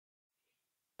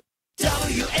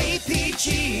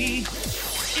WAPG.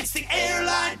 It's the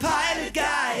Airline Pilot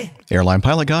Guy. Airline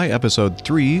Pilot Guy, episode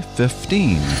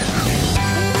 315. Yeah,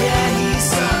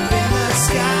 he's up in the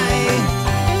sky.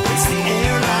 It's the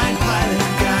Airline Pilot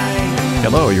Guy.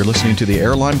 Hello, you're listening to the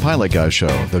Airline Pilot Guy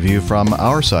Show, the view from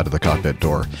our side of the cockpit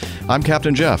door. I'm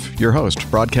Captain Jeff, your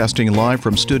host, broadcasting live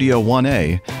from Studio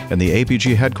 1A in the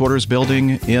APG headquarters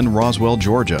building in Roswell,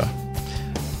 Georgia.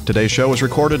 Today's show was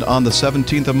recorded on the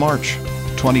 17th of March,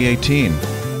 2018.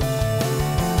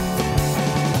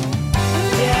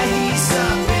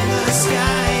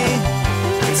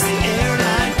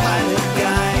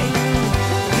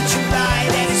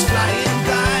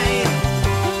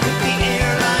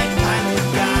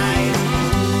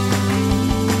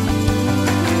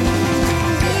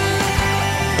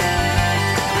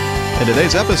 In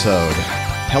today's episode,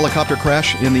 helicopter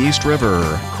crash in the East River,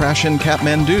 crash in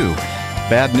Kathmandu,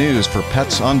 bad news for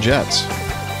pets on jets,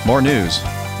 more news,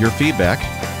 your feedback,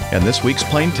 and this week's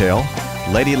Plane Tale,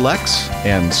 Lady Lex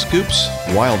and Scoop's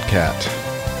Wildcat.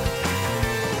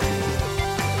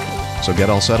 So get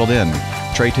all settled in.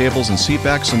 Tray tables and seat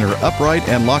backs in their upright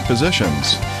and locked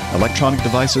positions. Electronic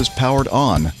devices powered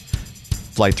on.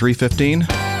 Flight 315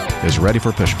 is ready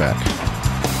for pushback.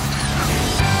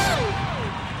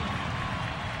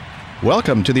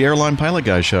 Welcome to the Airline Pilot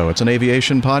Guy Show. It's an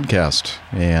aviation podcast,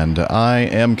 and I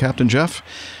am Captain Jeff,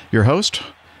 your host,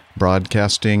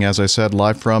 broadcasting, as I said,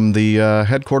 live from the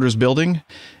headquarters building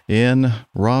in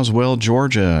Roswell,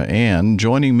 Georgia. And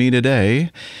joining me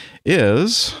today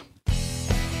is...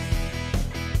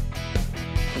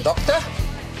 Doctor?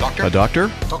 A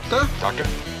doctor? Doctor? Doctor?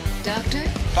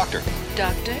 Doctor? Doctor?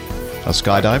 Doctor? A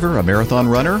skydiver, a marathon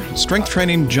runner, strength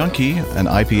training junkie, an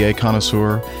IPA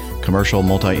connoisseur, commercial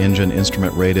multi-engine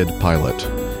instrument-rated pilot,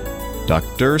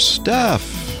 Dr. Steph.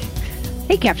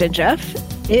 Hey, Captain Jeff.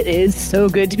 It is so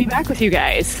good to be back with you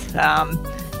guys.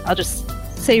 I'll just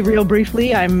say real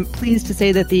briefly, I'm pleased to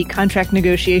say that the contract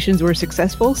negotiations were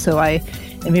successful, so I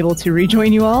am able to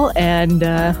rejoin you all and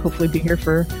hopefully be here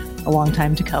for a long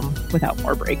time to come without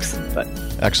more breaks. But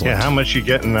Excellent. Yeah, how much you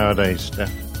getting nowadays,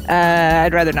 Steph?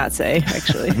 I'd rather not say,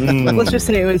 actually. But let's just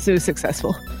say it was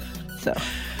successful. So...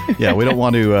 Yeah, we don't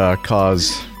want to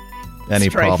cause any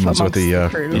Strife problems with the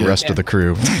crew. rest of the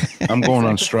crew. I'm going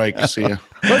on strike. See ya.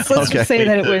 Let's just say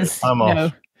that it was I'm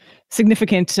off.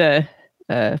 significant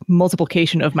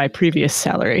multiplication of my previous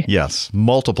salary. Yes,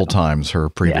 multiple times her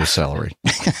previous salary.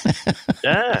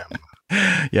 Damn.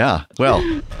 Yeah,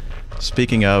 well,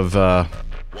 speaking of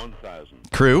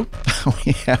crew,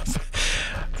 we have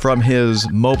from his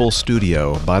mobile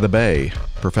studio by the bay,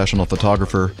 professional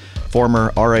photographer,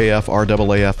 former RAF,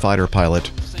 RAAF fighter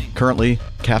pilot, currently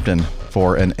captain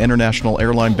for an international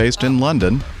airline based in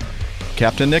London,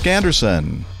 Captain Nick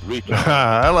Anderson.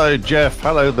 Hello, Jeff.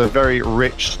 Hello, the very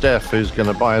rich Steph who's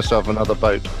going to buy herself another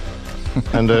boat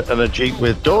and a Jeep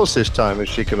with doors this time if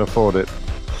she can afford it.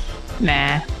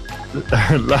 Nah.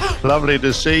 Lovely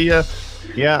to see you.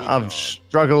 Yeah, I've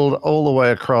struggled all the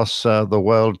way across the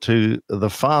world to the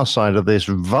far side of this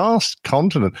vast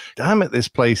continent. Damn it, this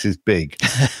place is big.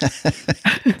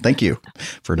 Thank you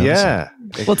for noticing. Yeah.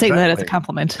 We'll take that as a exactly.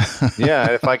 compliment. Yeah,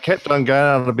 if I kept on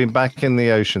going, I'd have been back in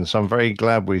the ocean. So I'm very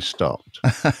glad we stopped.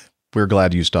 We're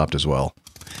glad you stopped as well.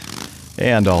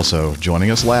 And also joining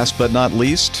us last but not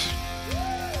least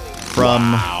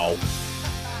from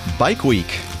Bike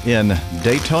Week in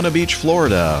Daytona Beach,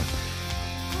 Florida,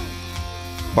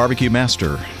 barbecue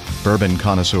master, bourbon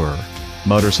connoisseur,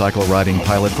 motorcycle riding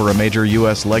pilot for a major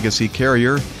U.S. legacy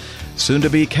carrier, soon to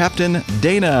be Captain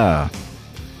Dana.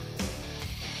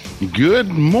 Good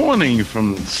morning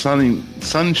from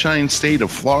sunshine state of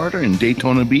Florida in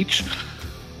Daytona Beach,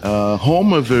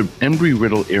 home of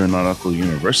Embry-Riddle Aeronautical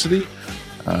University.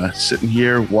 Sitting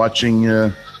here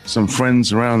watching some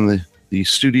friends around the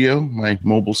studio, my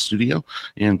mobile studio,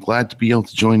 and glad to be able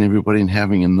to join everybody and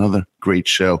having another great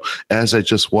show. As I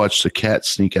just watched the cat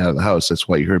sneak out of the house, that's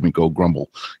why you heard me go grumble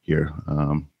here.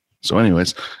 So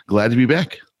anyways, glad to be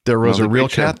back. There was Another a real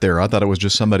great show. cat there. I thought it was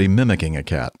just somebody mimicking a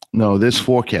cat. No, there's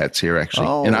 4 cats here, actually.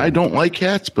 Oh. And I don't like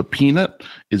cats, but Peanut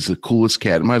is the coolest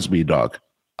cat. It might as well be a dog.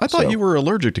 I thought So- you were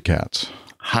allergic to cats.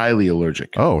 Highly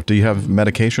allergic. Oh, do you have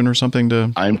medication or something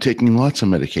to... I'm taking lots of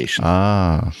medication.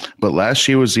 Ah, But last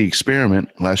year was the experiment.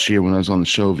 Last year when I was on the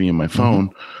show via my phone,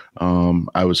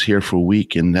 I was here for a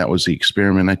week, and that was the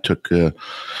experiment. I took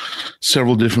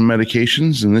several different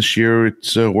medications, and this year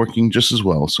it's working just as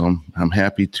well. So I'm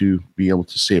happy to be able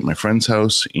to stay at my friend's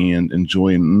house and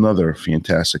enjoy another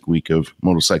fantastic week of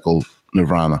motorcycle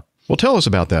nirvana. Well, tell us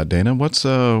about that, Dana. What's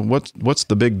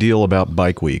the big deal about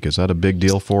Bike Week? Is that a big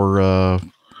deal for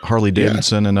Harley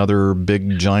Davidson and other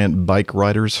big giant bike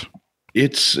riders?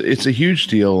 It's a huge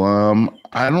deal.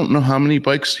 I don't know how many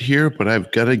bikes here, but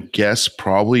I've got to guess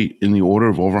probably in the order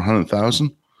of over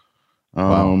 100,000.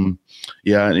 Wow.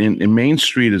 Yeah, and Main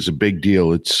Street is a big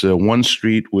deal. It's one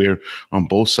street where on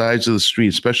both sides of the street,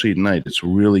 especially at night, it's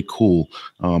really cool.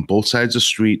 Both sides of the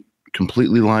street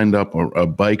completely lined up, or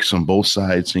bikes on both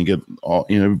sides, and you get all,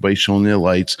 everybody showing their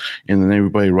lights, and then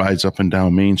everybody rides up and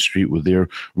down Main Street with their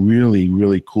really,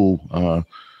 really cool. A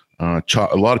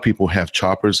lot of people have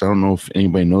choppers. I don't know if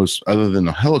anybody knows, other than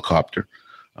a helicopter.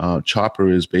 Chopper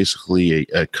is basically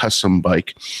a custom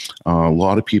bike. A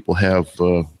lot of people have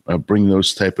bring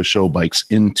those type of show bikes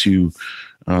into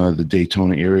the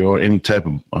Daytona area or any type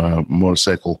of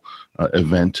motorcycle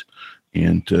event,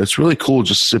 and it's really cool.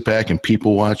 Just sit back and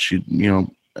people watch.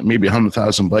 Maybe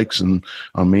 100,000 bikes on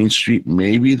Main Street.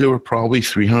 Maybe there were probably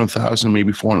 300,000,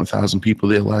 maybe 400,000 people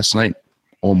there last night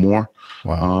or more.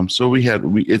 Wow. So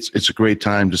it's a great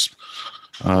time. Just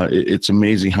it's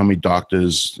amazing how many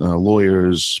doctors,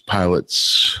 lawyers,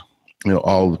 pilots,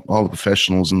 all the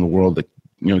professionals in the world that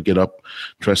get up,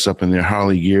 dress up in their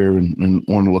Harley gear and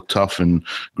want to look tough and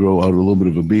grow out a little bit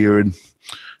of a beard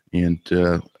and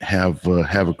have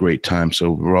a great time.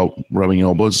 So we're all rubbing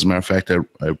elbows. As a matter of fact,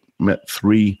 I met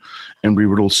 3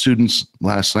 Embry-Riddle students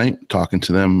last night, talking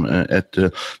to them at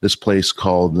this place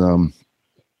called. Oh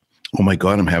my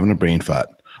God, I'm having a brain fart.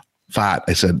 Fat.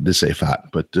 I said to say fat,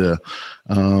 but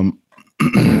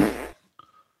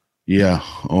yeah.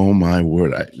 Oh my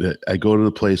word! I go to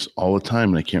the place all the time,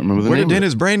 and I can't remember the name. Where did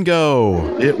his brain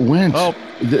go? It went. Oh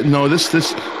no! This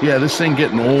thing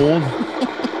getting old.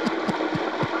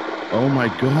 Oh my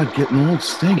God, getting old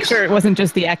stinks. Sure, it wasn't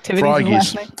just the activities of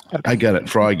last night. Okay. I got it.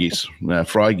 Froggies.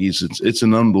 Froggies. It's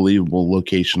an unbelievable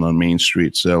location on Main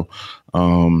Street. So,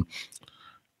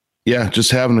 yeah, just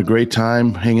having a great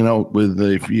time hanging out with.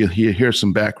 If you hear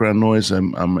some background noise,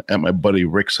 I'm at my buddy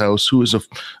Rick's house, who is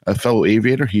a fellow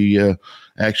aviator. He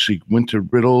actually went to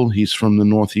Riddle. He's from the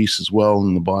Northeast as well,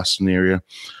 in the Boston area,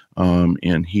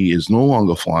 and he is no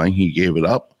longer flying. He gave it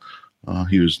up.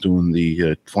 He was doing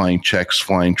the flying checks,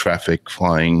 flying traffic,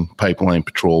 flying pipeline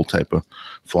patrol type of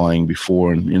flying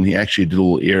before, and he actually did a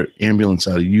little air ambulance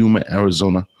out of Yuma,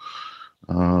 Arizona.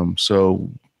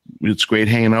 So it's great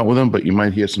hanging out with him, but you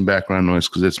might hear some background noise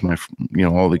because it's my,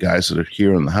 all the guys that are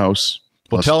here in the house.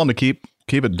 Well, tell him to keep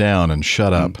it down and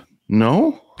shut up.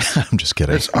 No, I'm just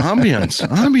kidding. it's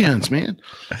ambience, man.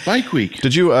 Bike week.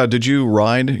 Did you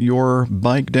ride your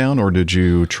bike down, or did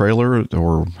you trailer,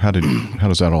 or how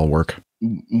does that all work?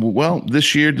 Well,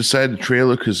 this year decided to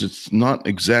trailer because it's not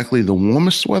exactly the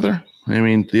warmest weather. I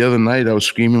mean, the other night I was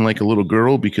screaming like a little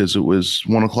girl because it was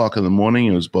 1 o'clock in the morning.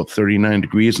 It was about 39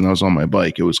 degrees, and I was on my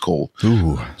bike. It was cold.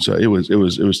 Ooh. So it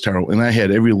was terrible. And I had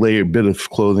every layer, bit of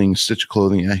clothing, stitch of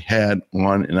clothing I had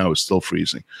on, and I was still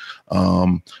freezing.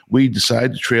 We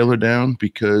decided to trailer down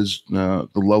because the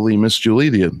lovely Miss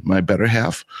Julie, my better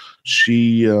half,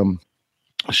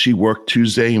 she worked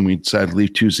Tuesday, and we decided to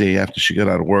leave Tuesday after she got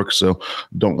out of work. So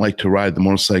don't like to ride the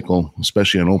motorcycle,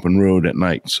 especially on open road at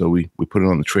night. So we put it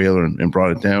on the trailer and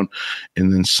brought it down.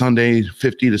 And then Sunday,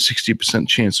 50 to 60%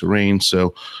 chance of rain.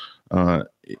 So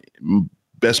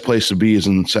best place to be is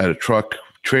inside a truck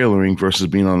trailering versus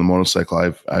being on the motorcycle.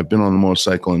 I've been on the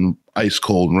motorcycle in ice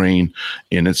cold rain,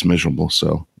 and it's miserable.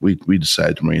 So we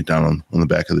decided to bring it down on the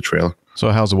back of the trailer.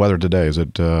 So how's the weather today? Is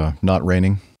it not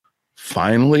raining?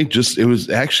 Finally, it was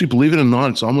actually, believe it or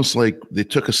not, it's almost like they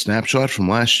took a snapshot from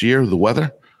last year, the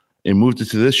weather, and moved it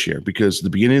to this year, because the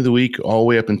beginning of the week, all the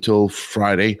way up until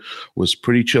Friday, was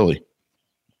pretty chilly.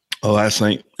 Last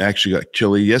night actually got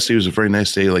chilly. Yesterday was a very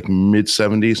nice day, like mid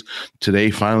 70s.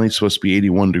 Today, finally, it's supposed to be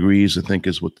 81 degrees, I think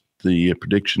is what the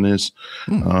prediction is.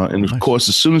 And of course,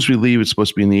 as soon as we leave, it's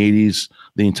supposed to be in the 80s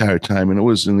the entire time. And it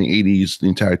was in the 80s the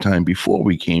entire time before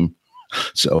we came.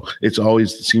 So it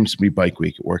seems to be bike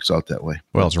week. It works out that way.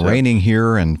 Well, it's raining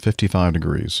here and 55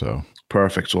 degrees. So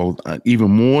perfect. So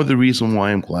even more the reason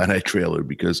why I'm glad I trailered,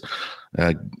 because,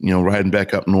 riding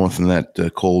back up north in that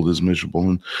cold is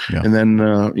miserable. And then,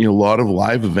 a lot of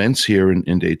live events here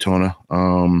in Daytona.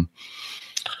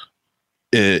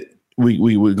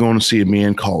 We were going to see a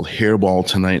band called Hairball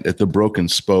tonight at the Broken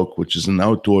Spoke, which is an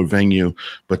outdoor venue.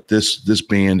 But this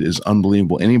band is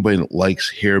unbelievable. Anybody that likes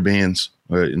hair bands,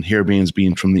 and hair bands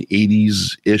being from the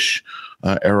 80s-ish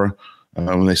era,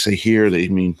 when they say hair, they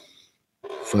mean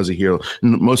fuzzy hair.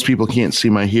 And most people can't see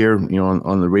my hair,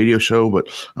 on the radio show, but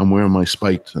I'm wearing my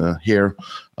spiked hair.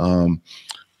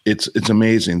 It's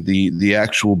amazing. The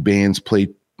actual bands play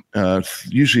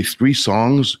usually 3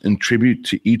 songs in tribute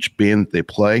to each band that they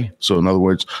play. So in other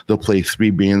words, they'll play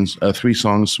 3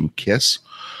 songs from Kiss,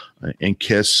 and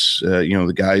Kiss,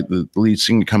 the lead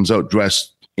singer comes out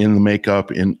dressed in the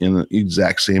makeup, in the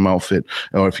exact same outfit.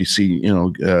 Or if you see,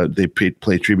 they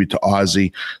play tribute to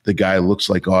Ozzy, the guy looks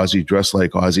like Ozzy, dressed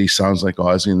like Ozzy, sounds like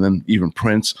Ozzy, and then even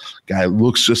Prince, guy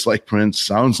looks just like Prince,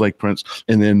 sounds like Prince,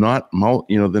 and they're not,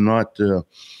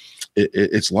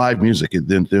 it's live music.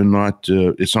 They're not.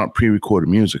 It's not pre-recorded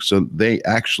music, so they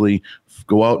actually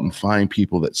go out and find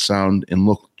people that sound and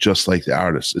look just like the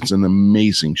artist. It's an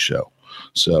amazing show.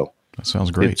 So that sounds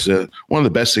great. It's one of the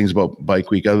best things about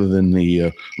Bike Week, other than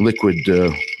the liquid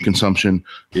consumption,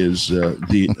 is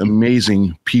the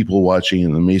amazing people watching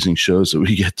and amazing shows that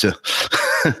we get to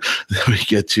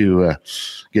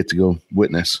get to go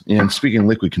witness. And speaking of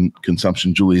liquid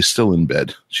consumption, Julie is still in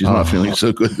bed. She's not feeling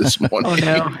so good this morning. Oh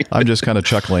no! I'm just kind of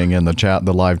chuckling in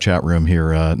the live chat room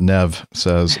here. Nev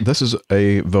says, "This is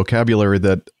a vocabulary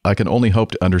that I can only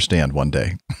hope to understand one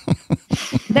day."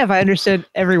 Nev, I understood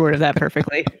every word of that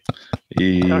perfectly.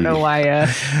 I don't know why.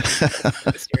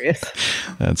 Mysterious.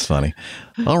 That's funny.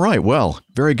 All right. Well,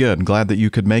 very good. I'm glad that you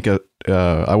could make it.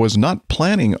 I was not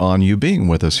planning on you being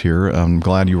with us here. I'm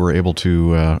glad you were able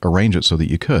to arrange it so that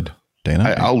you could.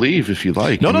 Dana? I'll leave if you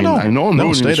like. No. I know I'm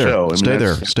ruining stay the there. show.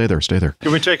 Stay there.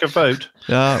 Can we take a vote?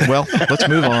 Well, let's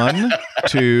move on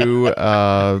to,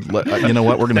 you know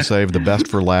what? We're going to save the best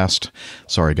for last.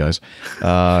 Sorry, guys.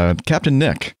 Captain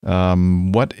Nick,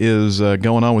 what is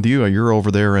going on with you? You're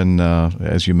over there in,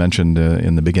 as you mentioned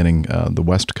in the beginning, the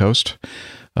West Coast,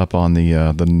 up on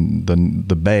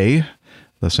the Bay,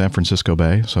 the San Francisco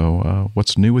Bay. So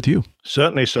what's new with you?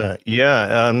 Certainly, sir.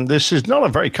 Yeah, this is not a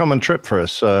very common trip for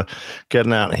us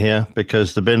getting out here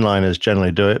because the bin liners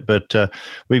generally do it. But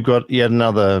we've got yet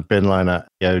another bin liner,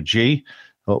 AOG,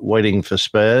 waiting for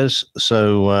spares.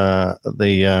 So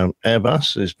the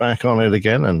Airbus is back on it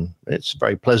again, and it's a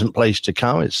very pleasant place to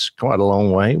come. It's quite a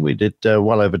long way. We did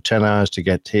well over 10 hours to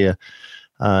get here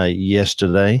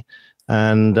yesterday.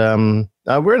 And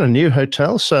we're in a new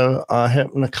hotel, so I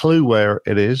haven't a clue where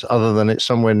it is, other than it's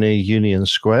somewhere near Union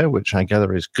Square, which I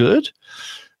gather is good.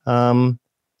 And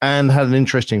had an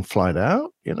interesting flight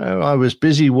out. I was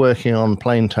busy working on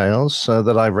Plain Tales, so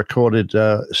that I recorded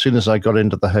as soon as I got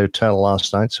into the hotel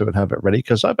last night, so I'd have it ready,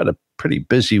 because I've had a pretty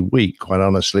busy week, quite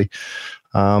honestly.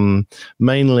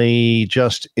 Mainly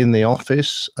just in the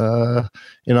office,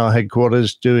 in our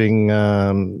headquarters, doing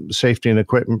safety and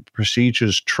equipment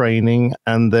procedures training,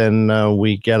 and then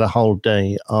we get a whole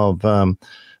day of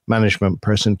management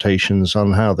presentations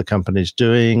on how the company's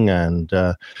doing and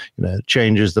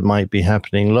changes that might be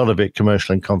happening. A lot of it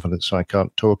commercial in confidence, so I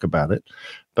can't talk about it.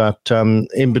 But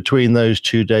in between those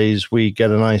 2 days, we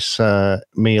get a nice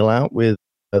meal out with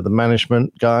the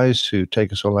management guys who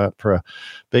take us all out for a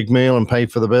big meal and pay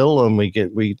for the bill, and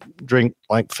we drink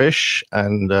like fish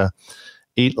and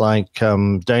eat like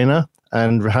Dana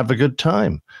and have a good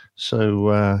time.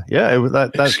 So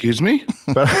that's Excuse me?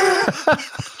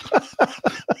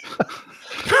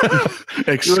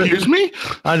 Excuse me?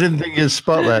 I didn't think you'd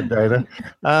spot that, Dana.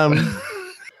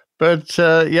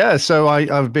 So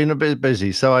I've been a bit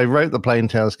busy. So I wrote the Plain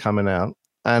Tales coming out.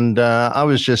 And I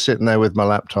was just sitting there with my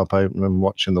laptop open and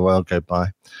watching the world go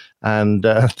by. And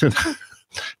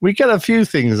we get a few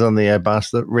things on the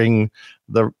Airbus that ring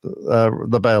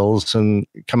the bells and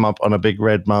come up on a big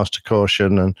red master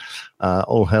caution, and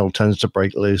all hell tends to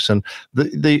break loose. And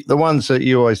the ones that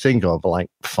you always think of,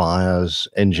 like fires,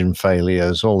 engine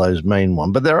failures, all those main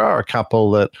ones. But there are a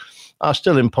couple that are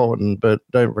still important, but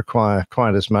don't require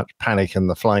quite as much panic in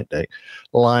the flight deck.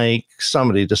 Like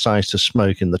somebody decides to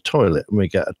smoke in the toilet and we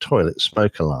get a toilet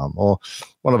smoke alarm. Or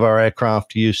one of our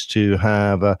aircraft used to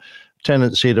have a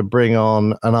tendency to bring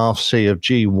on an RC of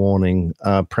G warning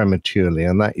prematurely,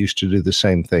 and that used to do the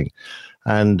same thing.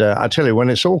 And I tell you, when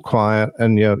it's all quiet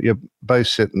and you're both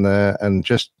sitting there and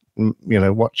just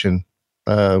watching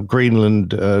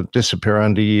Greenland disappear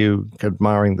under you,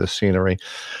 admiring the scenery.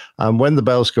 When the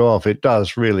bells go off, it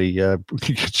does really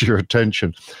get your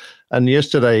attention. And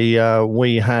yesterday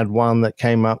we had one that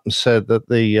came up and said that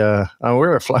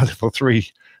we're at flight level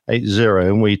 380,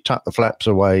 and we tucked the flaps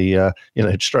away,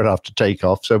 straight after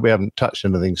takeoff. So we haven't touched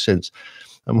anything since.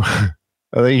 And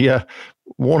the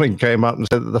warning came up and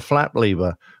said that the flap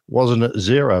lever wasn't at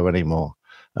 0 anymore.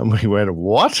 And we went,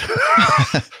 what?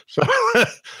 so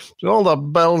all the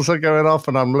bells are going off,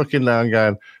 and I'm looking down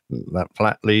going, that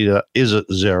flap lever is at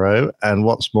 0. And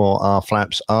what's more, our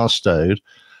flaps are stowed.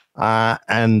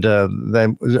 And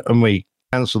we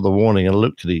cancelled the warning and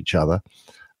looked at each other.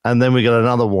 And then we got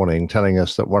another warning telling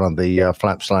us that one of the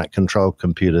flap slack control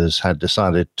computers had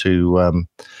decided to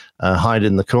hide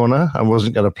in the corner and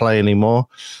wasn't going to play anymore.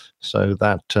 So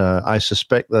that I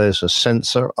suspect there's a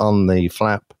sensor on the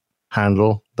flap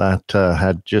handle that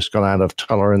had just gone out of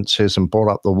tolerances and brought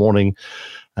up the warning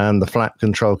And the flap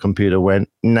control computer went,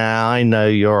 nah, I know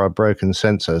you're a broken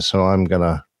sensor, so I'm going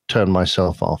to turn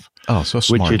myself off. Oh, so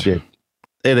smart. Which it did.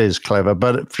 It is clever,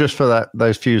 but just for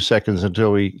those few seconds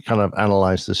until we kind of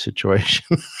analyzed the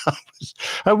situation.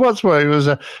 And what's more, it was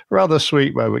a rather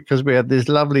sweet moment because we had this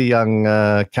lovely young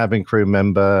cabin crew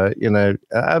member,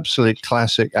 absolute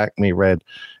classic Acme Red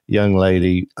young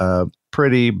lady,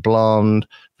 pretty, blonde,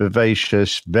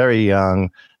 vivacious, very young,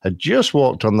 had just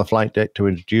walked on the flight deck to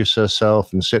introduce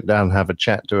herself and sit down and have a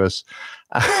chat to us.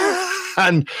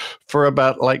 And for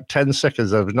about 10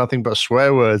 seconds, there was nothing but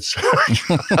swear words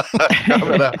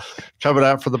coming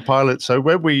out for the pilot. So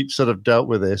when we sort of dealt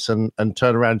with this and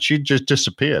turned around, she just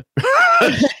disappeared.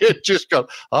 She had just gone,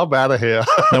 I'm out of here.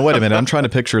 Now, wait a minute. I'm trying to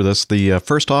picture this. The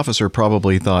first officer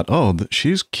probably thought, oh,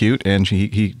 she's cute. And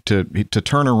to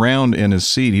turn around in his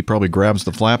seat, he probably grabs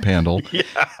the flap handle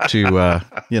to,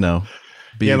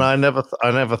 And I never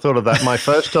thought of that. My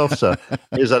first officer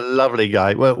is a lovely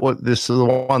guy. Well, this is the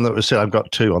one that was sitting. I've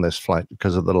got two on this flight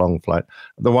because of the long flight.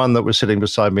 The one that was sitting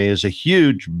beside me is a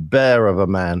huge bear of a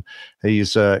man.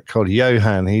 He's called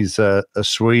Johan. He's a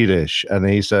Swedish, and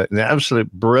he's an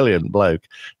absolute brilliant bloke,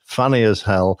 funny as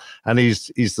hell. And he's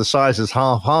the size as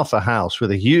half a house with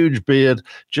a huge beard,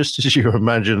 just as you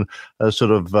imagine a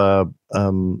sort of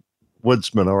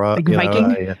woodsman or a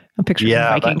Viking. I'm picturing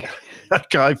a Viking. That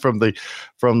guy from the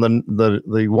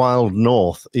wild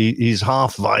north. He's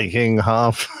half Viking,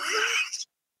 half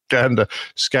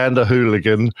Skander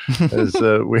hooligan. As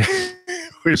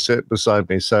we sit beside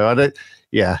me, so I don't.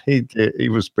 Yeah, he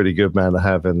was a pretty good man to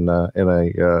have in a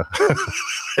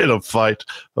in a fight,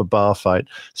 a bar fight.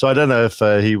 So I don't know if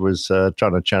he was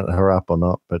trying to chat her up or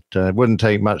not, but it wouldn't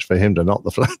take much for him to knock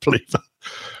the flap lever.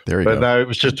 There you go. But no, it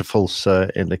was just a false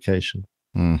indication.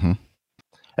 Mm-hmm.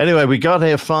 Anyway, we got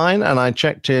here fine, and I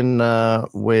checked in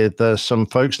with some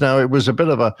folks. Now, it was a bit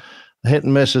of a hit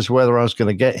and miss as whether I was going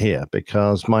to get here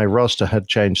because my roster had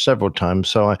changed several times.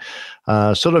 So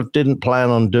I sort of didn't plan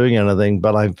on doing anything,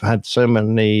 but I've had so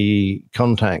many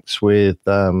contacts with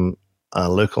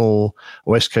local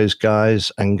West Coast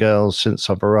guys and girls since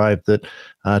I've arrived that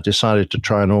decided to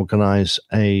try and organize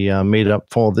a meetup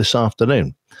for this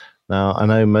afternoon. Now, I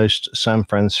know most San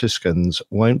Franciscans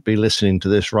won't be listening to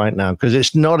this right now because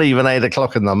it's not even 8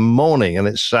 o'clock in the morning and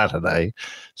it's Saturday.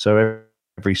 So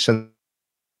every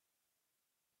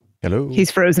Hello. He's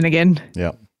frozen again.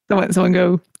 Yeah. Someone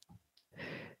go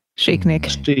shake Nick.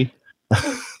 You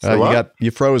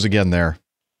froze again there.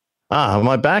 Am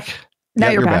I back? Now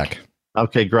you're back.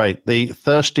 Okay, great. The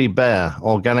Thirsty Bear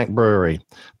Organic Brewery.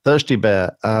 Thirsty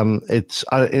Bear. It's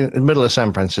in the middle of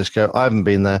San Francisco. I haven't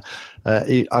been there.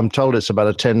 I'm told it's about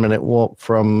a 10-minute walk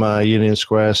from Union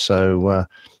Square. So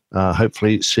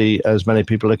hopefully see as many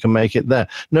people as can make it there.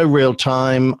 No real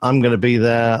time. I'm going to be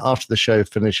there after the show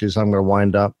finishes. I'm going to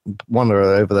wind up, wander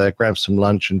over there, grab some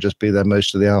lunch, and just be there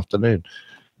most of the afternoon.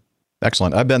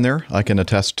 Excellent. I've been there. I can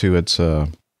attest to its,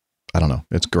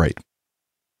 it's great.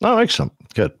 Oh, excellent.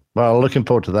 Good. Well, looking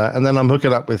forward to that. And then I'm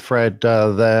hooking up with Fred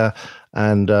there,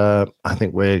 and I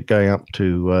think we're going up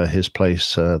to his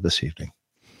place this evening.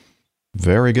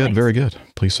 Very good. Nice. Very good.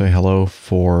 Please say hello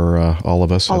for all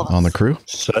of us on the crew.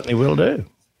 Certainly will do.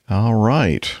 All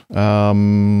right.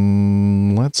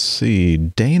 Let's see.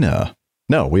 Dana.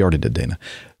 No, we already did Dana.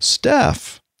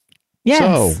 Steph. Yes.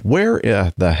 So where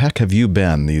the heck have you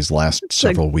been these last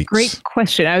several weeks? Great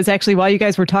question. I was actually, while you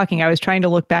guys were talking, I was trying to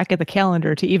look back at the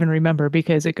calendar to even remember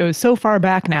because it goes so far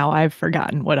back now, I've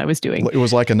forgotten what I was doing. It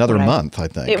was like another month, I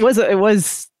think. It was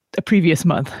a previous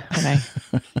month when I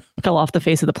fell off the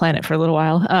face of the planet for a little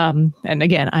while. And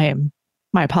again,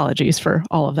 my apologies for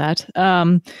all of that.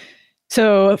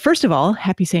 So first of all,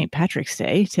 happy St. Patrick's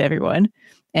Day to everyone.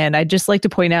 And I'd just like to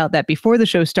point out that before the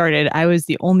show started, I was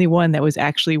the only one that was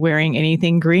actually wearing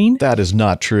anything green. That is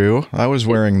not true. I was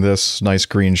wearing this nice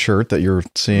green shirt that you're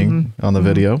seeing on the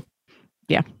video.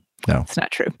 Yeah. No. It's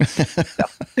not true.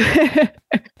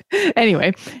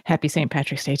 Anyway, happy St.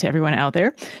 Patrick's Day to everyone out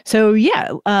there. So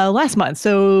yeah, last month.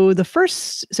 So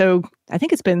I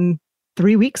think it's been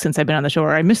 3 weeks since I've been on the show,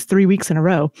 or I missed 3 weeks in a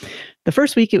row. The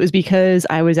first week, it was because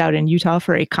I was out in Utah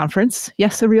for a conference.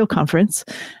 Yes, a real conference.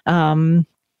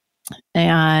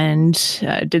 And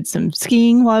did some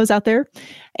skiing while I was out there.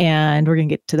 And we're going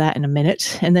to get to that in a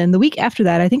minute. And then the week after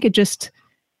that, I think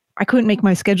I couldn't make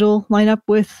my schedule line up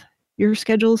with your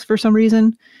schedules for some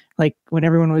reason. Like when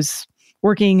everyone was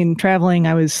working and traveling,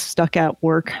 I was stuck at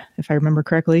work, if I remember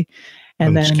correctly.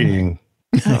 And then skiing.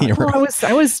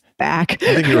 I was back.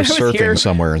 I think you were surfing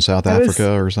somewhere in South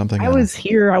Africa or something. I was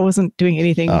here. I wasn't doing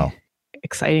anything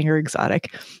exciting or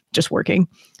exotic, just working.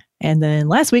 And then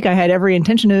last week I had every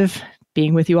intention of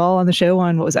being with you all on the show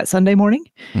on, what was that, Sunday morning?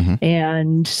 Mhm.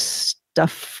 And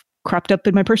stuff cropped up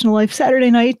in my personal life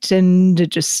Saturday night, and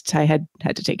I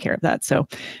had to take care of that. So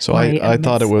I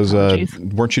thought it was,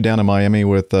 weren't you down in Miami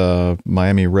with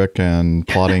Miami Rick and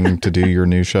plotting to do your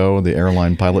new show, The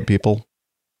Airline Pilot People?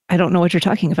 I don't know what you're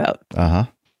talking about. Uh-huh.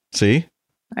 See?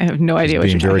 I have no idea what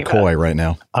you're being very talking coy right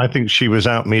now. I think she was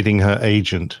out meeting her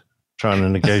agent, trying to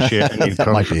negotiate a new That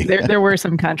might contract. be. There were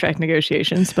some contract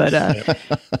negotiations, but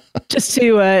just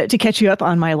to catch you up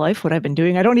on my life, what I've been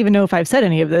doing. I don't even know if I've said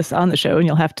any of this on the show, and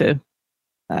you'll have to.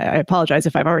 I apologize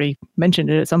if I've already mentioned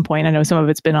it at some point. I know some of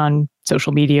it's been on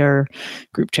social media or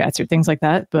group chats or things like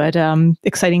that. But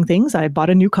exciting things. I bought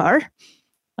a new car.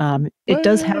 It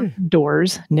does have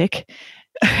doors, Nick.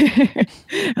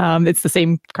 It's the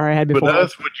same car I had before. But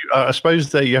Earth, would you, I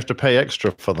suppose that you have to pay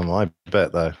extra for them. I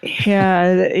bet, though.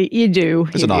 Yeah, you do.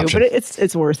 It's an option. But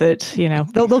it's worth it. You know,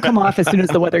 they'll come off as soon as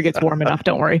the weather gets warm enough.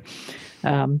 Don't worry.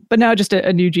 But now just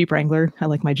a new Jeep Wrangler. I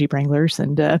like my Jeep Wranglers,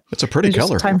 and It's a pretty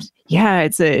color. Yeah,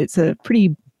 it's a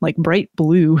pretty like bright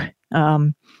blue.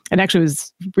 And actually, it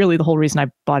was really the whole reason I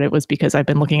bought it was because I've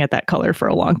been looking at that color for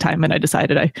a long time, and I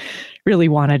decided I really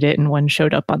wanted it. And one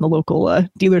showed up on the local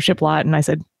dealership lot, and I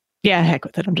said, "Yeah, heck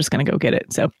with it. I'm just going to go get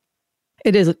it." So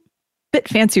it is a bit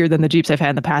fancier than the Jeeps I've had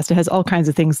in the past. It has all kinds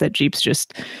of things that Jeeps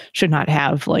just should not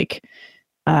have, like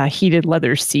heated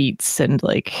leather seats, and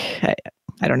like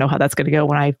I don't know how that's going to go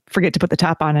when I forget to put the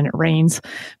top on and it rains,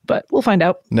 but we'll find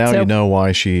out. Now you know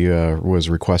why she was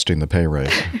requesting the pay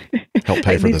raise. Help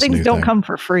pay for these this things new don't thing. come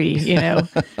for free, you know.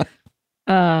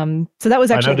 So that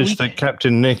was actually. I noticed that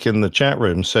Captain Nick in the chat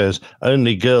room says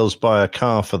only girls buy a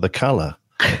car for the color.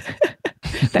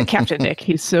 That Captain Nick,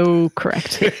 he's so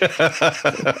correct.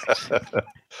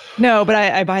 No, but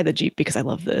I buy the Jeep because I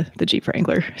love the Jeep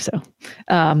Wrangler. So,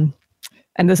 and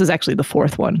this is actually the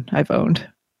fourth one I've owned.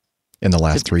 In the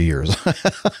last 3 years.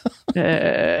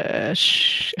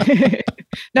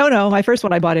 No, my first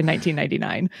one I bought in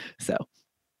 1999. So,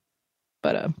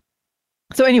 but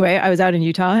so anyway, I was out in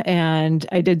Utah and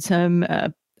I did some.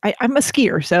 I'm a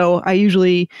skier, so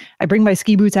I bring my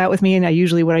ski boots out with me, and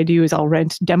what I do is I'll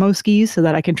rent demo skis so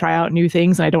that I can try out new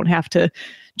things, and I don't have to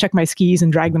check my skis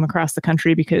and drag them across the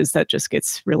country because that just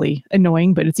gets really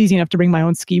annoying. But it's easy enough to bring my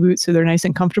own ski boots so they're nice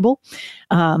and comfortable.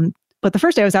 But the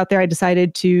first day I was out there, I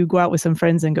decided to go out with some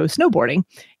friends and go snowboarding.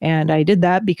 And I did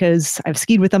that because I've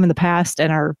skied with them in the past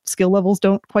and our skill levels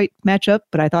don't quite match up,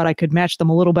 but I thought I could match them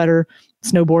a little better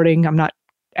snowboarding. I'm not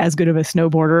as good of a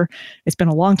snowboarder. It's been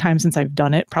a long time since I've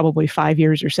done it, probably 5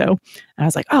 years or so. And I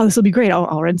was like, oh, this will be great.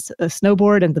 I'll rent a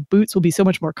snowboard and the boots will be so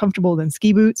much more comfortable than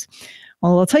ski boots.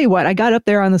 Well, I'll tell you what, I got up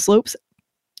there on the slopes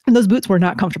and those boots were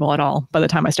not comfortable at all by the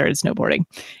time I started snowboarding.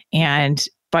 And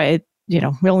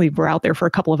we only were out there for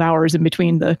a couple of hours in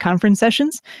between the conference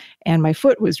sessions, and my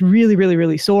foot was really, really,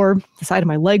 really sore. The side of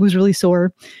my leg was really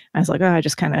sore. I was like, I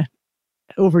just kind of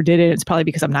overdid it. It's probably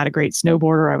because I'm not a great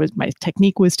snowboarder. My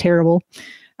technique was terrible.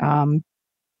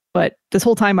 But this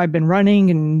whole time I've been running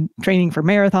and training for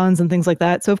marathons and things like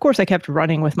that. So of course I kept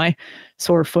running with my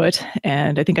sore foot,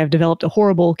 and I think I've developed a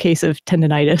horrible case of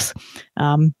tendonitis.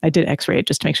 I did x-ray it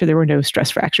just to make sure there were no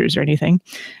stress fractures or anything.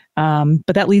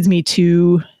 But that leads me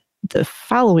to the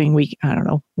following week. I don't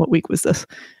know, what week was this?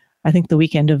 I think the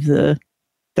weekend of the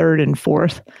 3rd and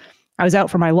 4th. I was out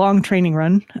for my long training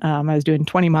run. I was doing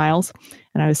 20 miles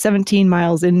and I was 17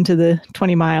 miles into the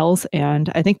 20 miles.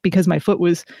 And I think because my foot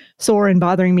was sore and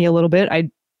bothering me a little bit,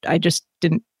 I just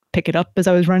didn't pick it up as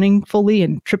I was running fully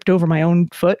and tripped over my own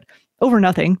foot over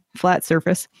nothing, flat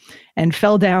surface, and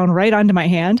fell down right onto my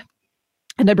hand.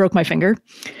 And I broke my finger.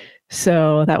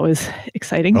 So that was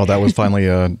exciting. Oh, that was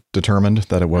finally determined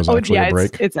that it was actually a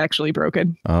break? It's actually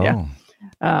broken. Oh.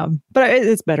 Yeah. But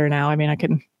it's better now. I mean, I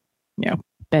can,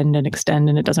 bend and extend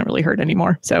and it doesn't really hurt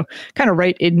anymore. So kind of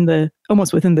right in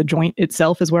almost within the joint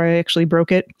itself is where I actually broke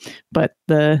it. But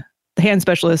the hand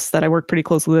specialists that I work pretty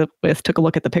closely with took a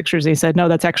look at the pictures. They said, no,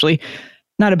 that's actually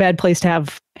not a bad place to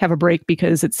have a break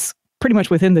because it's pretty much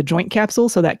within the joint capsule.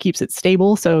 So that keeps it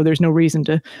stable. So there's no reason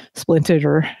to splint it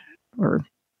or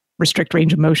restrict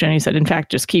range of motion. He said, in fact,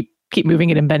 just keep moving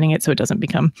it and bending it so it doesn't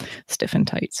become stiff and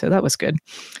tight. So that was good.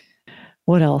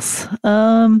 What else?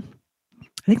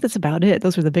 I think that's about it.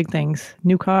 Those were the big things.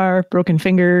 New car, broken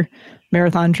finger,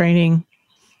 marathon training,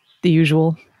 the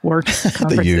usual work.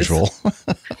 The usual.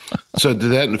 So did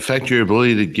that affect your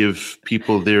ability to give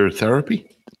people their therapy?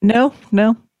 No,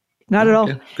 not at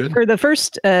all. Good. For the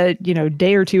first,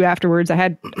 day or two afterwards, I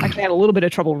actually had a little bit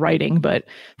of trouble writing, but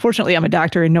fortunately I'm a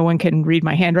doctor and no one can read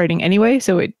my handwriting anyway.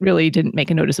 So it really didn't make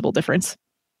a noticeable difference.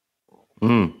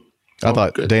 I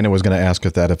thought Dana was going to ask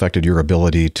if that affected your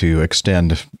ability to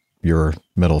extend your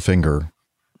middle finger.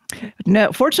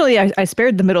 No, fortunately, I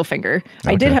spared the middle finger.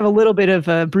 I did Okay. have a little bit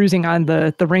of bruising on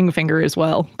the ring finger as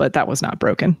well, but that was not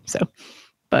broken. So,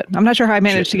 but I'm not sure how I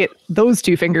managed to get those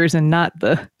two fingers and not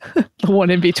the the one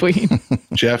in between.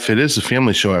 Jeff, it is a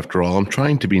family show after all. I'm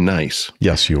trying to be nice.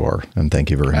 Yes, you are. And thank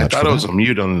you very I much. thought for I was that. on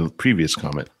mute on the previous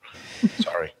comment.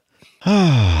 Sorry.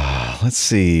 Let's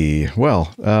see.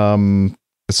 Well,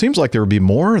 it seems like there would be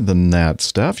more than that,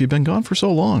 Steph. You've been gone for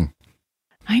so long.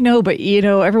 I know, but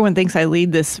everyone thinks I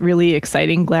lead this really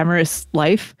exciting, glamorous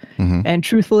life. Mhm. And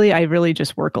truthfully, I really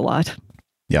just work a lot.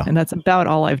 Yeah. And that's about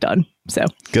all I've done. So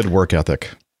Good work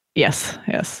ethic. yes.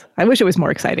 I wish it was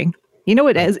more exciting. You know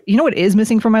what is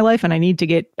missing from my life and I need to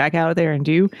get back out there and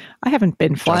do? I haven't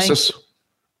been flying. Justice.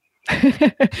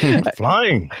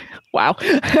 Flying. Wow.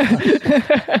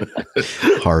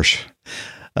 Harsh.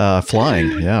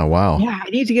 Flying. Yeah. Wow. Yeah, I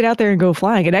need to get out there and go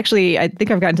flying. And actually, I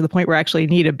think I've gotten to the point where I actually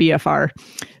need a BFR.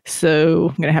 So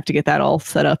I'm going to have to get that all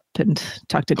set up and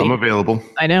talk to I'm Dave. available.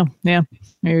 I know. Yeah.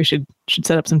 Maybe we should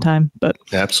set up some time. But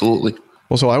Absolutely.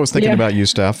 Well, so I was thinking Yeah. about you,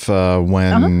 Steph,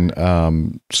 when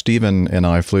Stephen and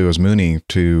I flew as Mooney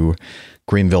to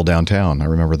Greenville downtown. I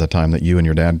remember the time that you and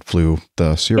your dad flew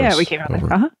the Cirrus. yeah, we came out over.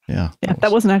 there. Uh-huh. Yeah. Yeah,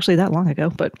 that wasn't actually that long ago.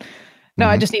 But no,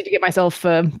 I Mhm. just need to get myself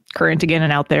current again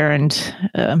and out there. And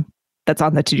that's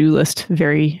on the to-do list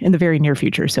in the very near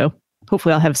future. So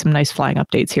hopefully I'll have some nice flying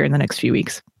updates here in the next few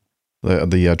weeks.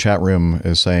 The chat room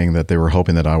is saying that they were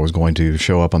hoping that I was going to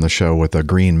show up on the show with a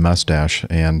green mustache,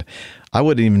 and I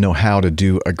wouldn't even know how to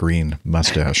do a green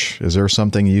mustache. Is there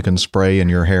something you can spray in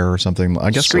your hair or something? I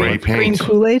guess Spray so. paint. Green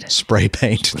Kool-Aid. Spray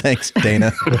paint. Thanks,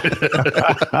 Dana.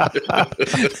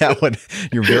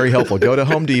 You're very helpful. Go to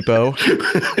Home Depot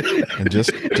and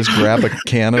just grab a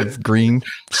can of green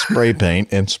spray paint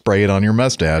and spray it on your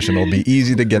mustache, and it'll be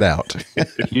easy to get out.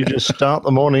 You just start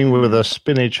the morning with a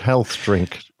spinach health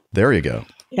drink. There you go.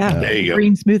 Yeah. There you go.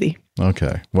 Green smoothie.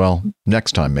 Okay. Well,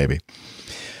 next time maybe.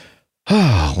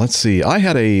 Let's see. I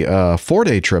had a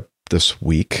 4-day trip this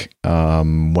week.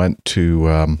 Went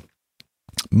to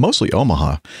mostly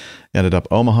Omaha. Ended up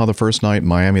Omaha the first night,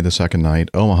 Miami the second night,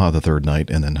 Omaha the third night,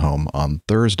 and then home on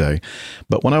Thursday.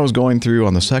 But when I was going through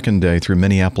on the second day through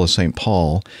Minneapolis, St.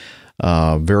 Paul,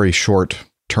 very short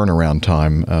turnaround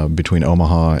time between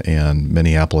Omaha and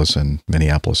Minneapolis,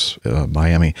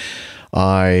 Miami.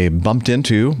 I bumped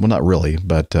into, well, not really,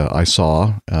 but I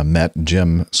met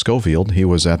Jim Schofield. He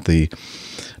was at the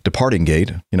departing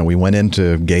gate. We went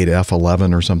into gate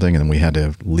F11 or something, and then we had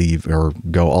to leave or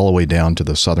go all the way down to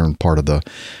the southern part of the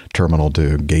terminal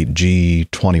to gate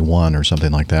G21 or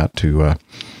something like that to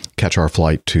catch our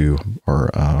flight to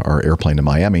our airplane to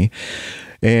Miami.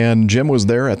 And Jim was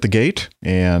there at the gate,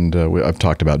 and I've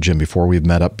talked about Jim before. We've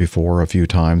met up before a few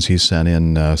times. He sent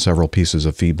in several pieces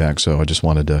of feedback, so I just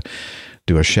wanted to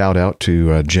do a shout out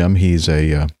to Jim. He's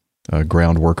a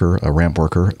ground worker, a ramp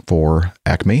worker for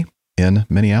Acme in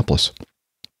Minneapolis.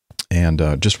 And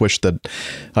just wish that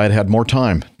I had had more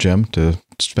time, Jim, to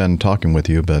spend talking with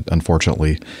you, but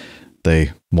unfortunately they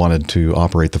wanted to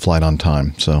operate the flight on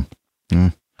time. So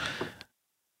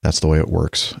that's the way it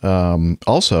works.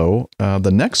 Also,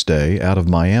 the next day out of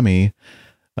Miami,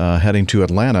 heading to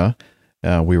Atlanta,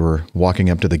 we were walking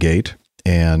up to the gate,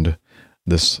 and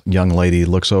this young lady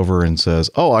looks over and says,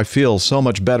 "Oh, I feel so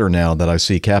much better now that I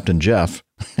see Captain Jeff."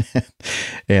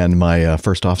 And my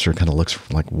first officer kind of looks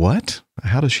like, "What?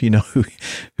 How does she know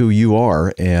who you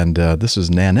are?" And this is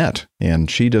Nanette,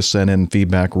 and she just sent in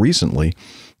feedback recently,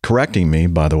 correcting me,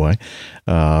 by the way,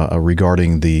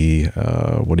 regarding the,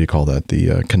 what do you call that?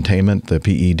 The containment, the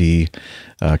PED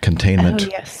containment Oh,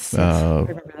 yes. I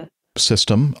remember that.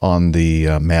 system on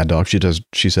the Mad Dog.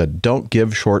 She said, "Don't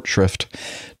give short shrift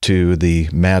to the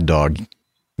Mad Dog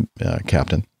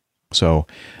captain." So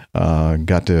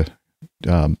got to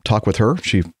talk with her.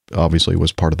 She obviously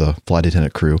was part of the flight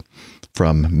attendant crew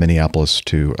from Miami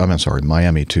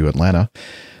to Atlanta.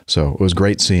 So it was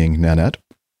great seeing Nanette.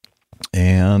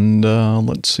 And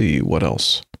let's see, what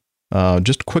else?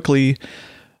 Just quickly,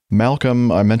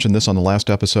 Malcolm, I mentioned this on the last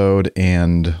episode,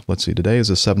 and let's see, today is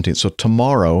the 17th. So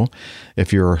tomorrow,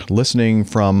 if you're listening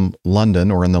from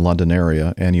London or in the London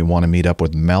area and you want to meet up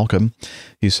with Malcolm,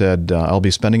 he said, I'll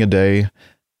be spending a day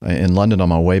in London on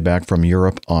my way back from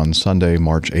Europe on Sunday,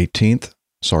 March 18th.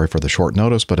 Sorry for the short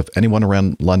notice, but if anyone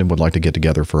around London would like to get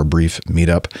together for a brief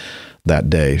meetup that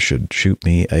day, should shoot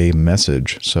me a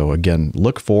message. So again,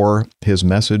 look for his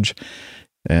message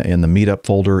in the meetup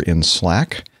folder in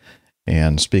Slack.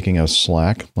 And speaking of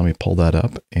Slack, let me pull that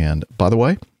up. And by the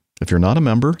way, if you're not a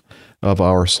member of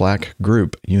our Slack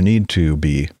group, you need to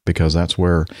be, because that's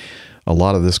where a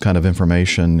lot of this kind of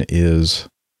information is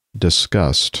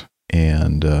discussed.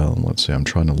 And let's see, I'm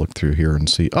trying to look through here and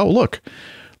see. Oh, look,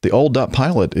 the old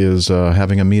 .pilot is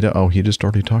having a meetup. Oh, he just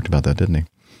already talked about that, didn't he?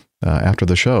 After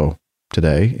the show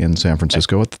today in San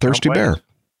Francisco at the Thirsty Bear.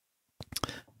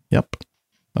 Yep.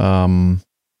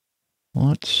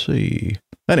 Let's see.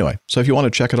 Anyway, so if you want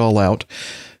to check it all out,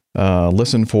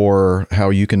 listen for how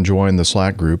you can join the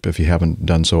Slack group if you haven't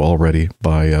done so already.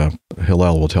 By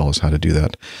Hillel will tell us how to do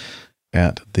that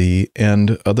at the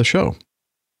end of the show.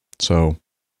 So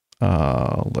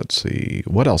let's see.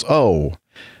 What else? Oh,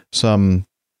 some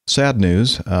sad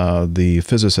news. The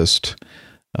physicist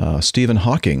Stephen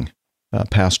Hawking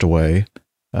passed away.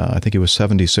 I think he was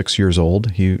 76 years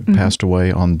old. He passed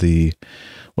away on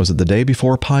was it the day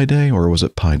before Pi Day, or was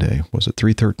it Pi Day? Was it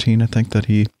 3/13? I think that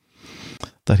he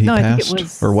passed, I think it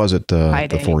was or was it the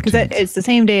 14th? It's the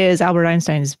same day as Albert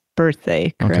Einstein's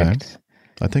birthday, correct? Okay.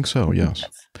 I think so. Yes.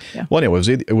 Yeah. Well, anyway,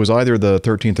 it was either the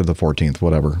 13th or the 14th,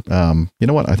 whatever. You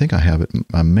know what? I think I have it.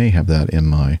 I may have that in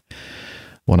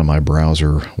one of my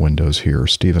browser windows here.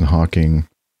 Stephen Hawking,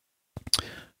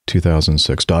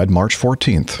 2006, died March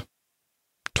 14th,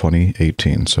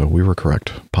 2018. So we were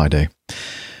correct. Pi Day.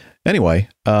 Anyway,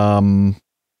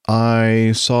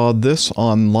 I saw this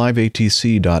on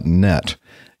liveatc.net,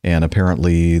 and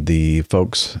apparently the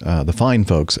folks, the fine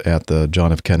folks at the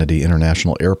John F. Kennedy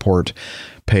International Airport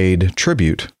paid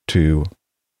tribute to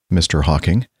Mr.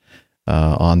 Hawking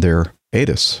on their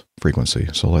ATIS frequency.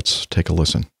 So let's take a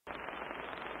listen.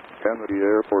 Kennedy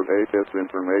Airport ATIS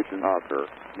information offer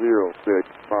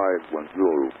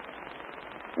 06510.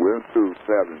 Wind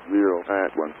 270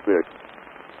 at 16.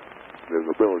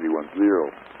 Visibility 10.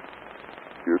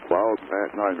 Your clouds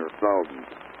at 9,000.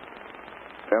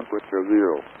 Temperature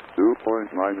 0. Dew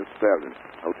point -7.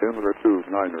 Altimeter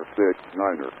 296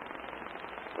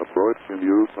 Approach and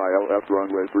use ILS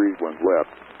runway 31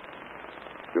 left.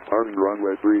 Departing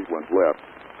runway 31 left.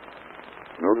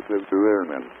 Notices to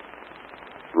airmen.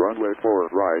 Runway 4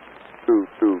 right.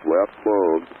 22 left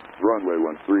closed. Runway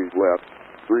 13 left.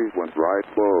 31 right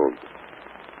closed.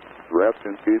 Rest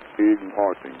and keep Stephen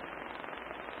Hawking.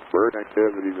 Bird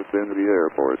activity vicinity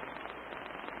airport.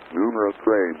 Numerous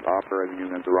cranes operating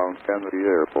in and around Kennedy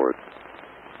Airport.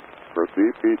 For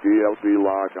CPGLC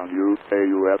lodge on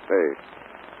UKUSA.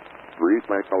 Brief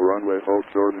Echo runway hold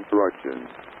short instructions.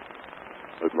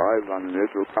 Advise on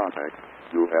initial contact.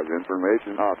 You have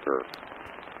information offer.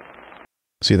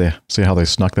 See how they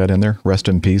snuck that in there? Rest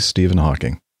in peace, Stephen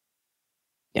Hawking.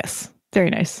 Yes, very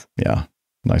nice. Yeah,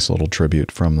 nice little tribute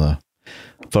from the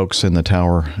folks in the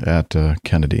tower at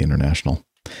Kennedy International.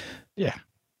 Yeah.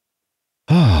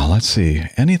 Oh, let's see.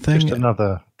 Anything? Just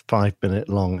another 5-minute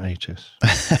long ATIS.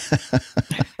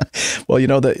 Well,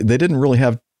 they didn't really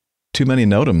have too many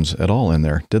NOTAMs at all in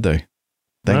there, did they?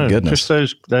 Thank goodness.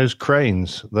 Just those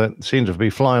cranes that seem to be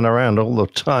flying around all the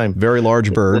time. Very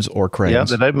large birds or cranes. Yeah,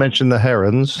 they don't mention the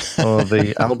herons or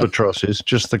the albatrosses,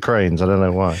 just the cranes. I don't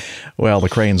know why. Well, the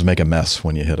cranes make a mess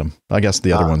when you hit them. I guess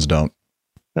the other ones don't.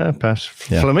 Perhaps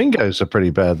flamingos are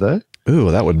pretty bad, though. Ooh,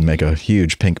 that would make a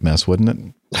huge pink mess, wouldn't it?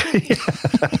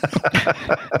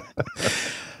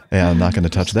 Yeah, I'm not going to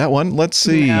touch that one. Let's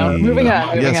see. No, moving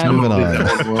on. Moving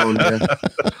on.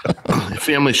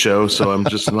 Family show, so I'm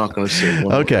just not going to say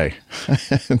one. Okay.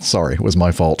 Sorry, it was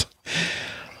my fault.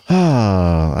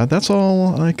 That's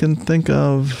all I can think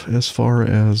of as far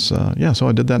as, so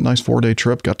I did that nice 4-day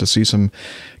trip, got to see some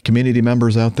community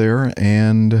members out there,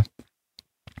 and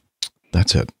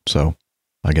that's it. So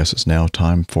I guess it's now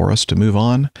time for us to move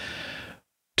on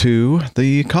to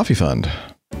the Coffee Fund.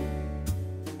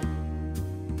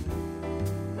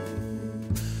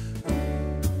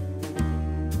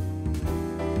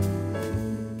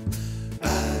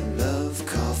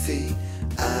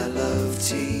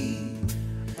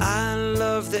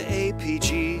 The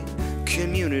APG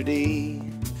community.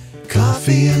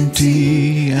 Coffee and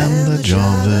tea and the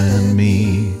Java and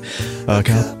me. A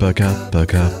cup, a cup, a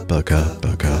cup, a cup,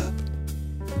 a cup.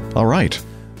 All right.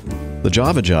 The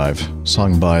Java Jive,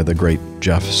 sung by the great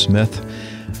Jeff Smith,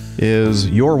 is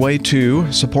your way to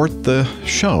support the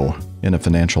show in a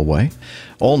financial way,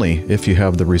 only if you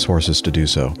have the resources to do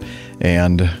so.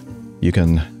 And you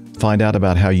can find out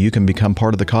about how you can become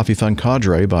part of the Coffee Fund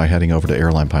cadre by heading over to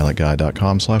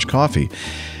airlinepilotguy.com/coffee.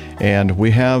 And we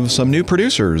have some new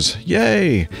producers.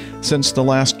 Yay! Since the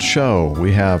last show,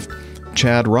 we have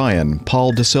Chad Ryan,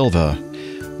 Paul De Silva,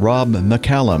 Rob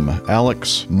McCallum,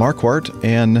 Alex Marquardt,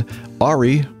 and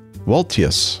Ari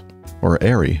Waltius, or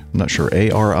Ari, I'm not sure,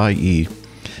 A-R-I-E.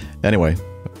 Anyway,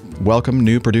 welcome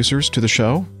new producers to the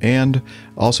show, and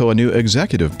also a new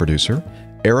executive producer,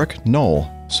 Eric Knoll.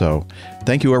 So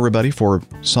thank you, everybody, for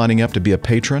signing up to be a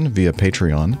patron via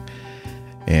Patreon.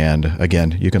 And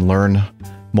again, you can learn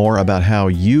more about how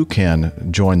you can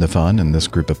join the fun in this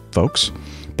group of folks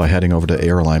by heading over to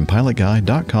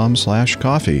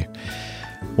airlinepilotguy.com/coffee.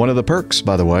 One of the perks,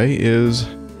 by the way, is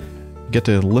get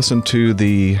to listen to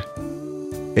the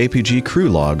APG crew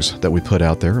logs that we put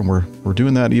out there, and we're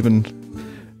doing that even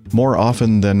more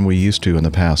often than we used to in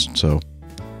the past. So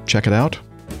check it out,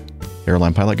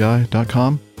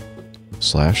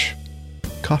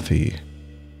 airlinepilotguy.com/coffee.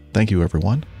 Thank you,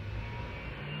 everyone.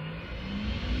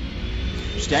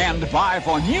 Stand by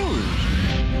for news.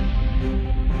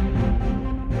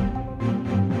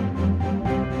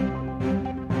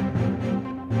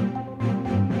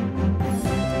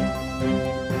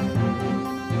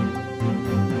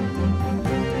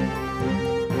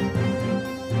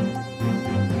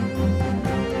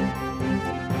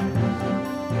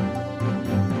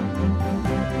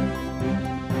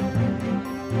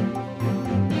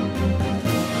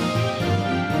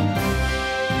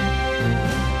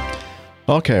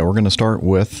 Okay, we're going to start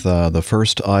with the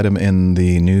first item in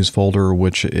the news folder,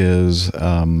 which is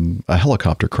a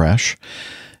helicopter crash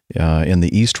in the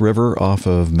East River off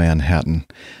of Manhattan.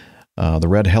 The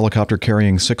red helicopter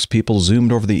carrying 6 people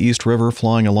zoomed over the East River,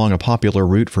 flying along a popular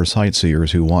route for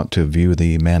sightseers who want to view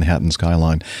the Manhattan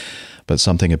skyline. But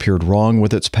something appeared wrong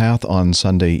with its path on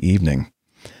Sunday evening.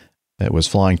 It was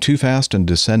flying too fast and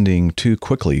descending too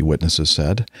quickly, witnesses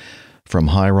said. From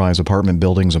high-rise apartment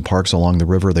buildings and parks along the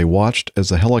river, they watched as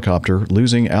the helicopter,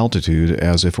 losing altitude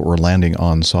as if it were landing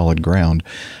on solid ground,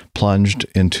 plunged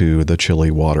into the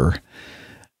chilly water.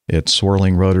 Its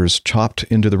swirling rotors chopped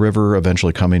into the river,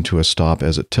 eventually coming to a stop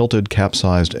as it tilted,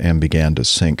 capsized, and began to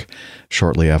sink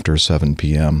shortly after 7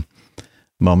 p.m.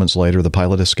 Moments later, the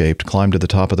pilot escaped, climbed to the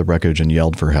top of the wreckage, and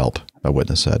yelled for help, a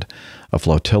witness said. A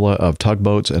flotilla of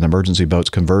tugboats and emergency boats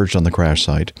converged on the crash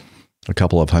site, a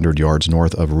couple of hundred yards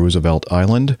north of Roosevelt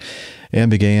Island, and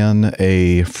began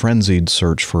a frenzied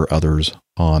search for others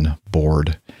on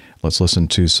board. Let's listen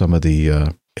to some of the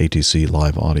ATC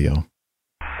live audio.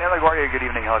 LaGuardia, good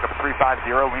evening. Helicopter 350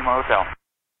 Lima Hotel.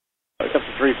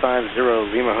 Helicopter 350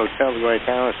 Lima Hotel, LaGuardia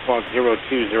Tower, squawk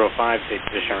 0205, take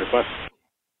position request.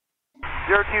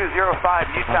 0205,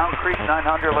 Newtown Creek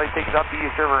 900, light takes up the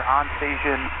East River on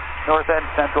station. North End,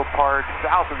 Central Park,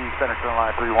 south of the extended center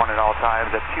line, 31 at all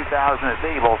times. At 2000,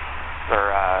 disabled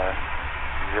for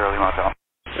Zero Lima Hotel.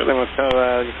 Zero Lima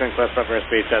Hotel, you can classify for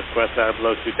space as west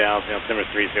below 2000, altimeter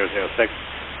 3006.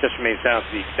 Just remain south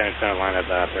of the extended center line at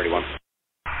 31.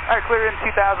 All right, clear in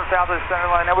 2000 south of the center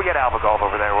line. Now we get Alpha Golf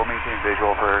over there. We'll maintain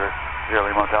visual for Zero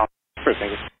Lima Hotel. First,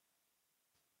 thank you.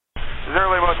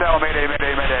 Zero Lima Hotel, mayday,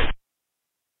 mayday, mayday.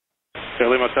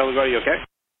 Zero Lima Hotel, are you okay?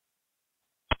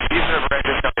 East River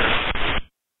engine failure.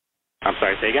 I'm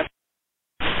sorry, say again?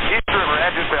 East River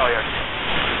engine failure.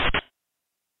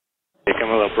 You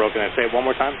come a little broken. Say it one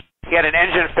more time. He had an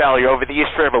engine failure over the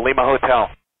East River, Lima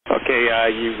Hotel.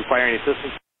 Okay, you require any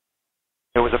assistance?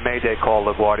 It was a mayday call,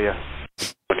 LaGuardia.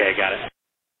 Okay, got it.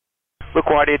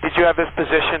 LaGuardia, did you have this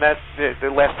position,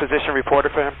 the last position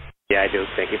reported for him? Yeah, I do.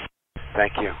 Thank you.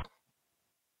 Thank you.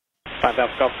 5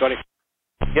 Alpha Golf, Cody.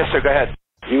 Yes, sir. Go ahead.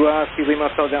 You see Lima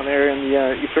Hotel down there in the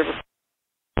East River?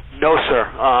 No, sir.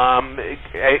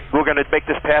 We're going to make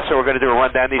this pass, so we're going to do a run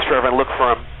down the East River and look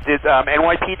for him. Did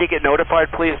NYPD get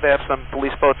notified, please? They have some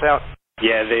police boats out?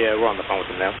 Yeah, we're on the phone with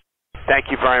them now.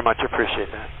 Thank you very much. Appreciate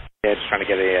that. Yeah, just trying to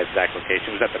get an exact location.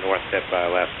 It was at the north tip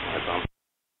last time I saw him.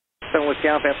 So what's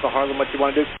down after Harlem, what you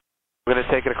want to do? We're going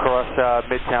to take it across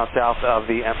Midtown south of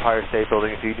the Empire State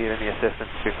Building. If you need any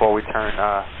assistance before we turn,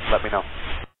 let me know.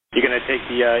 You're going to take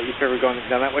the East River going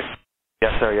down that way?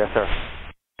 Yes, sir. Yes, sir.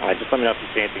 All right, just let me know if you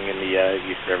see anything in the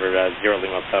East River. Zero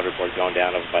Lima Hotel report going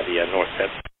down over by the north tip.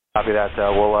 Copy that.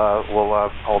 We'll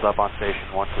hold up on station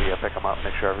once we pick them up,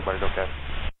 make sure everybody's okay.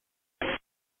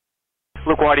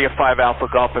 LaGuardia 5 Alpha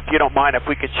Golf, if you don't mind, if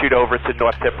we could shoot over to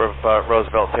north tip of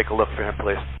Roosevelt, take a look for him,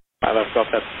 please. 5 Alpha Golf,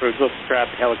 that's approved. Look,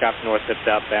 traffic, helicopter north tip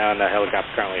southbound.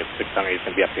 Helicopter currently at 600. He's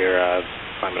going to be up here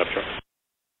climbing up shortly.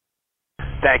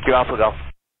 Thank you, Alpha Golf.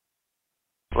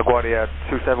 LaGuardia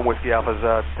 27 Whiskey Alpha is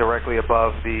directly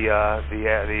above the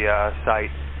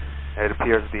site. It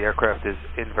appears the aircraft is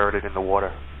inverted in the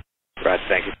water. Right,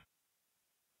 thank you.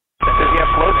 Does he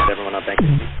have floats? Everyone up, thank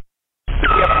you.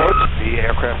 Does he have floats? The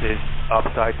aircraft is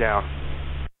upside down.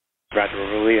 Roger,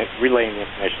 we're relaying the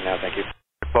information now, thank you.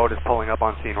 The boat is pulling up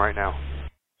on scene right now.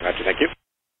 Roger, thank you.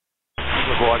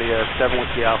 LaGuardia 7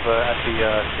 Whiskey Alpha at the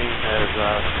scene. There's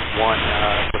one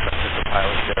the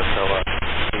pilot there, so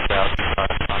he's out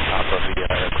on top of the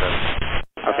aircraft.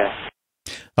 Okay.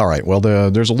 All right. Well,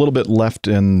 there's a little bit left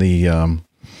in the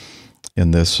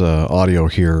in this audio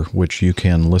here, which you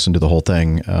can listen to the whole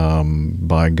thing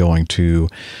by going to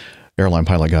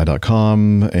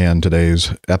airlinepilotguy.com and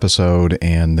today's episode,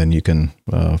 and then you can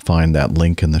find that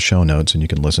link in the show notes and you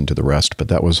can listen to the rest. But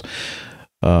that was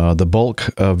the bulk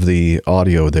of the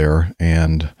audio there.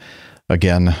 And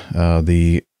again,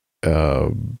 the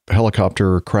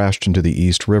helicopter crashed into the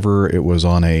East River. It was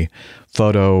on a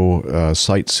photo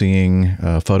sightseeing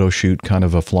photo shoot kind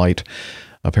of a flight.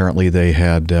 Apparently they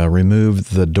had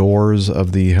removed the doors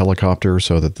of the helicopter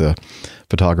so that the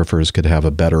photographers could have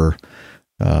a better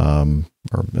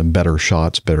or better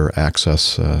shots, better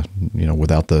access,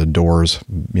 without the doors,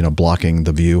 blocking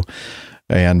the view.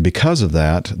 And because of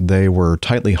that, they were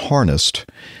tightly harnessed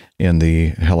in the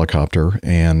helicopter.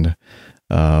 And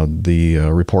the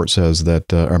report says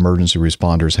that emergency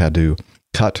responders had to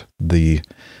cut the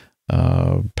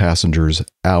passengers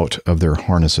out of their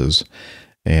harnesses.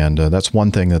 And that's one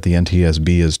thing that the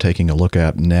NTSB is taking a look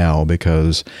at now,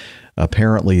 because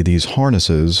apparently these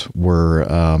harnesses were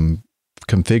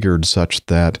configured such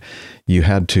that you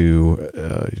had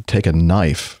to take a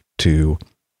knife to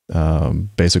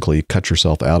basically cut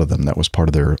yourself out of them. That was part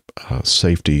of their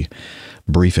safety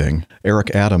briefing.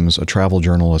 Eric Adams, a travel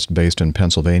journalist based in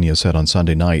Pennsylvania, said on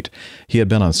Sunday night he had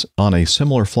been on a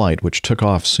similar flight which took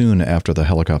off soon after the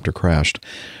helicopter crashed.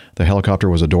 The helicopter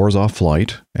was a doors-off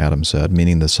flight, Adams said,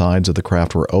 meaning the sides of the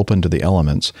craft were open to the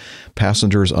elements.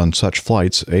 Passengers on such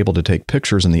flights, able to take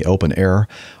pictures in the open air,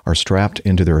 are strapped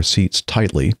into their seats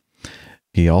tightly.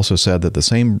 He also said that the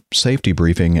same safety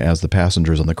briefing as the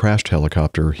passengers on the crashed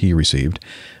helicopter he received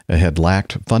had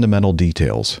lacked fundamental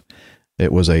details.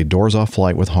 It was a doors-off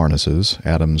flight with harnesses,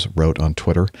 Adams wrote on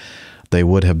Twitter. They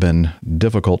would have been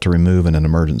difficult to remove in an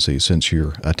emergency since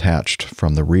you're attached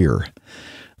from the rear.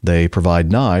 They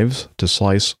provide knives to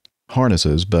slice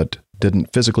harnesses, but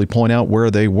didn't physically point out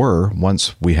where they were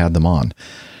once we had them on.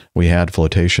 We had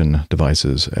flotation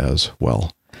devices as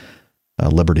well.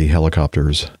 Liberty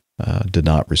Helicopters did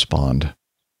not respond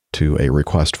to a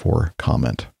request for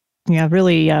comment. Yeah,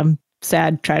 really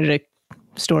sad, tragic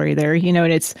story there.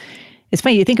 And it's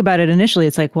funny, you think about it initially,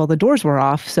 it's like, well, the doors were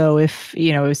off. So if,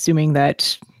 assuming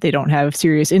that they don't have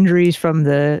serious injuries from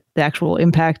the actual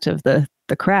impact of the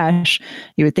crash,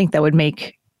 you would think that would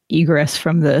make egress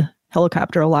from the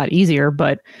helicopter a lot easier,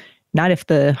 but not if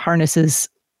the harness is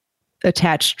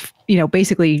attached,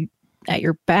 basically at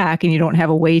your back, and you don't have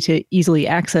a way to easily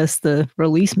access the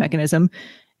release mechanism,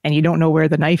 and you don't know where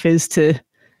the knife is to,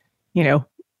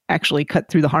 actually cut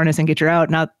through the harness and get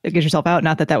yourself out.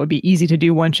 Not that that would be easy to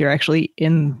do once you're actually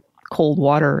in cold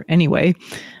water anyway.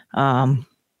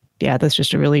 That's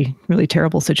just a really, really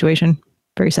terrible situation.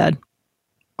 Very sad.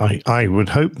 I would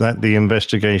hope that the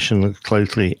investigation looks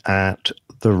closely at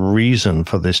the reason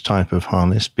for this type of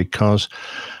harness, because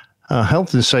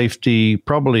health and safety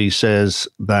probably says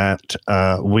that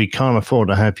we can't afford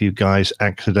to have you guys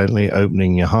accidentally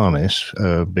opening your harness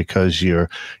because you're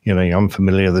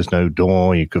unfamiliar, there's no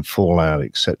door, you could fall out,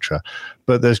 etc.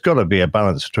 But there's got to be a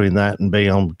balance between that and being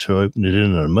able to open it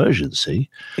in an emergency.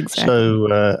 Exactly.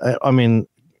 So,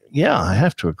 I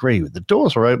have to agree with the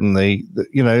doors are open.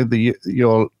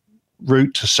 Your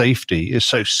route to safety is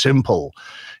so simple.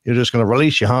 You're just going to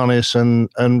release your harness and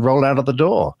roll out of the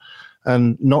door.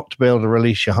 And not to be able to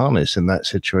release your harness in that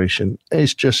situation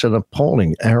is just an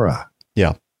appalling error.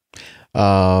 Yeah.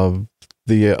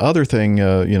 The other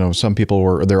thing, some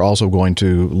people they're also going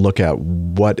to look at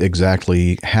what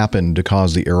exactly happened to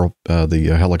cause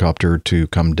the helicopter to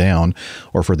come down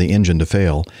or for the engine to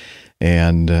fail.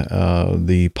 And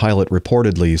the pilot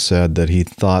reportedly said that he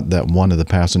thought that one of the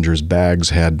passengers' bags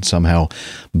had somehow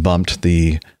bumped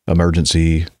the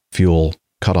emergency fuel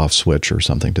cutoff switch or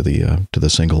something to the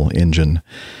single engine.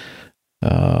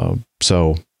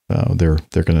 So they're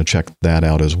going to check that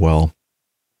out as well.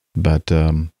 But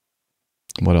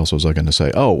what else was I going to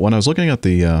say? Oh, when I was looking at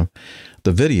the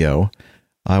video,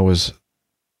 I was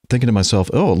thinking to myself,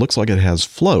 oh, it looks like it has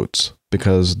floats,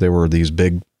 because there were these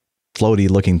big floaty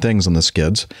looking things on the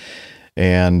skids.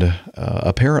 And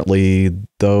apparently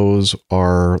those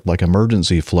are like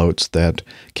emergency floats that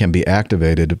can be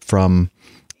activated from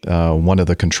one of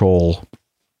the control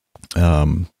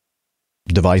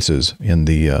devices in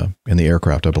the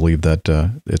aircraft. I believe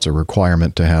that it's a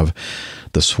requirement to have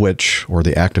the switch or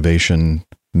the activation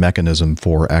mechanism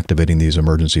for activating these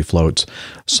emergency floats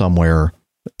somewhere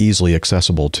easily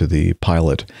accessible to the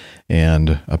pilot.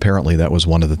 And apparently that was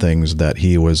one of the things that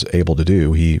he was able to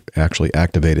do. He actually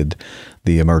activated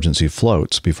the emergency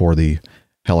floats before the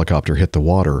helicopter hit the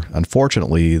water.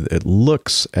 Unfortunately, it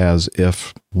looks as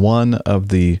if one of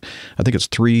the, I think it's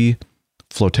 3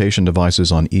 flotation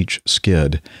devices on each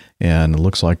skid, and it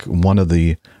looks like one of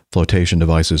the flotation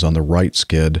devices on the right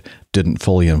skid didn't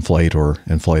fully inflate or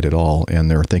inflate at all, and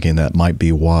they're thinking that might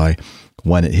be why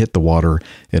when it hit the water,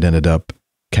 it ended up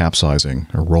capsizing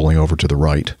or rolling over to the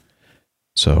right.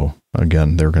 So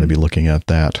again, they're going to be looking at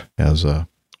that as a...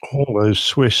 All those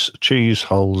Swiss cheese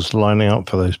holes lining up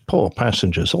for those poor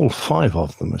passengers, all 5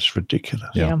 of them. It's ridiculous.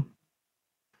 Yeah.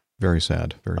 Very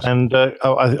sad. Very sad.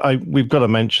 And we've got to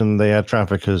mention the air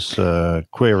traffickers'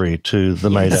 query to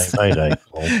the Mayday Mayday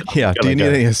call. Yeah. Do you need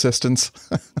any assistance?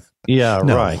 Yeah,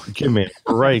 no. Right. Give me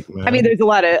a break, man. I mean, there's a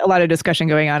lot of discussion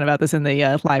going on about this in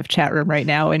the live chat room right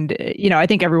now, and I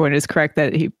think everyone is correct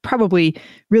that he probably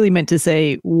really meant to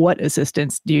say, "What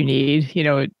assistance do you need?"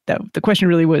 The question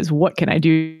really was, "What can I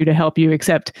do to help you?"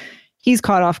 Except he's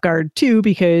caught off guard too,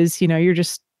 because you're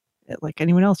just like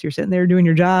anyone else. You're sitting there doing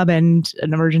your job, and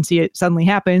an emergency suddenly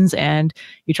happens, and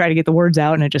you try to get the words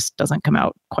out, and it just doesn't come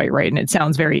out quite right, and it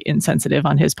sounds very insensitive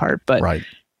on his part, but right.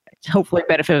 Hopefully,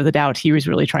 benefit of the doubt, he was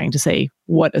really trying to say,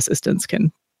 what assistance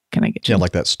can I get you? Yeah,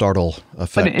 like that startle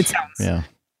effect. But it sounds,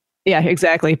 yeah,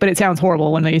 exactly. But it sounds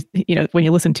horrible when when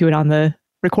you listen to it on the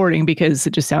recording, because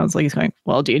it just sounds like he's going,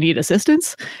 well, do you need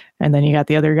assistance? And then you got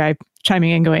the other guy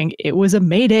chiming in going, it was a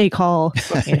Mayday call.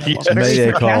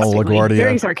 Mayday call, LaGuardia.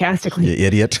 Very sarcastically. You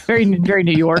idiot. Very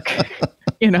New York,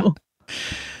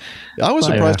 I was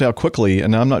surprised how quickly,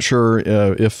 and I'm not sure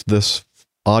if this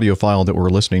audio file that we're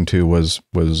listening to was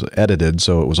edited,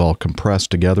 so it was all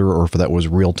compressed together, or if that was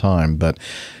real time. But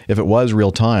if it was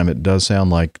real time, it does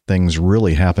sound like things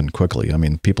really happened quickly. I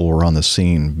mean, people were on the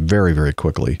scene very, very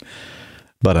quickly.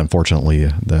 But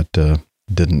unfortunately, that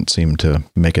didn't seem to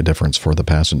make a difference for the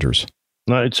passengers.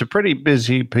 No, it's a pretty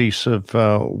busy piece of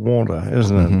water,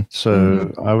 isn't it? Mm-hmm.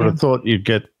 So I would have thought you'd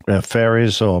get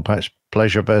ferries or perhaps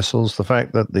pleasure vessels. The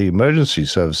fact that the emergency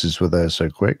services were there so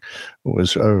quick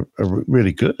was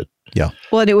really good. Yeah.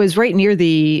 Well, and it was right near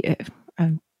the,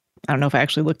 I don't know if I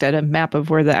actually looked at a map of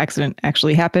where the accident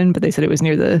actually happened, but they said it was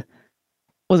near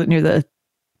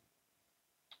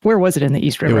where was it in the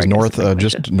East River? It was north,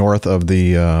 just north of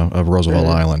the of Roosevelt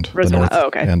Island. Roosevelt, the north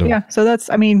okay. End of, yeah. So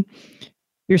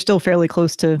you're still fairly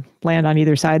close to land on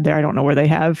either side there. I don't know where they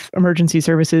have emergency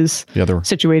services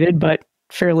situated, but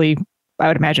I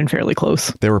would imagine fairly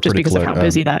close. They were just pretty because close. Of how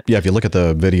busy that. Yeah, if you look at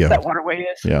the video, that waterway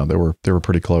is. Yeah, they were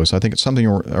pretty close. I think it's something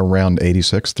around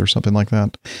 86th or something like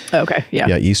that. Okay, yeah.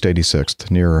 Yeah, East 86th,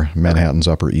 near Manhattan's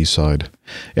Upper East Side.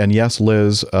 And yes,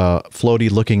 Liz,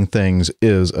 floaty-looking things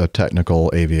is a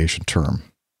technical aviation term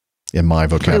in my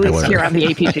vocabulary. At least here on the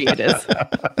APG, it is.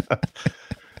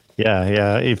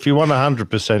 Yeah. If you want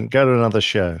 100%, go to another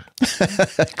show.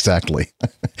 Exactly.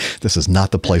 This is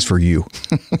not the place for you.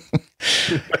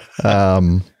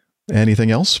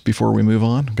 Anything else before we move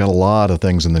on? Got a lot of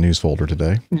things in the news folder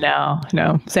today. No.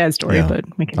 Sad story, but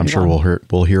we can. I'm sure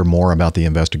we'll hear more about the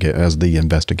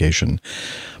investigation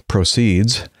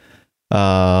proceeds.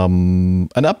 An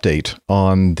update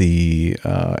on the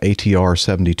ATR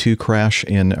 72 crash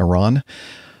in Iran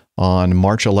on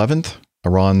March 11th.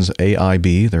 Iran's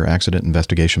AIB, their Accident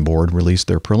Investigation Board, released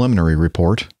their preliminary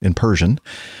report in Persian.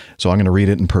 So I'm going to read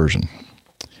it in Persian.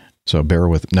 So bear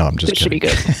with... No, I'm just kidding.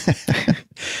 It should be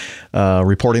good.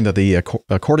 Reporting that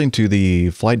according to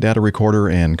the flight data recorder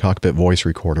and cockpit voice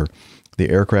recorder, the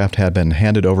aircraft had been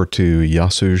handed over to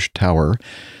Yasuj Tower.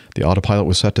 The autopilot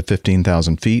was set to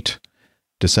 15,000 feet.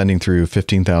 Descending through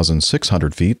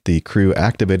 15,600 feet, the crew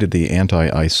activated the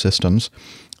anti-ice systems.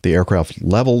 The aircraft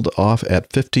leveled off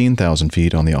at 15,000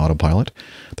 feet on the autopilot.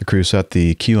 The crew set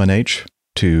the QNH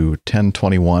to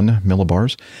 1021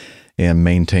 millibars and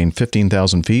maintained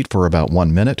 15,000 feet for about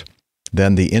 1 minute.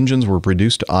 Then the engines were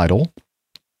reduced to idle.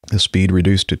 The speed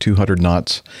reduced to 200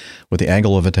 knots, with the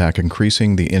angle of attack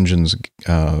increasing. The engines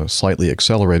slightly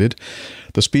accelerated.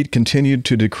 The speed continued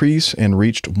to decrease and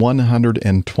reached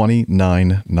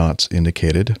 129 knots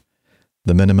indicated.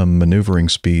 The minimum maneuvering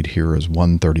speed here is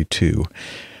 132.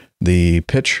 The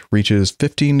pitch reaches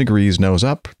 15 degrees nose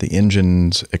up. The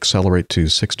engines accelerate to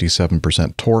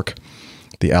 67% torque.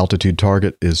 The altitude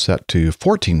target is set to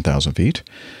 14,000 feet,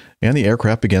 and the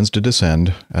aircraft begins to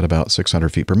descend at about 600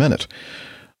 feet per minute.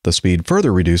 The speed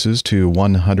further reduces to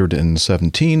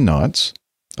 117 knots.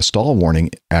 A stall warning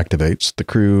activates. The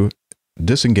crew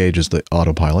disengages the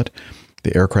autopilot.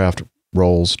 The aircraft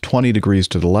rolls 20 degrees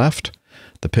to the left.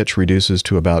 The pitch reduces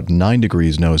to about 9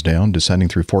 degrees nose down, descending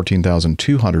through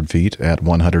 14,200 feet at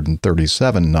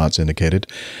 137 knots indicated.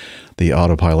 The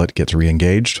autopilot gets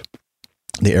re-engaged.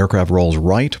 The aircraft rolls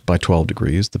right by 12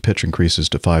 degrees. The pitch increases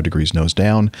to 5 degrees nose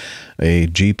down. A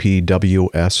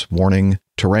GPWS warning,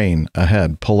 terrain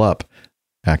ahead, pull up,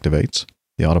 activates.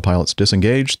 The autopilot's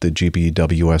disengaged. The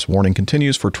GPWS warning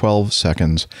continues for 12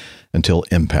 seconds until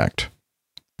impact.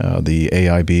 The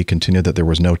AIB continued that there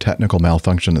was no technical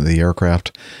malfunction of the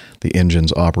aircraft. The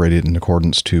engines operated in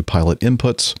accordance to pilot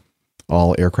inputs.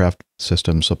 All aircraft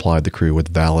systems supplied the crew with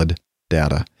valid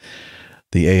data.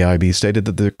 The AIB stated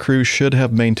that the crew should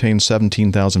have maintained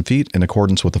 17,000 feet in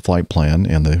accordance with the flight plan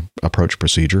and the approach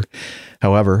procedure.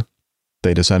 However,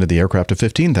 they descended the aircraft to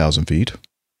 15,000 feet,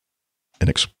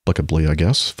 inexplicably, I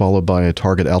guess, followed by a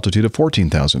target altitude of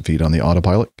 14,000 feet on the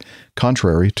autopilot,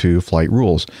 contrary to flight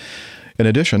rules. In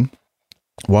addition,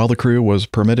 while the crew was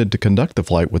permitted to conduct the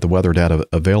flight with the weather data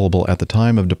available at the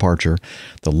time of departure,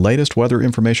 the latest weather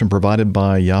information provided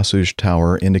by Yasuj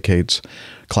Tower indicates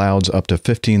clouds up to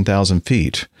 15,000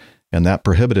 feet, and that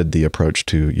prohibited the approach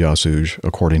to Yasuj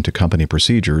according to company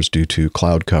procedures due to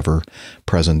cloud cover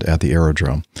present at the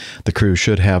aerodrome. The crew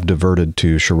should have diverted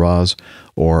to Shiraz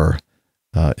or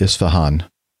Isfahan,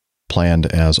 planned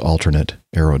as alternate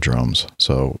aerodromes.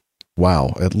 So,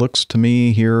 wow, it looks to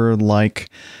me here like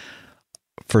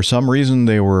for some reason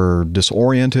they were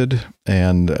disoriented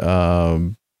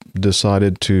and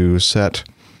decided to set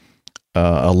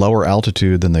a lower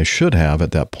altitude than they should have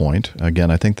at that point.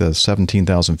 Again, I think the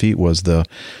 17,000 feet was the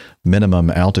minimum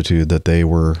altitude that they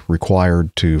were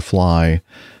required to fly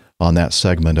on that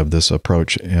segment of this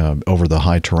approach over the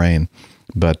high terrain.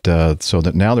 But so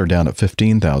that now they're down at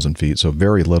 15,000 feet, so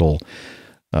very little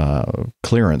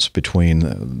clearance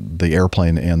between the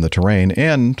airplane and the terrain,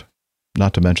 and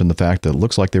not to mention the fact that it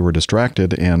looks like they were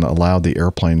distracted and allowed the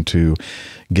airplane to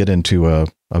get into a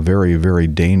very, very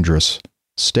dangerous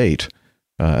state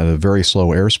at a very slow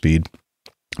airspeed,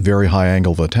 very high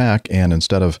angle of attack, and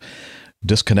instead of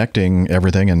disconnecting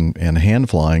everything and hand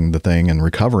flying the thing and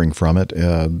recovering from it,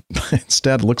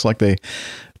 instead it looks like they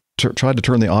tried to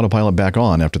turn the autopilot back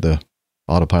on after the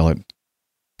autopilot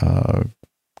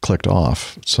clicked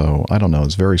off. So I don't know.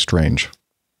 It's very strange.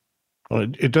 Well,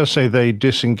 it does say they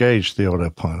disengaged the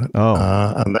autopilot,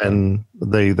 and then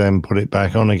they put it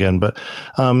back on again. But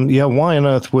yeah, why on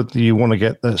earth would you want to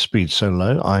get that speed so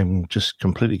low? I'm just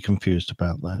completely confused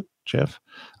about that, Jeff.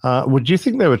 Would you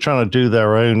think they were trying to do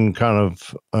their own kind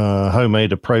of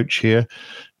homemade approach here?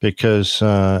 Because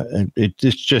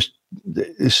this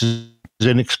is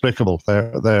inexplicable.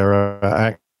 Their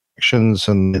actions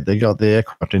and they got the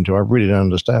aircraft into. I really don't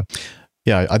understand.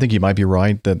 Yeah, I think you might be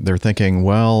right that they're thinking,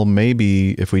 well,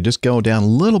 maybe if we just go down a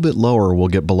little bit lower, we'll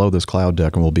get below this cloud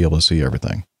deck and we'll be able to see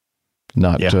everything.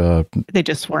 They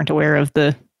just weren't aware of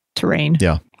the terrain.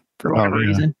 Yeah. For whatever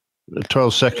reason.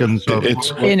 12 seconds.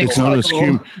 It's not as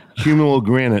cumulo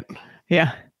granite.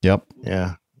 Yeah. Yep.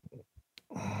 Yeah.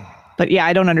 But yeah,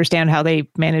 I don't understand how they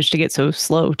managed to get so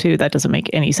slow too. That doesn't make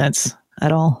any sense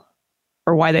at all.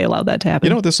 Or why they allowed that to happen.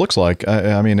 You know what this looks like?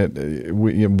 I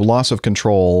mean, loss of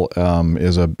control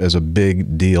is a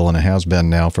big deal, and it has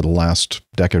been now for the last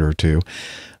decade or two.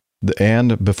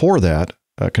 And before that,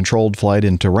 controlled flight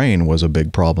in terrain was a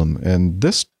big problem, and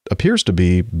this appears to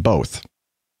be both.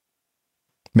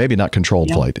 Maybe not controlled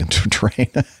flight into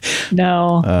terrain.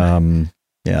 No.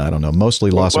 Yeah, I don't know. Mostly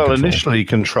loss of control. Well, initially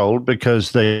controlled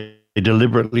because they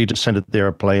deliberately descended the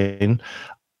airplane.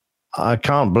 I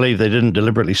can't believe they didn't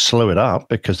deliberately slow it up,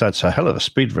 because that's a hell of a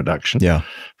speed reduction. Yeah,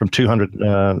 from 200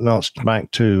 knots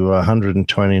back to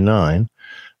 129,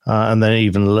 and then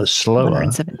even slower.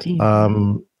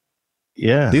 117.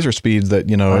 Yeah, these are speeds that,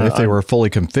 you know, if they were fully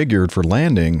configured for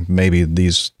landing, maybe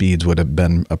these speeds would have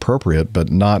been appropriate,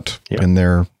 but not in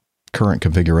their current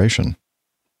configuration.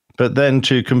 But then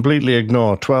to completely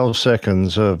ignore 12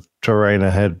 seconds of terrain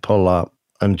ahead pull up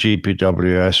and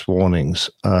GPWS warnings,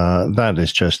 that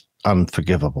is just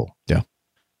unforgivable. Yeah.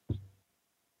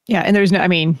 Yeah. And there's no, I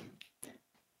mean,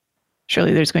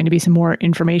 surely there's going to be some more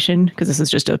information, because this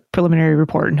is just a preliminary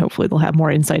report, and hopefully they'll have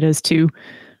more insight as to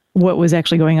what was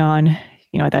actually going on,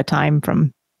 you know, at that time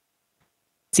from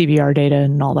CVR data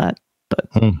and all that. But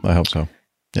I hope so.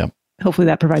 Yeah. Hopefully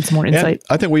that provides some more insight.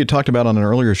 And I think we had talked about on an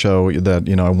earlier show that,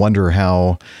 you know, I wonder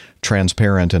how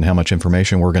transparent and how much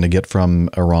information we're going to get from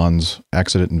Iran's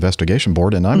Accident Investigation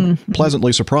Board. And I'm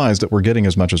pleasantly surprised that we're getting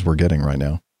as much as we're getting right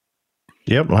now.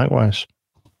 Yep, likewise.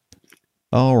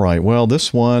 All right. Well,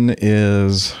 this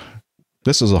is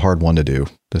a hard one to do,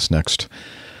 this next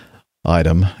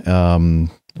item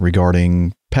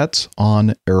regarding pets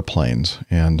on airplanes.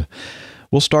 And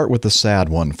we'll start with the sad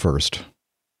one first.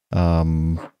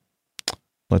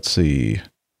 Let's see.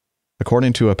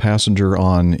 According to a passenger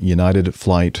on United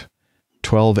Flight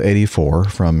 1284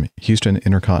 from Houston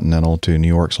Intercontinental to New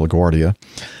York's LaGuardia,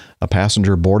 a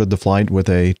passenger boarded the flight with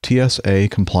a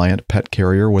TSA-compliant pet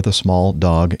carrier with a small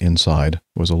dog inside.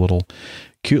 It was a little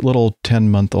cute little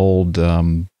 10-month-old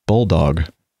bulldog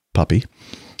puppy.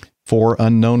 For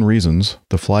unknown reasons,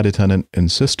 the flight attendant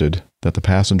insisted that the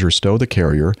passenger stow the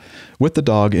carrier with the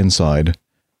dog inside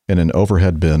in an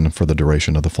overhead bin for the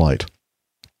duration of the flight.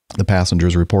 The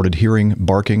passengers reported hearing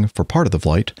barking for part of the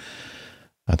flight,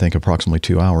 I think approximately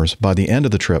 2 hours. By the end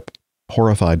of the trip,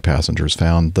 horrified passengers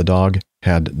found the dog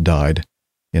had died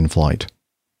in flight.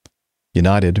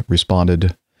 United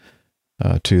responded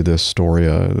to this story.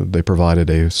 They provided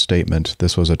a statement.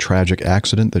 This was a tragic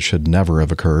accident that should never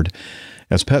have occurred,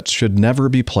 as pets should never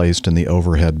be placed in the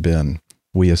overhead bin.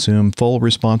 We assume full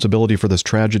responsibility for this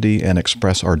tragedy and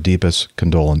express our deepest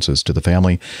condolences to the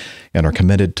family and are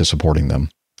committed to supporting them.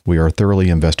 We are thoroughly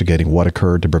investigating what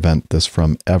occurred to prevent this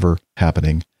from ever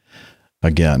happening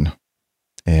again.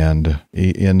 And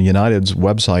in United's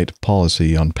website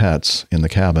policy on pets in the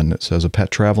cabin, it says a pet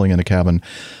traveling in a cabin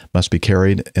must be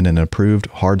carried in an approved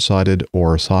hard-sided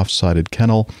or soft-sided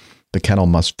kennel. The kennel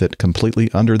must fit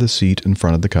completely under the seat in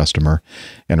front of the customer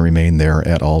and remain there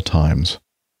at all times.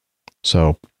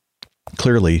 So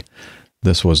clearly,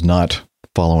 this was not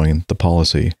following the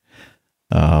policy.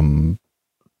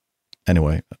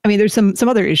 Anyway. I mean, there's some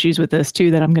other issues with this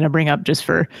too that I'm going to bring up just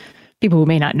for people who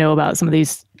may not know about some of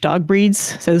these dog breeds.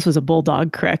 So this was a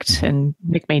bulldog, correct? And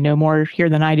Nick may know more here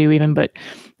than I do even, but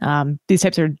these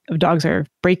types of dogs are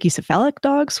brachycephalic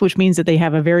dogs, which means that they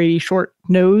have a very short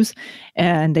nose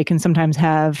and they can sometimes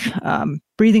have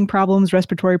breathing problems,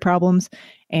 respiratory problems.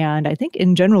 And I think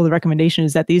in general, the recommendation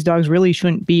is that these dogs really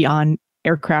shouldn't be on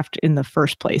aircraft in the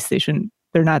first place.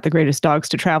 They're not the greatest dogs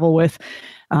to travel with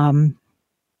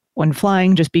when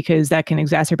flying, just because that can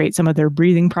exacerbate some of their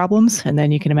breathing problems. And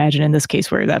then you can imagine in this case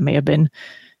where that may have been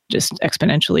just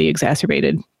exponentially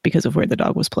exacerbated because of where the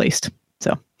dog was placed.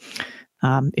 So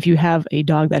if you have a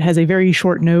dog that has a very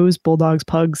short nose, bulldogs,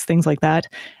 pugs, things like that,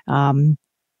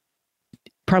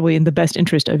 probably in the best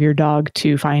interest of your dog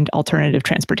to find alternative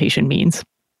transportation means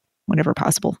whenever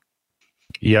possible.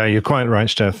 Yeah, you're quite right,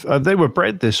 Steph. They were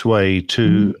bred this way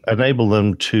to enable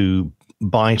them to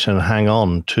bite and hang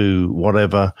on to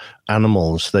whatever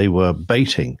animals they were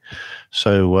baiting.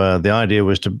 So the idea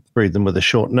was to breed them with a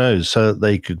short nose so that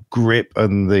they could grip,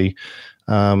 and the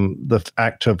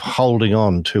act of holding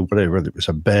on to whatever, whether it was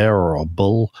a bear or a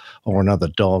bull or another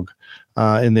dog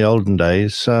in the olden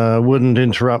days, wouldn't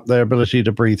interrupt their ability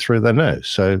to breathe through their nose.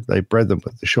 So they bred them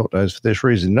with the short nose for this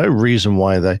reason. No reason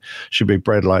why they should be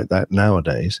bred like that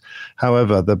nowadays.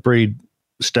 However, the breed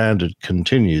standard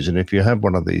continues, and if you have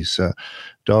one of these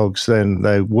dogs, then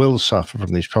they will suffer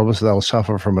from these problems. They'll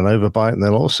suffer from an overbite, and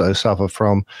they'll also suffer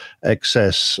from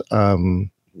excess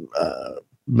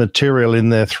material in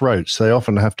their throats. They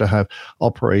often have to have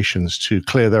operations to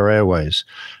clear their airways,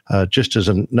 just as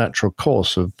a natural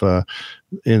course of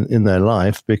in their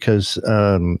life, because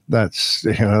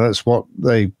that's what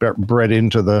they bred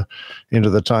into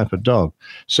the type of dog.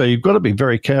 So you've got to be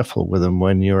very careful with them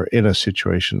when you're in a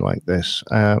situation like this.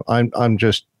 I'm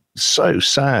just so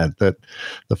sad that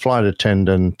the flight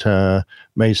attendant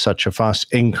made such a fuss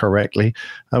incorrectly,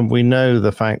 and we know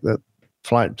the fact that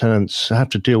flight attendants have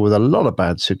to deal with a lot of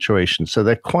bad situations, so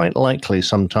they're quite likely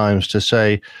sometimes to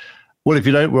say, well, if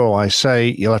you don't do what I say,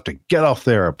 you'll have to get off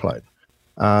the airplane.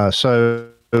 So,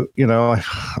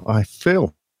 I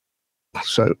feel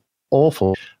so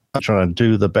awful trying to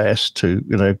do the best to,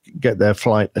 get their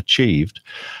flight achieved.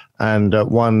 And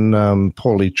one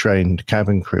poorly trained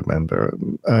cabin crew member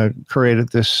created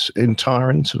this entire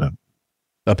incident.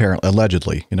 Apparently,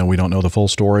 allegedly, we don't know the full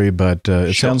story, but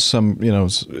it sounds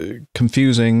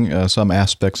confusing, some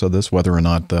aspects of this, whether or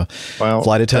not the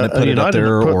flight attendant put it up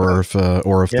there, or if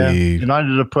the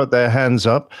United have put their hands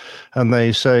up, and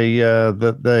they say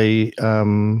that they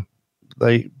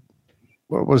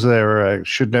what was there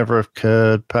should never have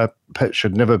occurred. Pets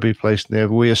should never be placed in there.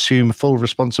 We assume full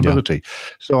responsibility. Yeah.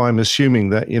 So I'm assuming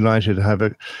that United have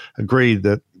agreed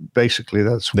that basically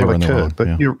that's what occurred.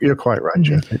 But you're quite right,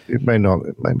 Jeff. It may not.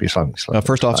 It may be something slightly.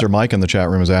 First Officer Mike in the chat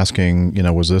room is asking,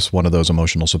 was this one of those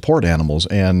emotional support animals?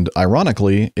 And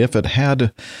ironically, if it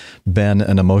had been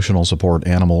an emotional support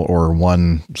animal, or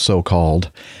one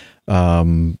so-called,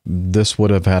 this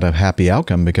would have had a happy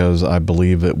outcome, because I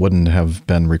believe it wouldn't have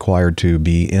been required to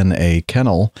be in a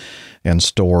kennel and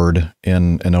stored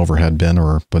in an overhead bin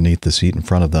or beneath the seat in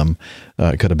front of them.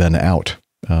 It could have been out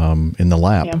in the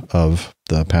lap of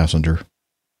the passenger.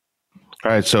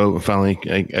 All right, so finally,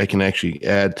 I can actually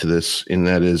add to this, and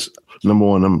that is, number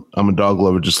one, I'm a dog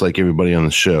lover just like everybody on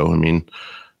the show. I mean,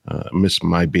 I miss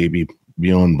my baby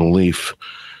beyond belief.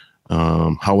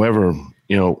 However,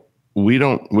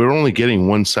 we're only getting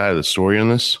one side of the story on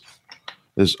this.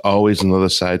 There's always another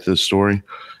side to the story.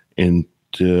 And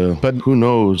who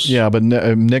knows? Yeah, but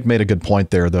Nick made a good point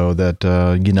there, though, that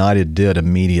United did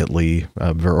immediately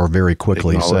or very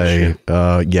quickly say,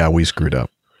 "Yeah, we screwed up.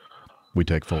 We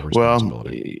take full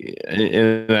responsibility."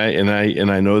 And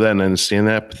I know that and I understand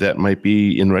that, but that might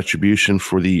be in retribution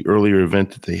for the earlier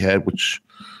event that they had, which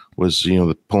was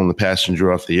pulling the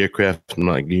passenger off the aircraft. I'm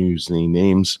not going to use any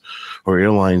names or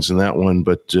airlines in that one,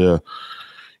 but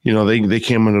they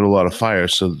came under a lot of fire,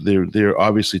 so they're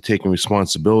obviously taking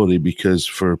responsibility because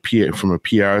from a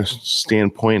PR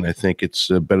standpoint, I think it's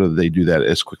better that they do that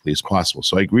as quickly as possible.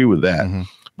 So I agree with that,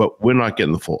 but we're not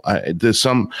getting the full. There's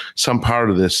some part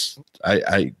of this.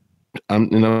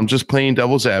 I'm just playing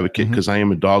devil's advocate because I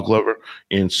am a dog lover,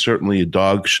 and certainly a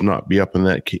dog should not be up in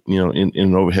that in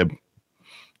an overhead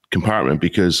compartment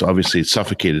because obviously it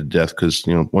suffocated to death because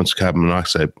once carbon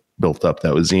monoxide built up,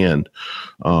 that was the end.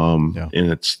 And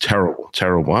it's terrible.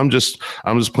 I'm just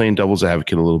playing devil's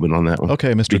advocate a little bit on that one.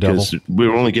 Okay, Mr. Devil.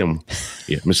 We're only getting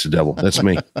Mr. Devil. That's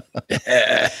me.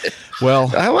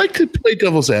 Well, I like to play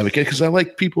devil's advocate because I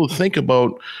like people to think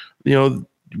about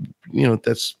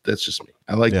that's just me.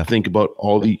 I like to think about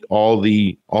all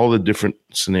the different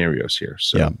scenarios here.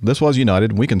 So yeah, this was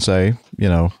United. We can say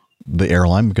the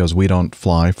airline because we don't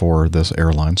fly for this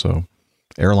airline, so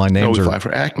airline names we are fly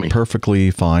for Acme.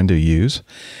 Perfectly fine to use.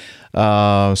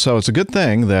 So it's a good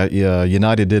thing that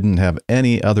United didn't have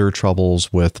any other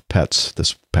troubles with pets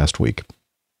this past week.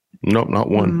 Nope, not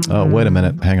one. Oh, wait a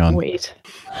minute. Hang on. Wait.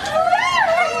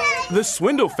 The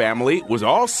Swindle family was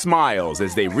all smiles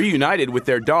as they reunited with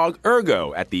their dog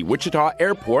Ergo at the Wichita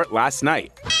airport last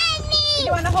night.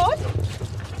 You want to hold?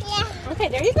 Yeah. Okay,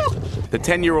 there you go. The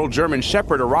 10-year-old German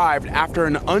Shepherd arrived after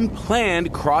an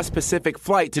unplanned cross-Pacific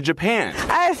flight to Japan.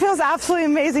 It feels absolutely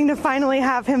amazing to finally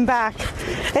have him back.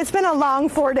 It's been a long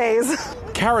 4 days.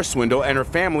 Kara Swindle and her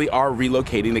family are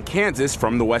relocating to Kansas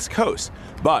from the West Coast.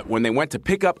 But when they went to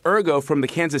pick up Ergo from the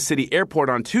Kansas City airport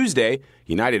on Tuesday,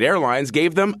 United Airlines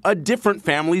gave them a different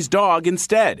family's dog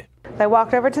instead. I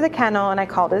walked over to the kennel and I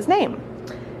called his name.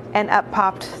 And up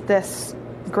popped this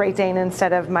Great Dane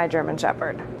instead of my German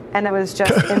Shepherd. And it was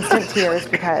just instant tears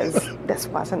because this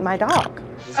wasn't my dog.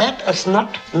 That is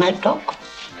not my dog.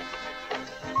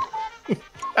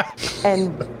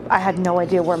 And I had no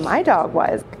idea where my dog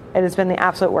was. It has been the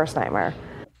absolute worst nightmare.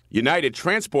 United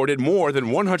transported more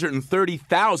than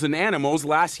 130,000 animals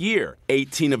last year.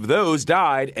 18 of those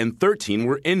died and 13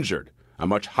 were injured, a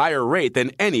much higher rate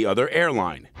than any other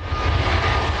airline.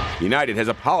 United has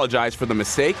apologized for the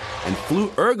mistake and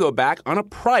flew Ergo back on a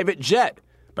private jet.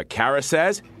 But Kara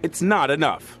says it's not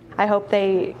enough. I hope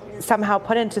they somehow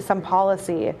put into some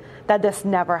policy that this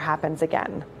never happens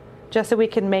again, just so we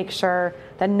can make sure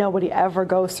that nobody ever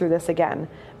goes through this again.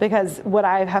 Because what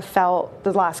I have felt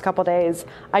the last couple days,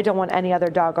 I don't want any other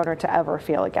dog owner to ever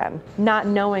feel again. Not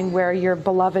knowing where your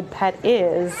beloved pet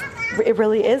is, it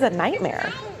really is a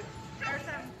nightmare.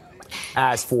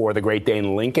 As for the Great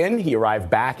Dane Lincoln, he arrived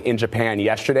back in Japan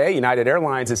yesterday. United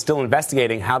Airlines is still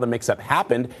investigating how the mix-up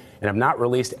happened and have not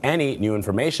released any new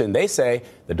information. They say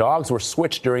the dogs were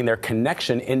switched during their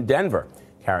connection in Denver.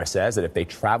 Kara says that if they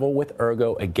travel with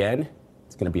Ergo again,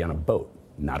 it's going to be on a boat,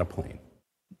 not a plane.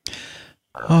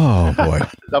 Oh, boy.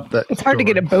 It's hard to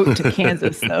get a boat to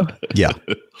Kansas, though. Yeah.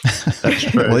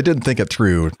 Well, they didn't think it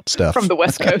through, Steph. From the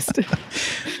West Coast.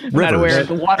 Not aware.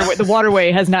 The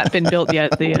waterway has not been built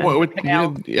yet.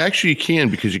 Actually, you can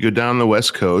because you go down the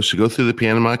West Coast, you go through the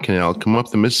Panama Canal, come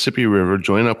up the Mississippi River,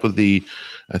 join up with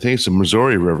I think it's the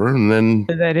Missouri River, and then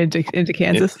into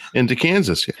Kansas. Into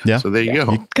Kansas, yeah. So there you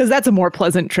go. Because that's a more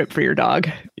pleasant trip for your dog.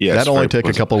 Yeah, that'll only take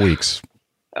a couple of weeks.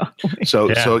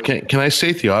 So can I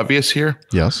state the obvious here?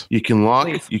 Yes. You can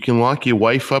lock your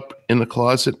wife up in the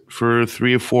closet for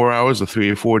 3 or 4 hours or 3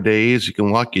 or 4 days. You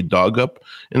can lock your dog up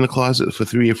in the closet for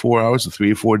 3 or 4 hours or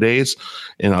 3 or 4 days,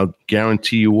 and I'll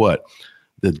guarantee you what,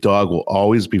 the dog will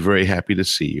always be very happy to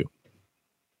see you.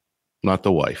 Not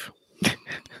the wife.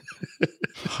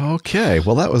 Okay,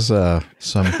 well, that was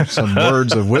some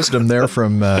words of wisdom there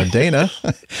from Dana.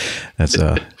 That's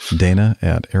Dana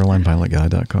at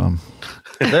airlinepilotguy.com.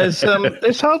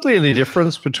 There's hardly any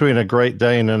difference between a Great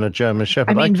Dane and a German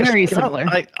Shepherd. I mean, very similar.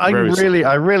 I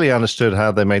really understood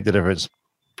how they made the difference.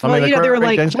 Well, they were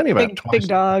like big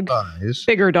dog,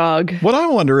 bigger dog. What I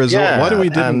wonder is why do we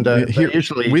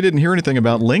we didn't hear anything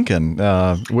about Lincoln?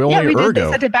 We only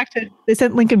Ergo. They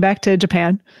sent Lincoln back to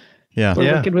Japan. Yeah,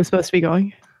 where Lincoln was supposed to be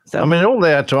going. So I mean, all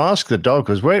they had to ask the dog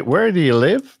was, where do you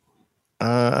live?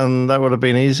 And that would have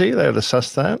been easy. They would have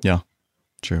sussed that. Yeah.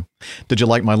 True. Did you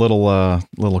like my little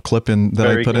clip in that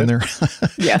Very I put in good. there?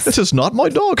 Yes. This is not my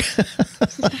dog.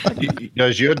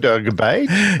 Does your dog bait?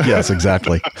 Yes,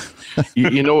 exactly.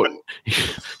 You know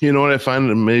what I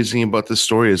find amazing about this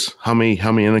story is how many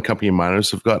unaccompanied minors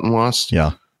have gotten lost.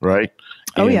 Yeah. Right.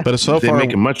 Oh, yeah. But so they far,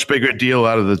 make a much bigger deal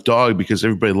out of the dog because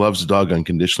everybody loves the dog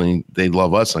unconditionally. They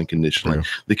love us unconditionally.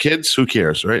 True. The kids, who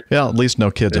cares, right? yeah, at least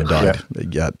no kids have died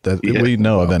yet that we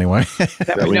know of anyway.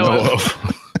 That we know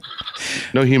of.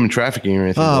 No human trafficking or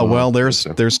anything. Oh, well, there's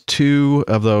two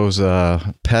of those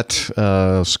pet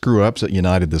screw ups at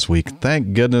United this week.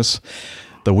 Thank goodness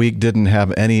the week didn't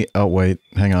have any. Oh, wait,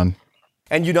 hang on.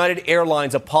 And United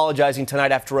Airlines apologizing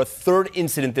tonight after a third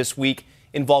incident this week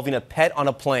involving a pet on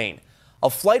a plane. A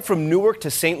flight from Newark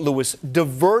to St. Louis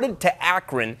diverted to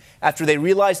Akron after they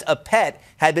realized a pet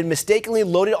had been mistakenly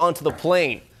loaded onto the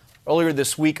plane. Earlier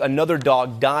this week, another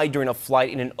dog died during a flight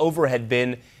in an overhead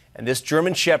bin, and this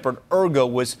German Shepherd, Ergo,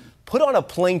 was put on a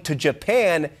plane to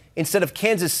Japan instead of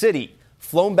Kansas City.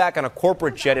 Flown back on a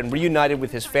corporate jet and reunited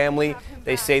with his family.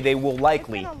 They say they will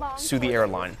likely sue the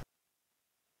airline.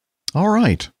 All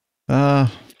right.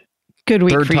 Good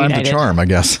week third for time United. to charm, I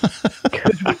guess.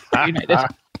 Good week for United.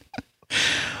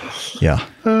 Yeah.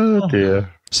 Oh, dear.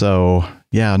 So,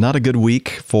 yeah, not a good week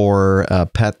for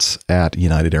pets at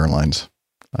United Airlines.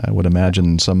 I would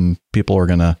imagine some people are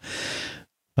going to...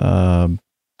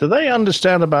 Do they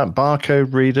understand about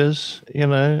barcode readers,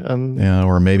 and yeah,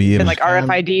 or maybe even And like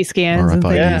RFID scans and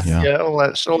RFID, things. yeah. all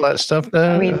that stuff.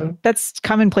 I mean, that's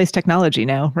commonplace technology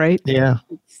now, right? Yeah.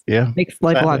 Makes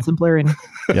life a lot simpler. And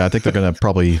Yeah, I think they're going to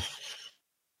probably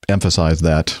emphasize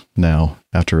that now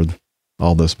after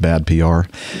all this bad PR.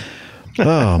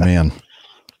 Oh, man.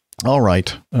 All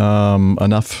right.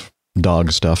 Enough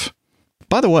dog stuff.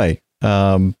 By the way,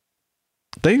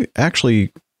 they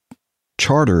actually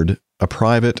chartered a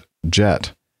private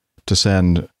jet to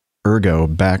send Ergo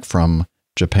back from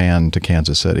Japan to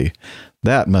Kansas City.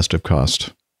 That must have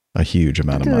cost a huge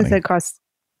amount of money. it costs?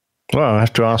 Well, I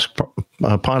have to ask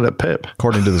Pilot Pip.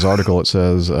 According to this article, it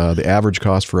says the average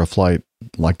cost for a flight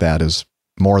like that is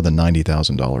more than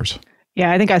 $90,000.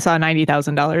 Yeah, I think I saw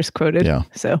 $90,000 quoted. Yeah.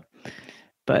 So,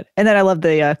 and then I love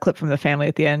the clip from the family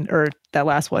at the end, or that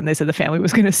last one. They said the family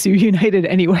was going to sue United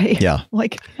anyway. Yeah.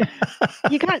 Like,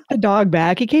 you got the dog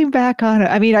back. He came back on it.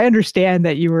 I mean, I understand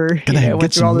that you were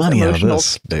went through all this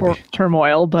emotional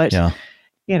turmoil, but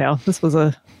this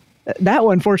was that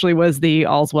one fortunately was the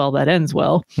all's well that ends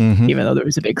well, even though there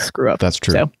was a big screw up. That's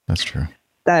true. So that's true.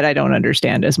 That I don't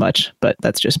understand as much, but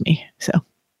that's just me. So.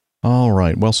 All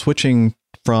right. Well, switching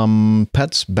from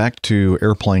pets back to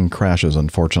airplane crashes,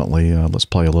 unfortunately, let's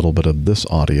play a little bit of this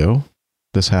audio.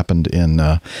 This happened in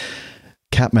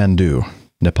Kathmandu,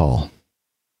 Nepal.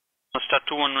 Star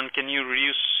 211, can you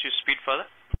reduce your speed further?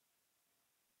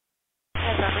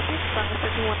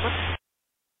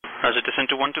 As it descend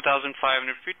to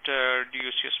 1,500 feet,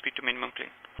 reduce your speed to minimum, please.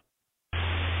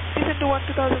 Descend to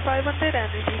 1,500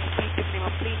 and reduce speed to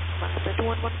minimum, please. Star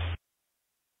 211.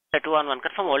 211,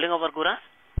 confirm holding over Gura.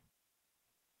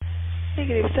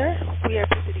 Negative, sir. We are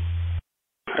proceeding.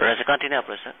 Roger, continue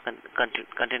approach, sir.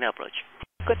 Continue approach.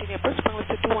 Continue approach,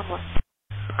 Bangladesh 211.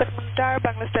 Kathmandu Tower,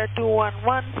 Bangladesh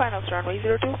 211, final runway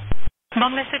 02.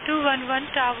 Bangladesh 211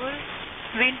 Tower,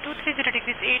 wind 230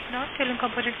 degrees 8 knots, fueling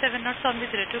component 7 knots on the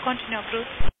 02, continue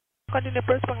approach. Continue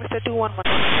approach, Bangladesh 211.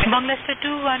 Bangladesh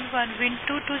 211, wind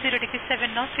 220 degrees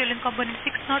 7 knots, fueling component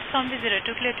 6 knots on the 02,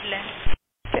 clear to land.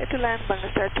 Clear to land,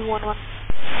 Bangladesh 211.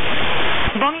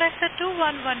 Bangladesh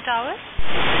 211 Tower.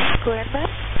 Go ahead, ma'am.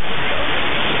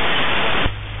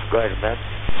 Go ahead, ma'am.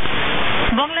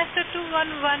 Bangladesh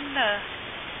 211.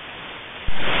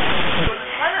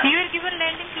 You are given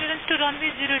landing clearance to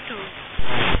runway 02.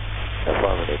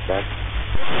 Affirmative, ma'am.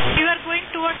 You are going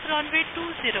towards runway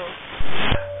 20.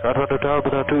 Kathmandu Tower,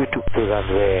 Buddha 2 to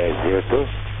runway 02.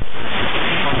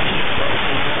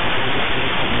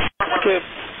 Okay,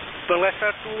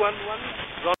 Bangladesh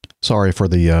 211. Sorry for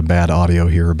the bad audio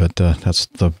here, but that's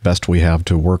the best we have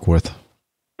to work with.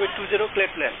 20, clear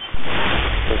to land.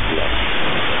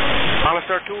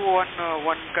 Bangladesh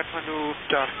 211, Kathmandu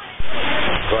Tower.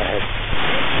 Go ahead.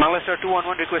 Bangladesh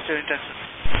 211, request your intention.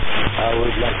 I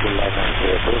would like to land on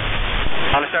 02.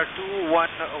 Bangladesh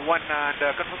 211 and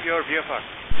confirm your VFR.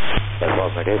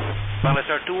 Affirmative.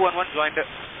 Bangladesh 211 joined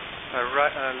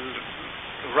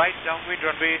right downwind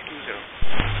runway 20.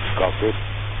 Copy.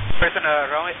 Present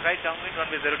right downwind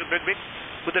runway 02, break.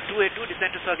 With the 282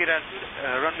 descend to circuit altitude,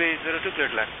 runway 02 clear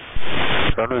to land.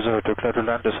 Runway 02 clear to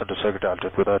land, descend to circuit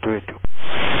altitude with 282.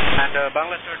 And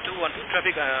Bangladesh 212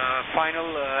 traffic final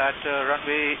at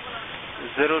runway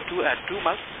 02 at 2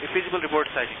 miles. If feasible, report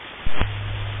sighting.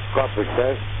 Copy,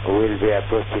 sir. We'll be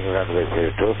approaching runway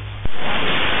 02.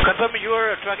 Confirm you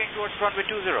are tracking towards runway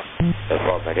 20.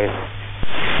 Affirmative.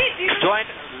 Join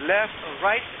left,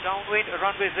 right, downwind,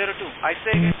 runway 02. I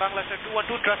say again, Bangladesh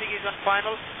 212, traffic is on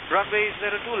final, runway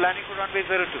 02, landing for runway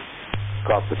 02.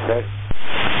 Copy, sir.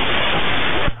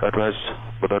 Advise,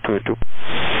 Buddha 282.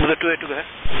 Buddha 282, go ahead.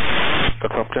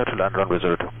 Confirm clear to land, runway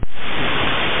 02.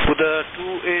 Buddha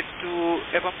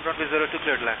 282, FM, runway 02,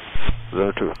 clear to land.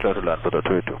 02, clear to land, Buddha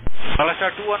 282.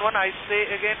 Bangladesh 211, I say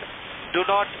again, do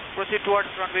not proceed towards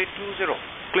runway 20.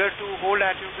 Clear to hold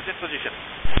at your present position.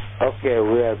 Okay,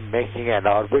 we are making an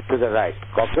orbit to the right.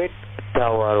 Copy.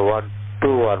 Tower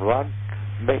 1211,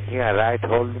 making a right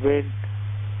holding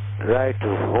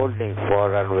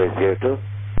for runway 02.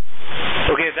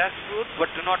 Okay, that's good, but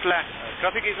do not land.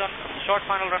 Traffic is on short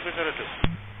final runway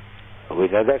 02. We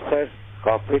know that, sir.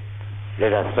 Copy.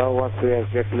 Let us know once we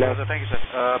have get land. Thank you, sir.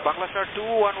 Bangladesh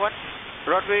 211,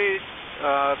 runway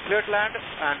cleared land,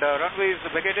 and runway is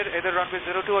vacated, either runway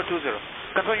 02 or 20.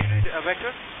 Confirm you need a vector?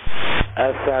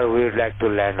 Sir, we would like to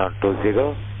land on 20.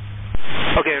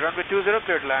 Okay, runway 20,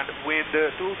 cleared land, wind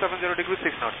 270 degrees,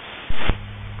 6 knots.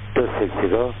 260,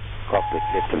 copy,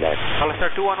 clear to land.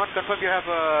 Bangladesh 211, confirm you have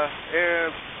air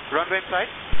runway in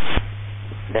sight?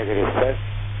 Negative, sir.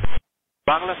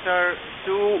 Bangladesh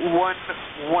 211,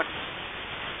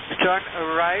 turn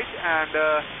right, and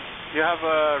you have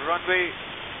a runway.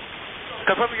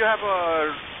 Confirm you have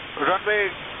a runway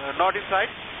not in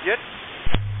sight yet?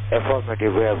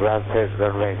 Affirmative, we have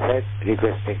runway in sight,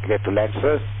 requesting clear to land,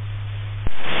 sir.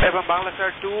 From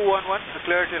Bangladesh 211,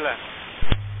 clear to land.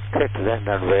 Clear to land,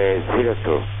 runway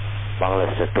 02,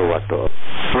 Bangladesh 212.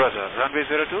 Roger, runway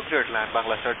 02, clear to land,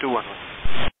 Bangladesh 211.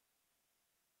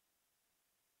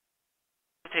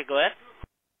 Okay, go ahead.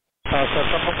 Sir,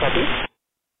 copy.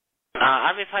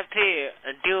 Army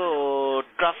 53, due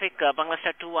traffic,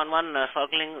 Bangladesh 211,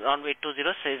 circling runway 20,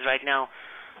 says right now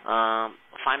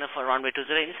final for runway 20.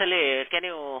 Initially, can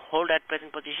you hold at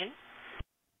present position?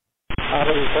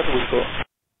 Roger, sir, we'll go.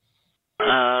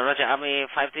 Roger, Army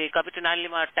 53, copy to 9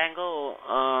 Lima Tango,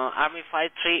 Army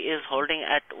 53 is holding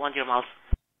at 10 miles.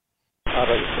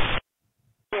 Roger, sir.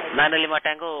 9 Lima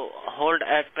Tango, hold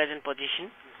at present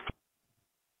position.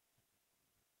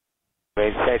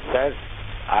 Inside, sir.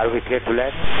 Are we clear to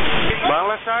land?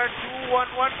 Bangladesh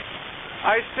 211,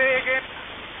 I say again,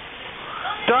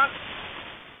 done.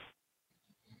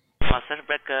 Sir,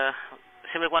 back,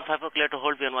 Simik 154 clear to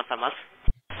hold beyond 15 miles.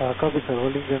 Copy, sir,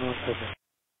 holding beyond 15.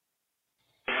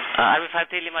 Army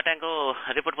 53 Lima Tango,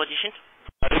 report position.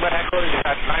 Lima Tango is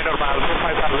at 9 miles,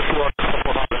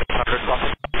 4,200,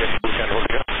 we can hold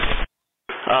here.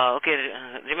 Okay,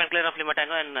 remain clear of Lima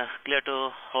Tango and clear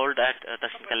to hold at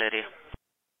Tashkent area.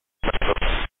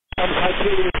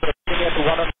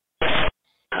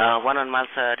 1 miles,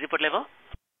 report level.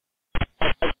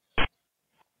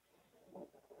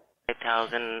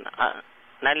 5,000.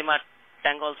 9 Lima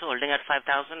Tango also holding at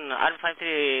 5,000. Army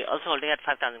 53 also holding at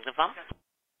 5,000. Confirm?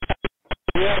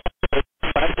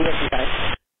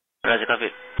 Roger, copy.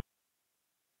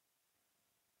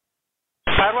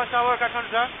 Firewall Tower, Kathmandu,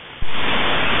 sir.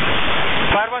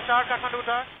 Firewall Tower, Kathmandu,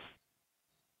 sir.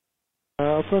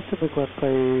 Approach Civic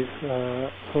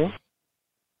 154.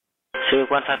 Civic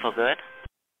 154, go ahead.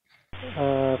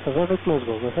 Savannah close,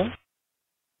 go ahead.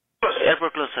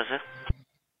 Airport close, sir.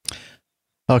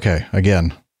 Okay,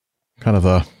 again, kind of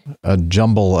a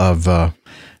jumble of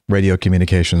radio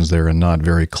communications there and not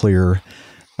very clear.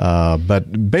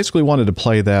 But basically wanted to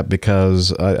play that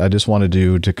because I just wanted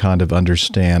to kind of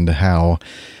understand how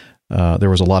there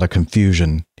was a lot of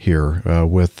confusion here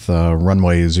with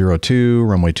runway 02,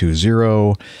 runway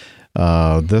 20.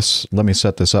 Let me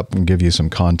set this up and give you some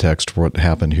context for what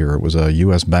happened here. It was a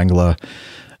U.S. Bangla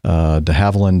de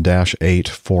Havilland -8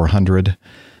 400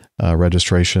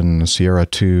 registration Sierra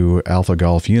 2 Alpha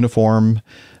Golf uniform,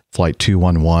 flight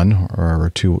 211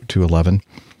 or 211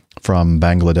 from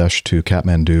Bangladesh to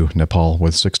Kathmandu, Nepal,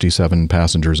 with 67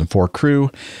 passengers and 4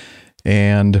 crew.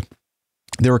 And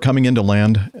they were coming into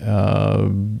land.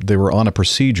 They were on a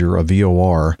procedure, a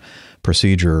VOR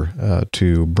procedure,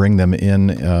 to bring them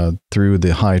in through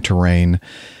the high terrain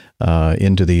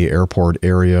into the airport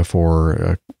area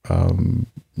for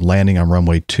landing on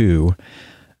runway 2.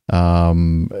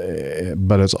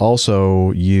 But it's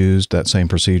also used, that same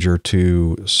procedure,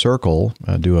 to circle,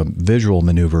 do a visual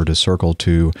maneuver to circle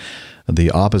to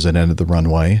the opposite end of the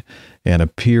runway. And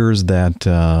appears that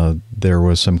there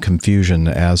was some confusion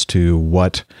as to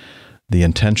what the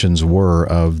intentions were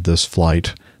of this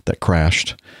flight that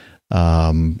crashed.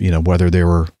 Whether they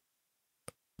were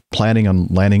planning on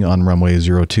landing on runway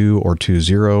 02 or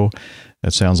 20.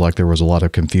 It sounds like there was a lot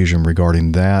of confusion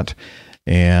regarding that.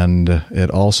 And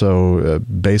it also,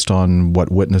 based on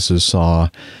what witnesses saw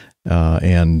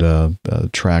and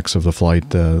tracks of the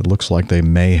flight, looks like they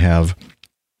may have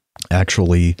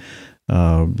actually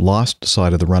lost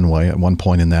sight of the runway. At one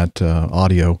point in that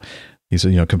audio, he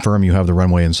said, confirm you have the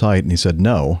runway in sight. And he said,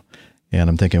 no. And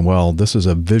I'm thinking, well, this is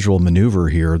a visual maneuver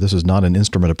here. This is not an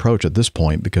instrument approach at this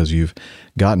point, because you've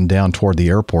gotten down toward the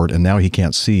airport and now he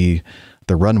can't see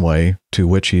the runway to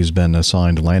which he's been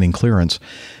assigned landing clearance.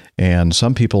 And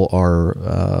some people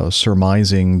are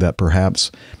surmising that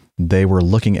perhaps they were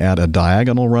looking at a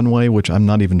diagonal runway, which I'm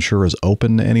not even sure is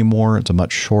open anymore. It's a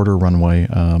much shorter runway,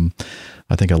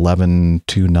 I think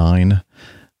 1129.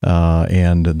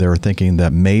 And they're thinking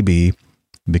that maybe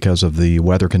because of the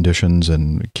weather conditions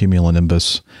and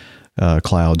cumulonimbus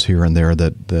clouds here and there,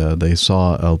 that they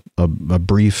saw a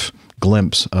brief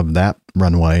glimpse of that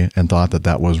runway and thought that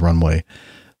that was runway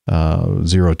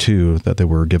 02 that they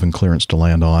were given clearance to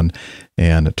land on.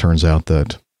 And it turns out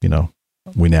that,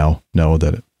 we now know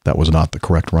that that was not the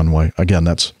correct runway. Again,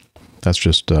 that's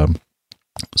just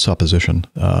supposition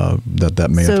that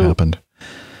may have happened.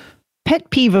 Pet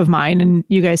peeve of mine, and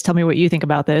you guys tell me what you think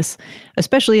about this,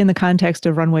 especially in the context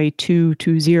of runway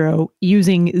 220,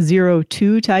 using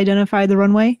 02 to identify the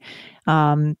runway,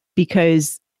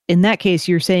 because in that case,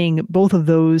 you're saying both of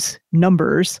those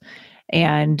numbers,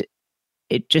 and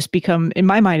it just in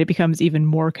my mind, it becomes even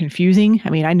more confusing.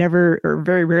 I mean, I never, or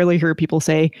very rarely hear people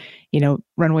say,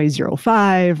 runway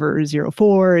 05 or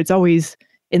 04. It's always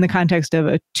in the context of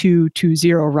a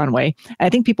 220 runway. I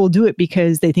think people do it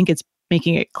because they think it's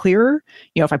making it clearer.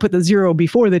 If I put the 0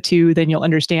 before the 2, then you'll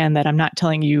understand that I'm not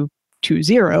telling you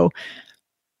 20,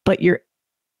 but you're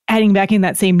adding back in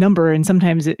that same number. And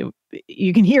sometimes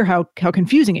you can hear how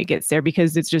confusing it gets there,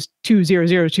 because it's just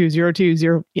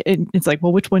 2002020. It's like,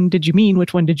 well, which one did you mean?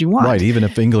 Which one did you want? Right. Even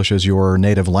if English is your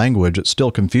native language, it's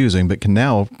still confusing, but can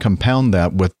now compound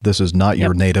that with this is not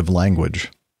your native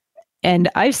language. And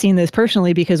I've seen this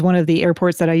personally because one of the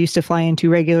airports that I used to fly into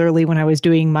regularly when I was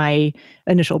doing my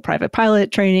initial private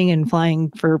pilot training and flying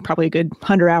for probably a good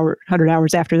 100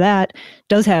 hours after that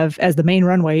does have, as the main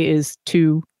runway is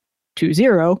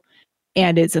 220,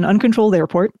 and it's an uncontrolled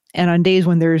airport. And on days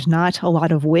when there's not a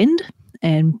lot of wind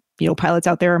and, pilots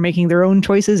out there are making their own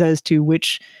choices as to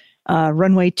which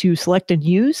runway to select and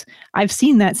use, I've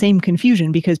seen that same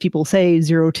confusion because people say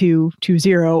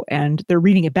 0220 and they're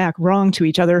reading it back wrong to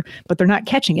each other, but they're not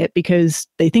catching it because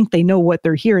they think they know what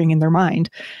they're hearing in their mind.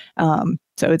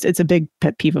 So it's a big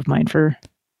pet peeve of mine for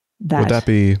that. Would that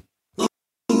be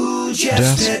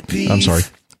Jeff's pet peeve? I'm sorry.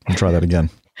 I'll try that again.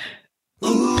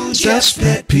 Jeff's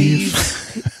pet peeve.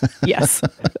 Yes,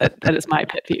 that is my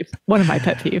pet peeve. One of my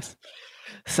pet peeves.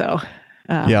 So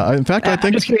yeah, in fact, I think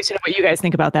I'm just curious to know what you guys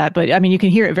think about that. But I mean, you can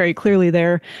hear it very clearly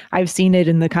there. I've seen it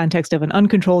in the context of an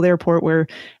uncontrolled airport where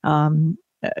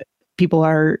people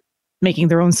are making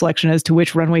their own selection as to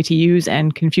which runway to use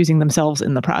and confusing themselves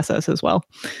in the process as well.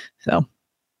 So,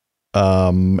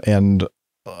 and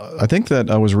I think that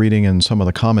I was reading in some of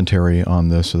the commentary on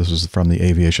this. So this is from the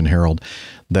Aviation Herald,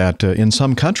 that in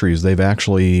some countries they've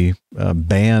actually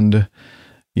banned,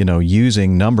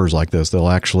 using numbers like this. They'll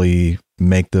actually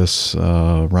make this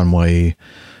runway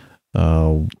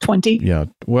 20. Yeah.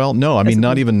 Well, no, I mean,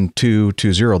 not even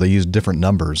 220. They use different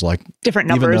numbers, like different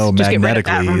numbers. Even though just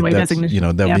magnetically,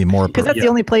 that would be more. Because that's the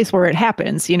only place where it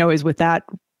happens, is with that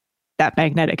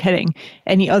magnetic heading.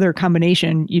 Any other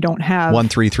combination, you don't have.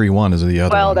 1331 is the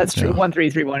other. Well, one. that's true.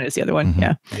 1331 is the other one.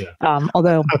 Mm-hmm. Yeah.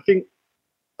 Although I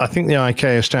think the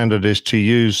ICAO standard is to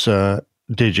use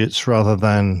digits rather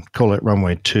than call it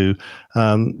runway 2.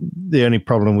 The only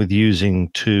problem with using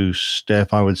 2,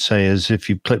 Steph, I would say, is if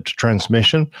you clipped a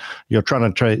transmission, you're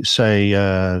trying to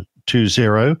say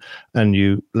 20 and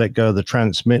you let go of the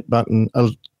transmit button a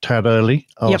tad early,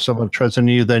 or someone treads on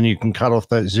you, then you can cut off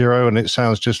that 0 and it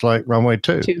sounds just like runway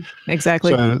 2.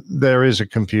 Exactly. So there is a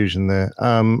confusion there.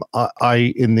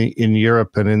 I in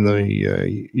Europe and in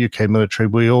the UK military,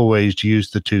 we always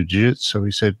use the 2 digits. So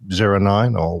we said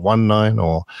 09 or 19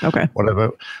 or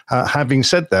whatever. Having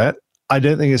said that, I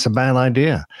don't think it's a bad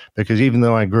idea, because even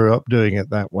though I grew up doing it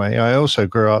that way, I also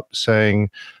grew up saying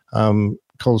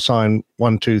call sign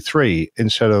 123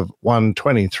 instead of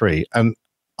 123. And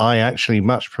I actually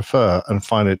much prefer and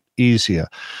find it easier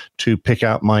to pick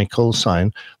out my call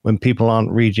sign when people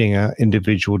aren't reading out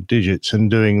individual digits and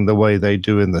doing the way they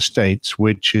do in the States,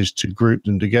 which is to group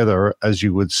them together as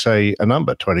you would say a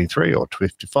number, 23 or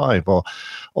 55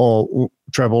 or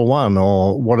treble 1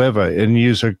 or whatever, and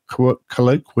use a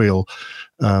colloquial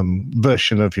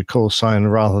version of your call sign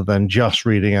rather than just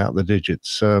reading out the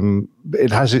digits.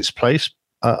 It has its place,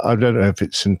 I don't know if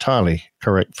it's entirely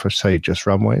correct for, say, just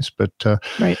runways, but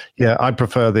right. Yeah, I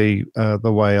prefer the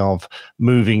way of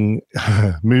moving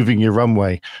your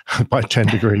runway by 10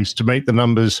 degrees to make the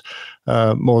numbers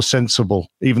more sensible.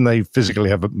 Even though you physically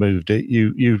haven't moved it,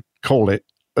 you call it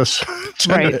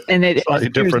right, and it slightly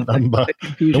different number.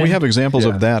 And we have examples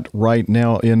of that right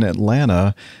now in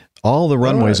Atlanta. All the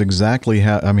runways exactly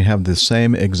have the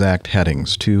same exact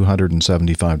headings,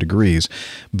 275 degrees,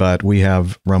 but we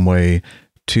have runway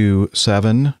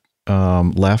 27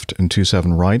 left and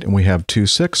 27 right, and we have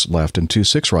 26 left and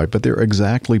 26 right, but they're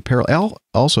exactly parallel.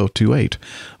 Also 28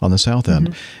 on the south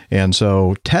end, and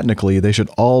so technically they should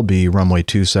all be runway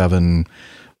 27.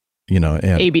 And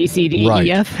A, B, C, D, right.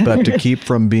 E, F. But to keep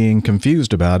from being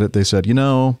confused about it, they said,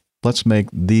 let's make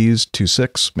these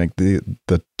 26, make the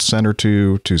center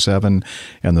 27,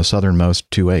 and the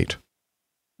southernmost 28.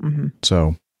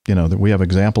 So, we have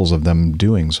examples of them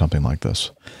doing something like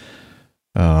this.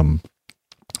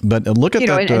 But look at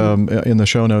that in the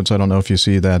show notes. I don't know if you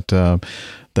see that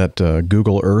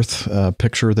Google Earth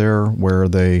picture there, where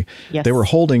they were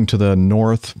holding to the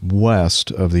northwest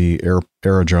of the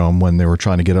aerodrome when they were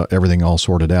trying to get everything all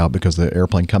sorted out, because the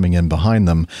airplane coming in behind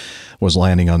them was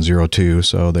landing on 02.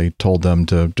 So they told them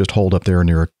to just hold up there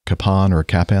near Kapan or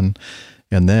Kapan,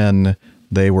 and then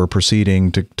they were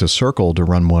proceeding to circle to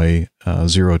runway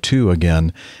 02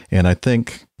 again. And I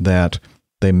think that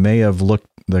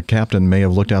the captain may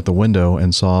have looked out the window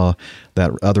and saw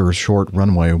that other short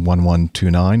runway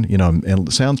 1129, and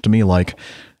it sounds to me like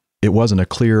it wasn't a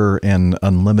clear and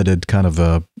unlimited kind of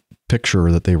a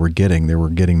picture that they were getting. They were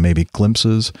getting maybe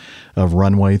glimpses of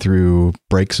runway through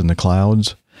breaks in the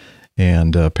clouds.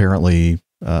 And apparently,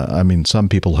 some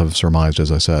people have surmised,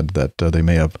 as I said, that they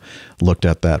may have looked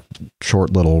at that short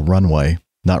little runway,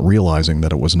 not realizing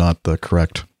that it was not the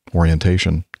correct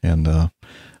orientation. And,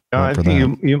 I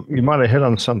think you might have hit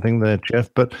on something there, Jeff,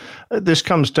 but this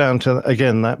comes down to,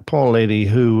 again, that poor lady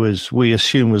who we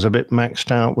assume was a bit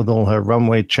maxed out with all her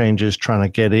runway changes trying to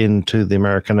get into the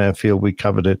American airfield. We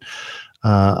covered it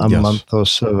a month or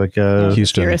so ago.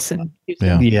 Houston.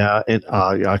 Yeah.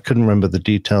 I couldn't remember the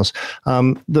details.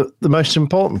 The most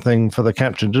important thing for the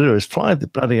captain to do is fly the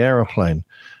bloody aeroplane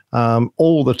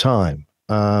all the time.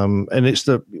 And it's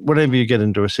whenever you get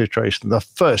into a situation, the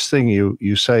first thing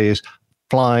you say is,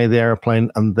 fly the airplane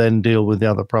and then deal with the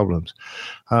other problems.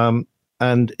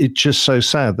 And it's just so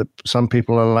sad that some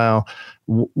people allow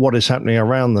what is happening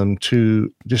around them to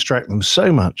distract them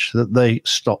so much that they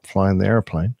stop flying the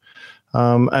airplane.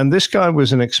 And this guy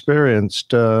was an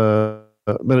experienced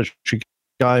military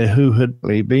guy who had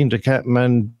been to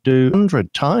Kathmandu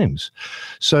 100 times.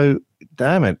 So,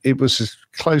 damn it was as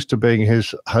close to being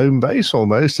his home base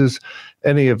almost as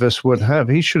any of us would have.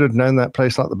 He should have known that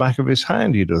place like the back of his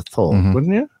hand, you'd have thought,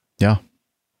 wouldn't you? Yeah.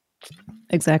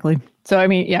 Exactly. So,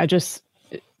 just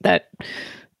that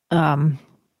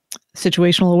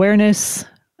situational awareness,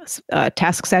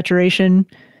 task saturation,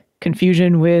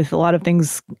 confusion with a lot of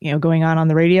things, going on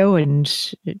the radio.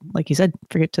 And like you said,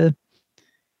 forget to,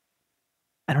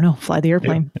 fly the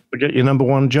airplane. Forget your number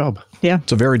one job. Yeah.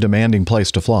 It's a very demanding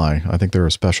place to fly. I think there are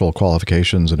special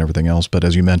qualifications and everything else. But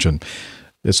as you mentioned,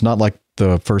 it's not like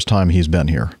the first time he's been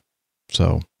here.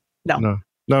 So no,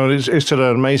 it's at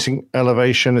an amazing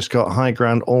elevation. It's got high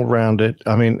ground all around it.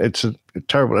 It's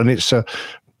terrible, and it's a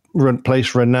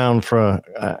place renowned for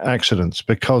accidents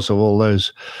because of all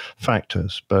those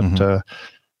factors. But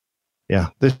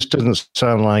this doesn't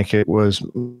sound like it was.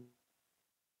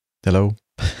 Hello.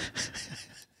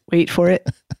 Wait for it.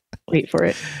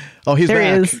 Oh, he's there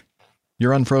back. He is.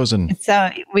 You're unfrozen. It's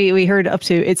we heard up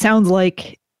to. It sounds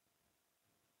like.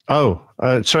 Oh,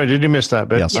 sorry, did you miss that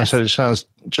bit? Yes. I said it sounds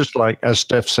just like, as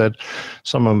Steph said,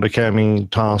 someone becoming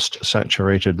task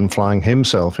saturated and flying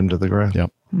himself into the ground.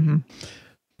 Yep.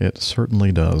 It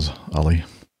certainly does, Ali.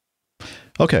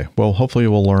 Okay, well, hopefully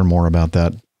we'll learn more about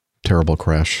that terrible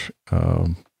crash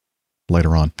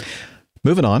later on.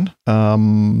 Moving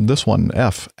on, this one,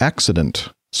 F, accident.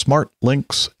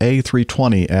 SmartLynx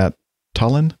A320 at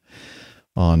Tallinn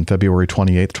on February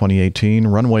 28th, 2018,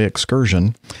 runway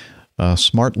excursion.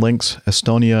 SmartLynx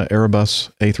Estonia Airbus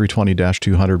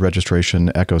A320-200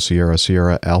 registration Echo Sierra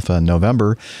Sierra Alpha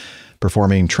November,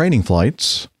 performing training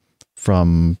flights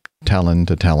from Tallinn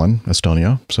to Tallinn,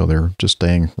 Estonia. So they're just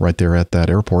staying right there at that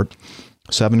airport.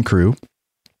 7 crew.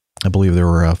 I believe there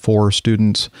were 4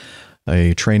 students,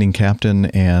 a training captain,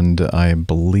 and I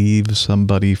believe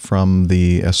somebody from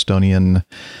the Estonian,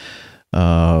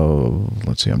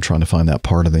 let's see, I'm trying to find that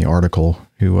part of the article.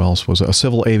 Who else was a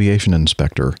civil aviation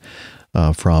inspector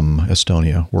from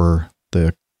Estonia? Were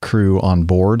the crew on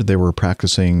board? They were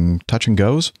practicing touch and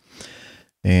goes,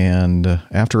 And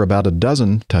after about a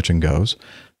dozen touch and goes,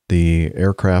 the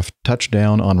aircraft touched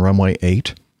down on runway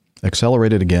 8,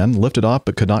 accelerated again, lifted off,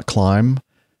 but could not climb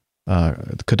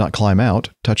out,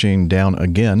 touching down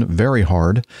again very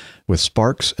hard with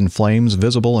sparks and flames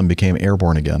visible, and became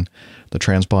airborne again. The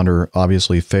transponder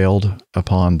obviously failed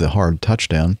upon the hard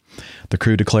touchdown. The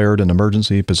crew declared an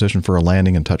emergency position for a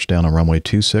landing and touchdown on runway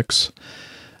 26.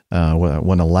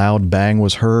 When a loud bang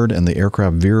was heard and the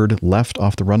aircraft veered left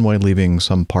off the runway, leaving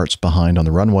some parts behind on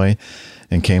the runway,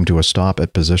 and came to a stop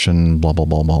at position blah, blah,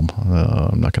 blah, blah.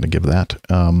 I'm not going to give that.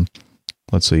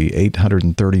 Let's see,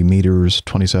 830 meters,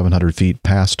 2,700 feet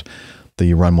past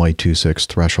the runway 26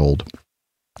 threshold.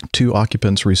 2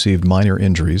 occupants received minor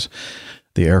injuries.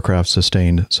 The aircraft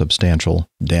sustained substantial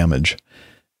damage.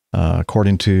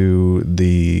 According to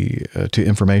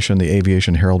information the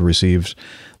Aviation Herald received,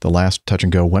 the last touch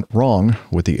and go went wrong,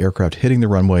 with the aircraft hitting the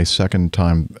runway a second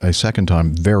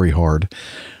time very hard.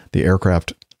 The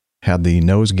aircraft had the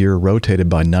nose gear rotated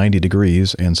by 90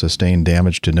 degrees and sustained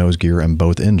damage to nose gear and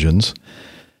both engines.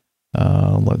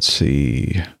 Let's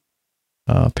see.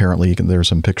 Apparently, there's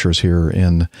some pictures here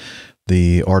in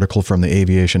the article from the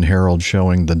Aviation Herald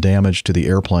showing the damage to the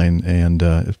airplane,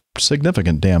 and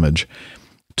significant damage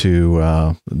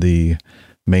to the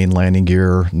main landing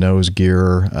gear, nose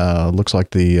gear. Looks like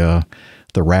the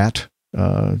rat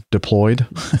deployed,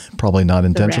 probably not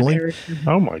intentionally.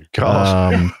 Oh my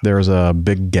gosh! There's a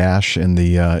big gash in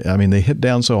the. They hit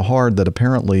down so hard that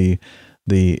apparently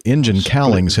the engine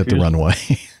cowlings hit the runway.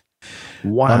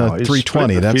 Wow! On a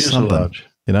 320, that's something.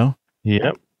 You know?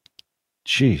 Yep.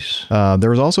 Jeez.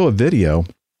 There's also a video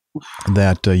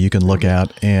that you can look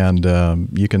at, and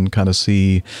you can kind of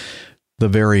see the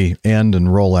very end and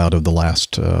rollout of the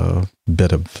last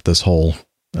bit of this whole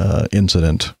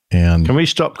incident. And can we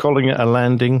stop calling it a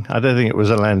landing? I don't think it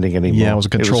was a landing anymore. Yeah, it was a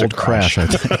controlled crash, I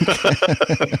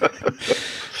think.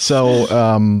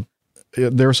 So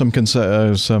there's some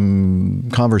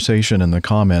conversation in the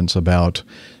comments about,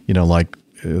 like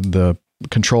the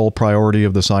control priority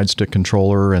of the side stick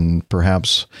controller, and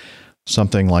perhaps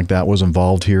something like that was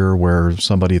involved here, where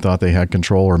somebody thought they had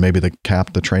control, or maybe the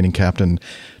training captain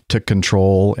took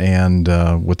control, and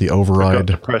with the override, forgot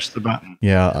to press the button.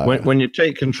 Yeah. When you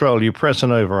take control, you press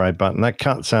an override button. That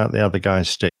cuts out the other guy's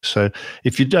stick. So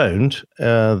if you don't,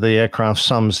 the aircraft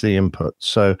sums the input.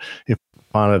 So if the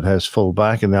pilot has full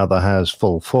back and the other has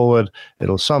full forward,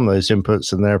 it'll sum those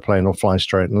inputs, and the airplane will fly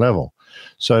straight and level.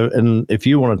 So, and if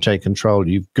you want to take control,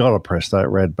 you've got to press that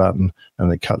red button,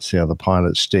 and it cuts the other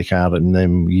pilot's stick out, and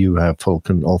then you have full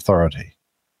authority.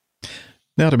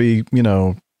 Now, to be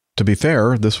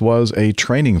fair, this was a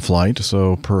training flight,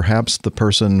 so perhaps the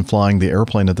person flying the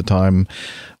airplane at the time,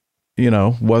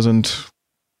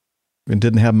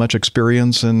 didn't have much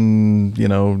experience, and,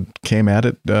 came at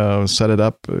it, set it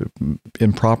up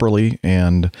improperly,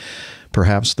 and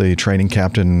perhaps the training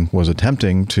captain was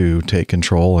attempting to take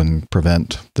control and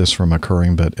prevent this from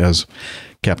occurring, but as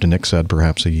Captain Nick said,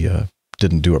 perhaps he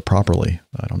didn't do it properly.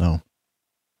 I don't know.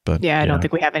 But I don't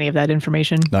think we have any of that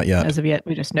information. Not yet. As of yet.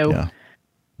 We just know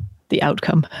the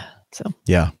outcome. So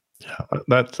yeah.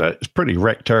 That's pretty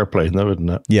wrecked airplane, though, isn't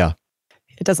it? Yeah.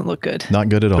 It doesn't look good. Not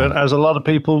good at all. But as a lot of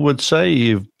people would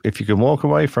say, if you can walk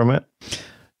away from it.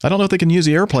 I don't know if they can use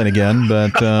the airplane again,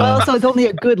 but well, so it's only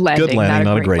a good landing. Good landing,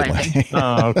 not a great landing.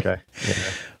 Oh, okay. Yeah.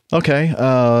 Okay.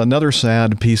 Another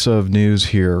sad piece of news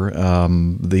here. It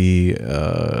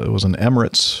was an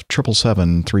Emirates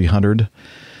 777-300,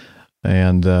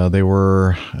 and they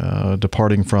were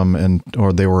departing from,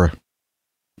 they were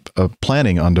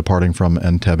planning on departing from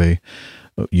Entebbe,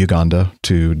 Uganda,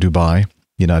 to Dubai,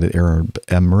 United Arab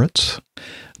Emirates.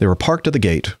 They were parked at the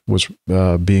gate, was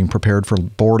being prepared for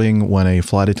boarding, when a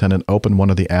flight attendant opened one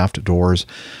of the aft doors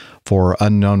for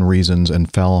unknown reasons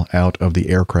and fell out of the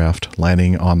aircraft,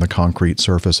 landing on the concrete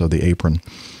surface of the apron.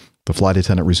 The flight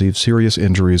attendant received serious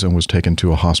injuries and was taken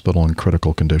to a hospital in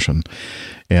critical condition.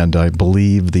 And I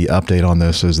believe the update on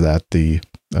this is that the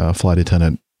flight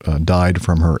attendant died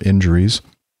from her injuries.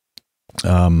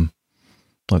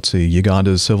 Let's see.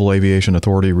 Uganda's Civil Aviation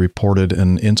Authority reported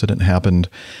an incident happened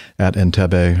at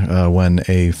Entebbe when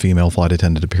a female flight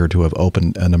attendant appeared to have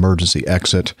opened an emergency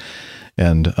exit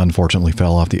and unfortunately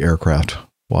fell off the aircraft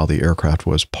while the aircraft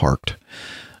was parked.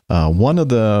 One of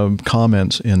the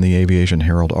comments in the Aviation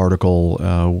Herald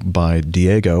article by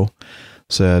Diego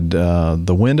said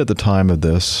the wind at the time of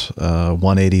this,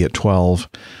 180 at 12,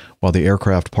 while the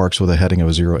aircraft parks with a heading of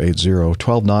 080.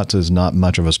 12 knots is not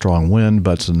much of a strong wind,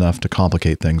 but it's enough to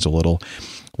complicate things a little.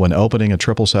 When opening a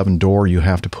 777 door, you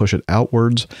have to push it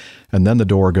outwards, and then the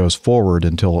door goes forward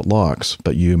until it locks,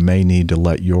 but you may need to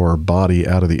let your body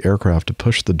out of the aircraft to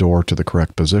push the door to the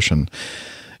correct position.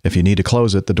 If you need to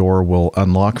close it, the door will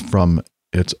unlock from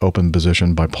its open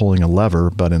position by pulling a lever,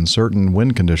 but in certain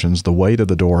wind conditions, the weight of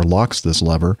the door locks this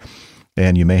lever,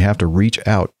 and you may have to reach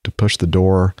out to push the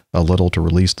door a little to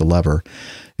release the lever.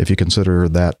 If you consider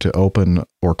that to open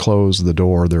or close the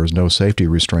door, there is no safety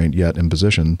restraint yet in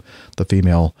position, the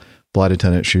female flight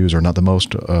attendant shoes are not the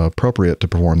most appropriate to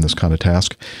perform this kind of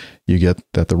task. You get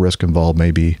that the risk involved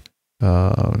may be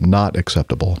not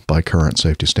acceptable by current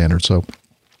safety standards. So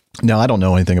now I don't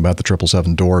know anything about the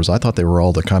 777 doors. I thought they were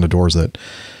all the kind of doors that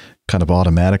kind of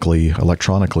automatically,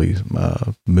 electronically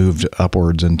moved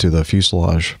upwards into the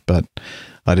fuselage, but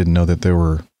I didn't know that there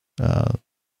were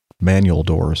manual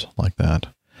doors like that.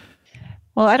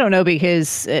 Well, I don't know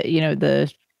because,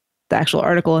 the actual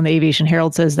article in the Aviation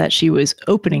Herald says that she was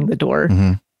opening the door.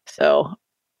 Mm-hmm. So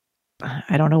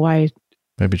I don't know why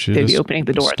maybe she they'd just be opening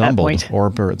the door stumbled, at that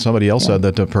point. Or somebody else said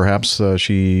that perhaps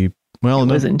she... Well,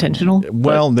 it was intentional.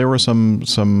 Well, there was some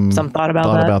thought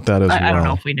about that as well. I don't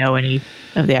know if we know any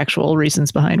of the actual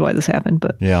reasons behind why this happened,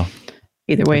 but yeah,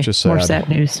 either way, more sad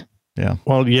news. Yeah.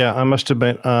 Well, yeah, I must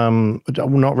admit,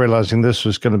 not realizing this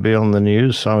was going to be on the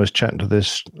news. So I was chatting to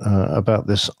this about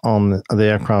this on the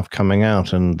aircraft coming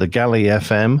out, and the Galley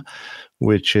FM,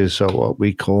 which is what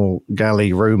we call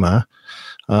Galley rumor,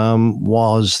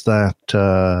 was that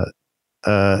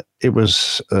it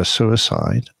was a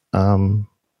suicide.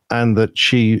 And that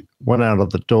she went out of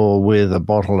the door with a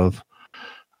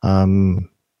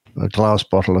glass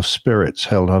bottle of spirits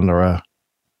held under her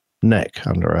neck,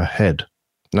 under her head.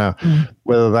 Now,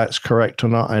 whether that's correct or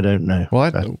not, I don't know.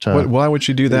 Why would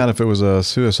she do that if it was a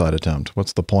suicide attempt?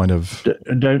 What's the point of...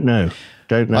 Don't know.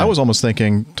 I was almost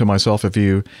thinking to myself, if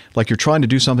you're trying to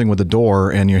do something with the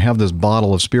door and you have this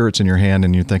bottle of spirits in your hand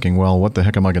and you're thinking, well, what the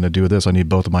heck am I going to do with this? I need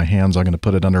both of my hands. I'm going to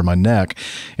put it under my neck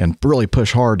and really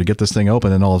push hard to get this thing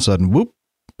open. And all of a sudden, whoop,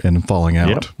 and falling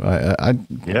out. Yep. I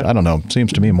don't know.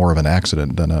 Seems to me more of an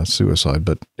accident than a suicide,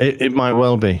 but it might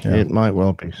well be. Yeah. It might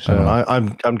well be. So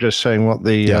I'm just saying what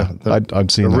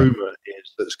I'd seen the rumor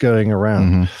is that's going around.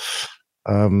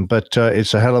 Mm-hmm. But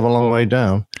it's a hell of a long way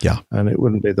down. Yeah. And it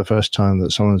wouldn't be the first time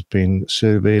that someone's been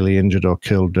severely injured or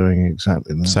killed doing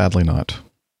exactly that. Sadly not.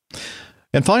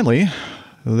 And finally,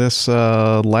 this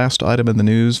last item in the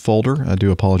news folder. I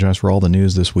do apologize for all the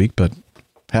news this week, but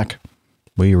heck,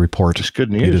 we report. It's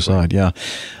good news. You decide. Right?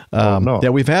 Yeah. Yeah,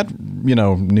 we've had,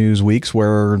 news weeks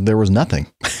where there was nothing.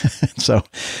 So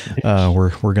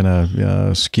we're going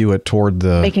to skew it toward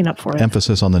the making up for it.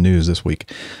 Emphasis on the news this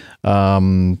week.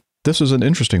 This is an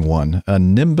interesting one. A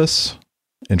Nimbus,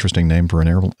 interesting name for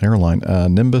an airline,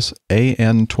 Nimbus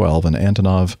AN-12, an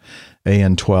Antonov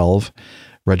AN-12,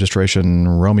 registration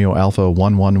Romeo Alpha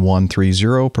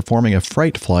 11130, performing a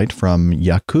freight flight from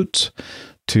Yakutsk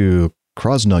to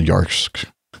Krasnoyarsk.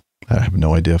 I have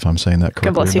no idea if I'm saying that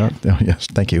correctly or not. Oh, yes,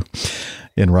 thank you.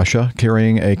 In Russia,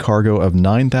 carrying a cargo of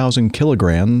 9,000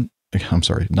 kilograms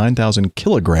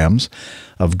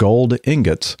of gold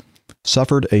ingots,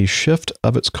 suffered a shift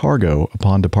of its cargo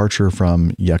upon departure from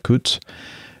Yakutsk,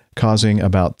 causing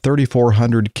about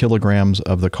 3,400 kilograms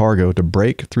of the cargo to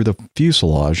break through the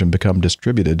fuselage and become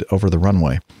distributed over the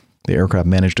runway. The aircraft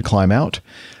managed to climb out.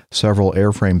 Several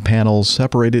airframe panels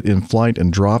separated in flight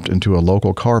and dropped into a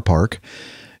local car park,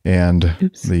 and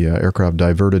the aircraft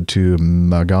diverted to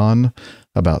Magan,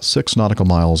 about 6 nautical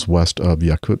miles west of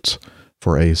Yakutsk,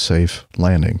 for a safe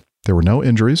landing. There were no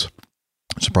injuries.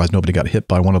 Surprised nobody got hit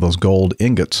by one of those gold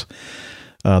ingots.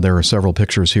 There are several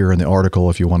pictures here in the article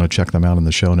if you want to check them out in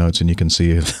the show notes, and you can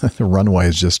see the runway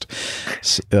is just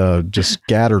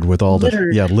scattered with all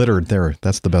littered there.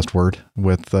 That's the best word,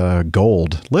 with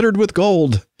gold, littered with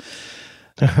gold.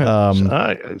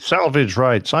 Salvage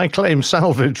rights. I claim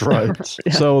salvage rights.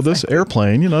 So this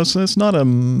airplane, it's not a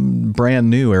brand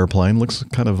new airplane. Looks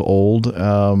kind of old,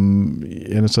 and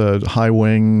it's a high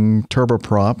wing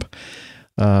turboprop.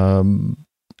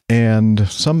 And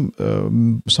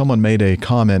someone made a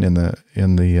comment in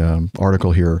the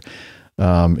article here.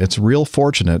 It's real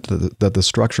fortunate that the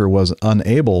structure was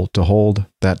unable to hold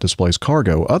that displaced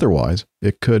cargo. Otherwise,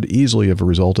 it could easily have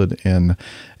resulted in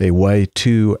a way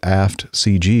to aft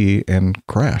CG and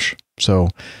crash. So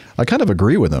I kind of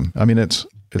agree with him. I mean, it's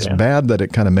bad that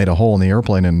it kind of made a hole in the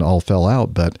airplane and all fell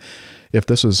out. But if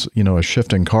this is, a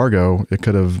shifting cargo, it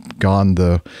could have gone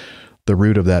the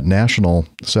route of that national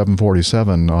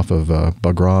 747 off of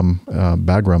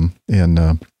Bagram in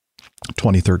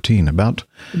 2013, about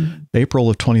April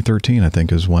of 2013, I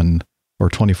think is when, or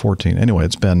 2014. Anyway,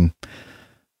 it's been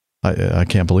I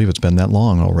can't believe it's been that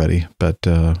long already. But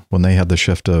when they had the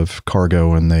shift of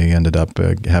cargo and they ended up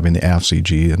having the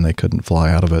AFCG and they couldn't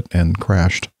fly out of it and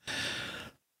crashed.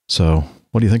 So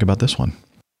what do you think about this one?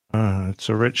 It's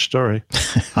a rich story.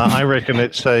 I reckon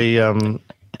it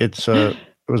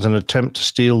was an attempt to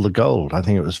steal the gold. I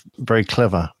think it was very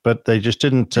clever, but they just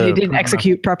didn't. They didn't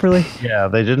execute properly. Yeah,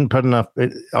 they didn't put enough.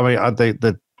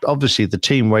 Obviously the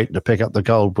team waiting to pick up the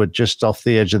gold were just off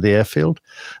the edge of the airfield.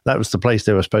 That was the place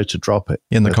they were supposed to drop it.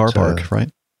 In the car park,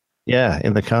 right? Yeah,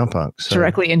 in the car park. So.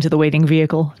 Directly into the waiting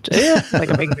vehicle. Just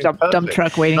like a big dump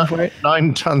truck waiting for it.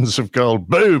 9 tons of gold.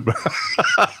 Boom.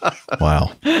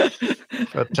 Wow.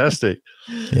 Fantastic.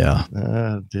 Yeah.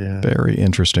 Oh, dear. Very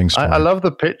interesting story. I love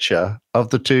the picture of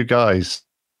the two guys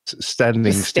sticking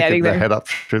there. their head up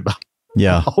through the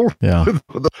Yeah. hole. Yeah.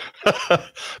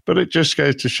 But it just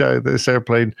goes to show this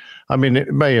airplane, I mean,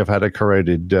 it may have had a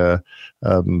corroded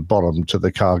bottom to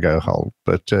the cargo hold,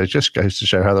 but it just goes to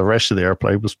show how the rest of the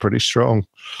airplane was pretty strong.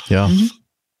 Yeah.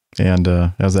 Mm-hmm. And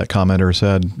as that commenter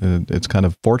said, it's kind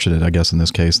of fortunate, I guess, in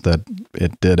this case, that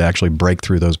it did actually break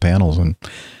through those panels and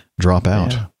drop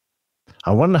out. Yeah.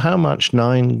 I wonder how much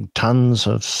 9 tons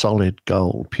of solid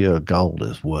gold, pure gold,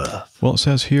 is worth. Well, it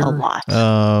says here, a lot.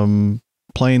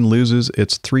 Plane loses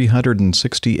its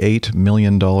 $368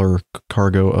 million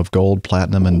cargo of gold,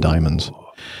 platinum, and diamonds.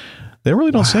 They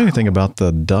really don't say anything about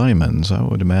the diamonds. I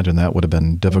would imagine that would have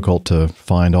been difficult to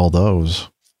find all those.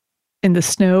 In the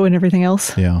snow and everything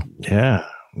else. Yeah. Yeah.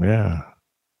 Yeah.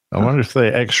 I wonder if they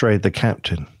x-rayed the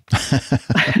captain.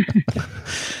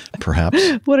 Perhaps.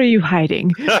 What are you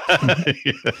hiding?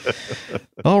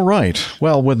 All right.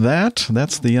 Well, with that,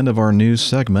 that's the end of our news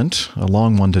segment. A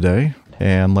long one today.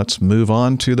 And let's move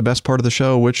on to the best part of the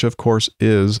show, which, of course,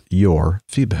 is your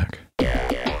feedback.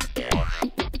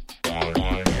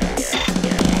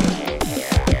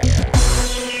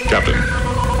 Captain,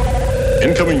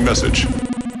 incoming message.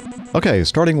 Okay,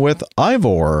 starting with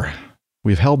Ivor.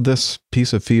 We've held this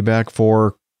piece of feedback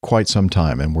for quite some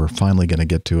time, and we're finally going to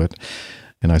get to it.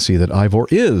 And I see that Ivor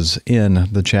is in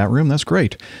the chat room. That's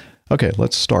great. Okay,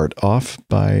 let's start off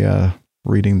by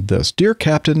reading this. Dear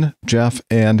Captain Jeff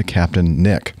and Captain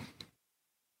Nick.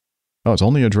 Oh, it's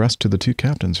only addressed to the two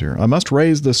captains here. I must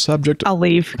raise the subject. I'll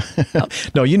leave.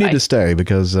 No, you need to stay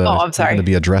because I'm sorry. it's going to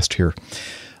be addressed here.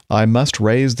 I must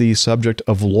raise the subject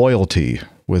of loyalty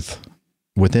within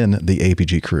the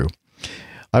APG crew.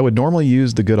 I would normally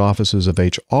use the good offices of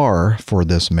HR for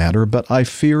this matter, but I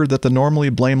fear that the normally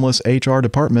blameless HR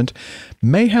department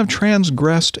may have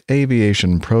transgressed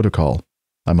aviation protocol.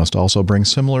 I must also bring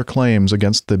similar claims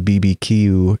against the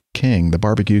BBQ King, the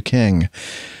Barbecue King.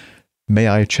 May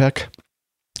I check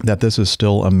that this is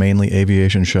still a mainly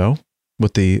aviation show,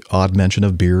 with the odd mention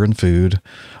of beer and food,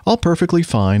 all perfectly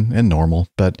fine and normal,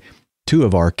 but 2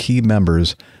 of our key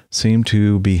members seem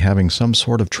to be having some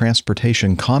sort of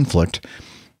transportation conflict.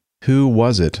 Who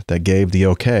was it that gave the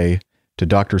okay to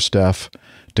Dr. Steph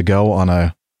to go on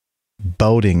a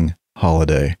boating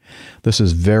holiday? This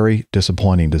is very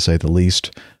disappointing, to say the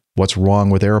least. What's wrong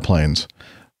with airplanes?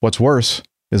 What's worse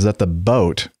is that the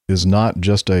boat is not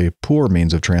just a poor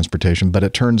means of transportation, but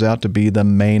it turns out to be the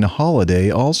main holiday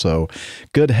also.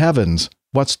 Good heavens,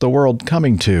 what's the world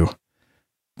coming to?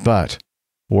 But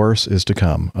worse is to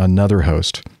come. Another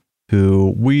host,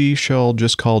 who we shall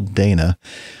just call Dana,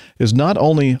 is not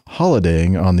only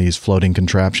holidaying on these floating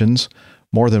contraptions,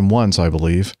 more than once, I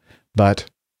believe, but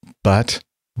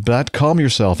calm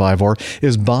yourself, Ivor,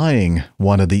 is buying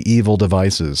one of the evil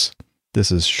devices.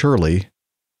 This is Shirley.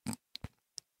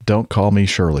 Don't call me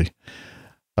Shirley.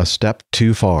 A step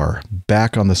too far.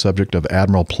 Back on the subject of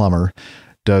Admiral Plummer.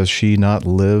 Does she not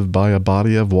live by a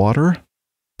body of water?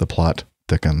 The plot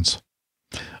thickens.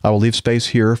 I will leave space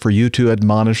here for you to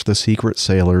admonish the secret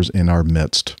sailors in our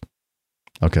midst.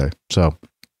 Okay, so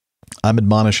I'm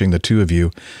admonishing the 2 of you.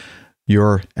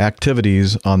 Your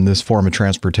activities on this form of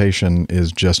transportation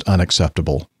is just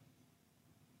unacceptable.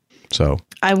 So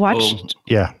I watched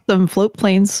yeah, some float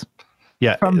planes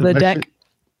from the deck.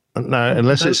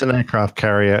 Unless it's an aircraft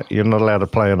carrier, you're not allowed to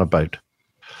play on a boat.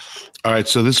 All right,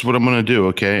 so this is what I'm going to do,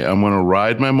 okay? I'm going to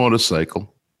ride my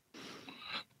motorcycle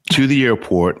to the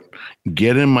airport,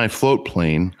 get in my float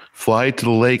plane, fly to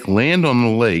the lake, land on the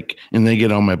lake, and then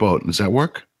get on my boat. Does that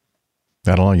work?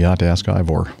 I don't know. You have to ask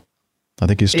Ivor. I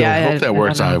think he's still. I hope that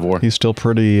works, Ivor. He's still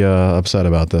pretty upset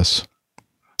about this.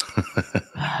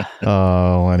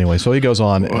 Oh, anyway, so he goes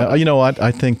on. You know what?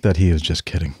 I think that he is just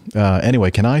kidding.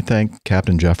 Anyway, can I thank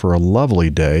Captain Jeff for a lovely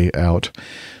day out?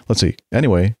 Let's see.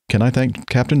 Anyway, can I thank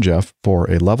Captain Jeff for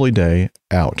a lovely day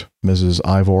out Mrs.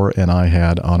 Ivor and I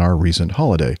had on our recent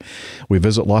holiday? We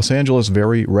visit Los Angeles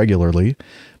very regularly,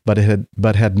 but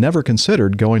had never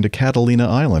considered going to Catalina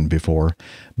Island before.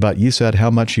 But you said how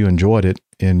much you enjoyed it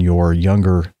in your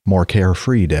younger, more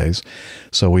carefree days.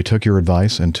 So we took your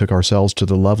advice and took ourselves to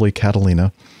the lovely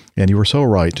Catalina. And you were so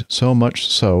right, so much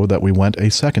so that we went a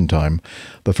second time.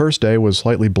 The first day was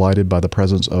slightly blighted by the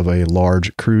presence of a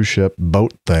large cruise ship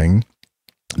boat thing.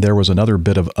 There was another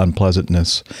bit of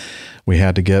unpleasantness. We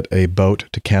had to get a boat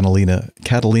to Catalina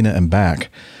and back.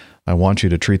 I want you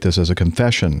to treat this as a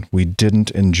confession. We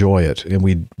didn't enjoy it, and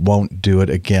we won't do it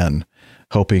again.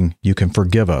 Hoping you can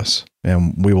forgive us,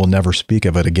 and we will never speak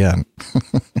of it again.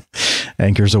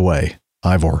 Anchors away,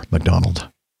 Ivor McDonald.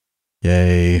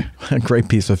 Yay. Great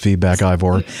piece of feedback,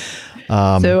 Ivor.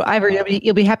 So, Ivor,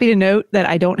 you'll be happy to note that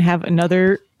I don't have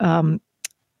another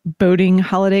boating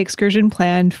holiday excursion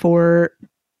planned for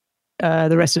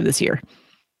the rest of this year.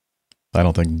 I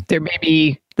don't think... There may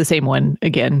be the same one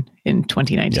again in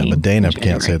 2019. Yeah, but Dana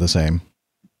can't say the same.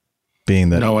 Being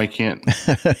that... No, I can't.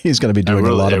 He's going to be doing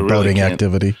a lot of boating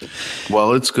activity.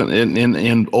 Well, it's going to...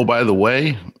 And oh, by the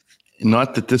way,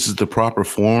 not that this is the proper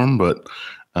form, but...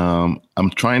 I'm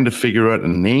trying to figure out a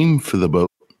name for the boat.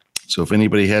 So if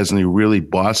anybody has any really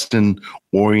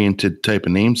Boston-oriented type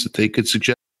of names that they could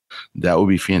suggest, that would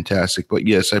be fantastic. But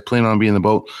yes, I plan on being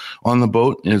on the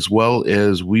boat, as well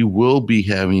as we will be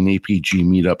having an APG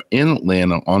meetup in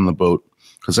Atlanta on the boat,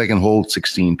 because I can hold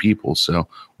 16 people. So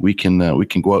we can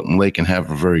go out in the lake and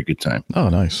have a very good time. Oh,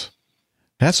 nice.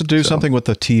 It has to do something with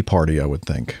the tea party, I would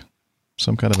think.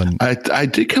 Some kind of an... I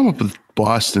did come up with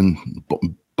Boston,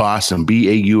 Baustin,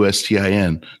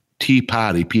 Tea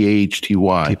party, Pahty.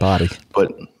 Tea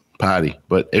party.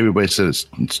 But everybody said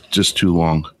it's just too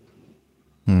long.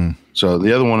 So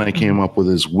the other one I came up with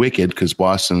is Wicked, because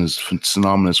Boston is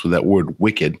synonymous with that word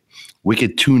wicked.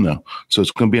 Wicked tuna. So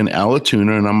it's going to be an ala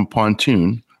tuna, and I'm a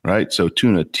pontoon, right? So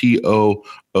tuna, Toonah.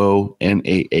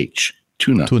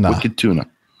 Tuna. Wicked tuna.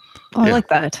 Oh, I like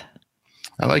that.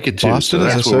 I like it too. Boston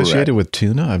is associated with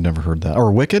tuna? I've never heard that.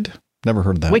 Or Wicked? Never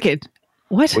heard that. Wicked.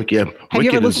 What? Wicked. Have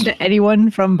you ever listened to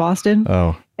anyone from Boston?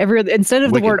 Oh. Instead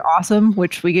of the word awesome,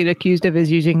 which we get accused of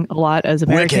as using a lot as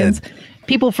Americans,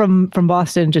 people from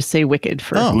Boston just say wicked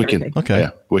for wicked. everything. Okay.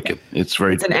 Yeah, wicked. It's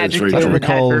an adjective. I don't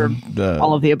recall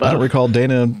all of the above. I don't recall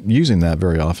Dana using that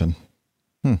very often.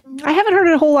 I haven't heard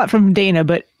it a whole lot from Dana,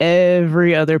 but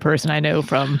every other person I know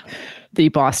from the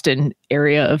Boston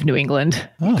area of New England.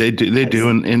 Oh. They do.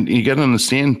 And you got to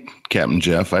understand, Captain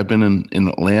Jeff, I've been in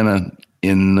Atlanta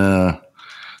in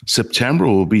September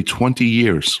will be 20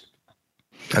 years.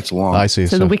 That's long. I see.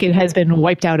 So the wicked has been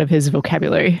wiped out of his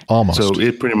vocabulary. Almost. So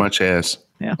it pretty much has.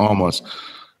 Yeah. Almost.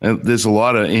 And there's a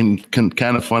lot of, and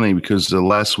kind of funny because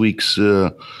last week's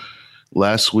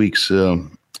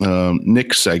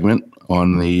Nick segment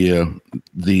on the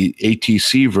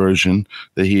ATC version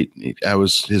that I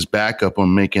was his backup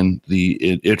on making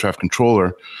the air traffic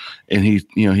controller, and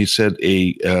he said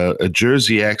a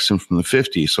Jersey accent from the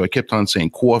 50s. So I kept on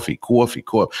saying coffee,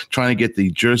 trying to get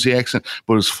the Jersey accent.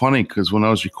 But it was funny because when I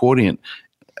was recording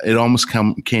it almost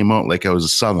came out like I was a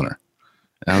Southerner.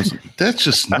 And I was like, that's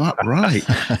just not right.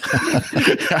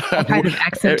 What kind of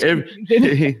accent?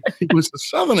 It was a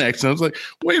Southern accent. I was like,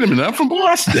 wait a minute, I'm from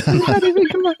Boston. How did we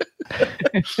come out?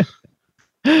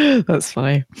 That's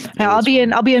funny. I'll be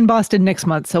in Boston next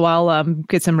month, so I'll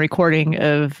get some recording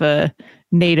of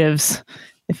natives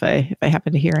if I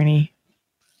happen to hear any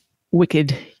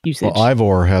wicked usage. Well,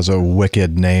 Ivor has a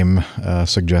wicked name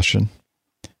suggestion.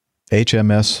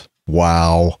 HMS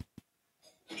Wow.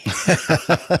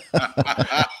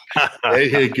 There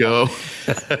you go.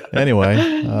 Anyway,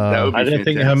 I don't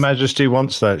think Her Majesty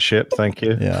wants that ship. Thank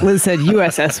you. Yeah. Liz said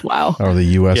USS Wow. Or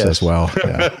the USS Wow.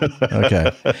 Yeah.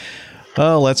 Okay.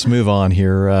 Let's move on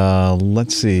here.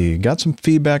 Let's see. Got some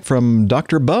feedback from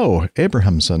Dr. Bo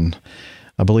Abrahamson.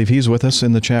 I believe he's with us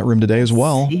in the chat room today as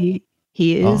well. He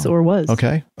is or was.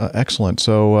 Okay. Excellent.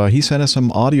 So he sent us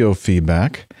some audio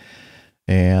feedback,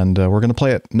 and we're going to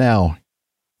play it now.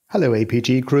 Hello,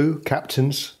 APG crew,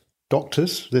 captains,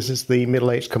 doctors. This is the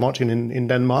middle-aged curmudgeon in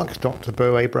Denmark, Dr.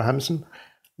 Bo Abrahamson.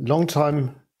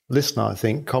 Long-time listener, I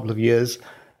think, couple of years.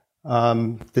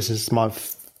 This is my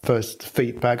first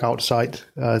feedback outside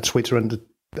Twitter and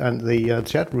the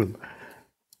chat room.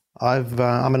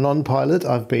 I'm a non-pilot.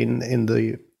 I've been in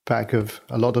the back of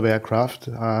a lot of aircraft.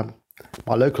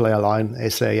 My local airline,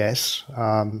 SAS,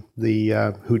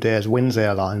 the Who Dares Wins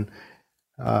airline,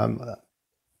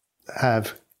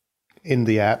 have in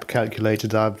the app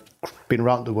calculated I've been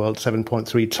around the world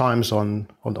 7.3 times on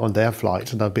their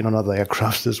flights, and I've been on other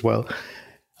aircrafts as well.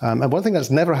 And one thing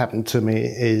that's never happened to me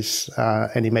is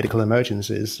any medical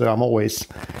emergencies. So I'm always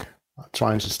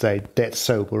trying to stay dead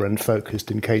sober and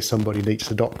focused in case somebody needs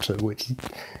the doctor, which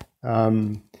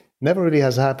never really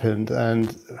has happened.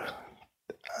 And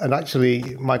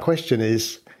actually, my question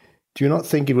is, do you not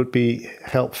think it would be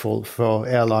helpful for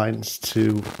airlines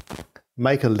to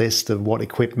make a list of what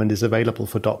equipment is available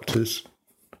for doctors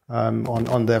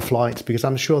on their flights? Because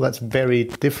I'm sure that's very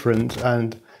different.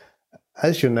 And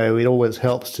as you know, it always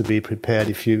helps to be prepared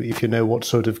if you know what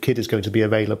sort of kit is going to be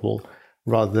available,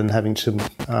 rather than having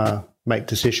to make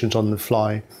decisions on the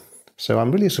fly. So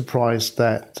I'm really surprised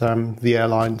that the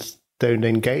airlines don't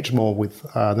engage more with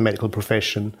the medical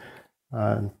profession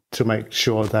to make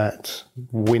sure that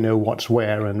we know what's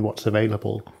where and what's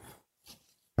available.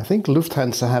 I think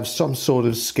Lufthansa have some sort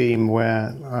of scheme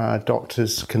where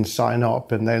doctors can sign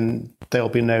up, and then they'll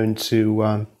be known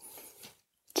to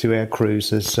air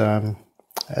crews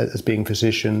as being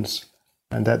physicians,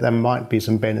 and that there might be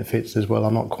some benefits as well.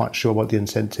 I'm not quite sure what the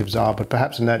incentives are, but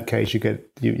perhaps in that case you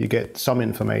get some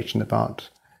information about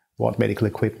what medical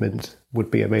equipment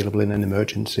would be available in an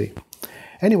emergency.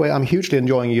 Anyway, I'm hugely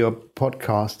enjoying your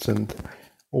podcasts, and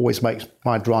always makes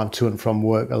my drive to and from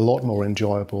work a lot more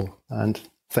enjoyable. And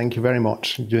thank you very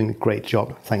much. You're doing a great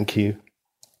job. Thank you.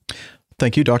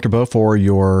 Thank you, Dr. Bowe, for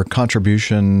your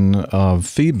contribution of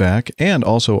feedback, and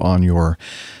also on your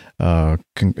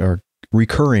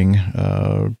recurring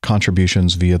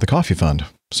contributions via the Coffee Fund.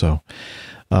 So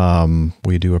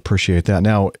we do appreciate that.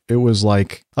 Now, it was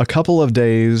like a couple of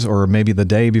days, or maybe the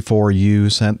day before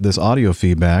you sent this audio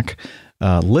feedback,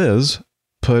 Liz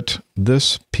put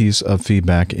this piece of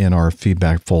feedback in our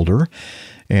feedback folder.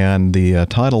 And the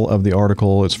title of the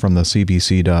article is from the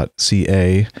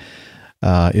cbc.ca.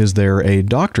 Is there a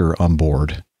doctor on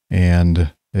board?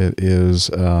 And it is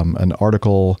an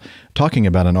article talking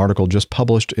about an article just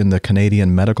published in the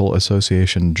Canadian Medical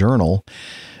Association Journal,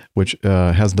 which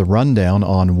has the rundown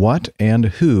on what and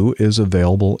who is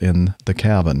available in the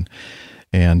cabin.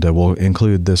 And we'll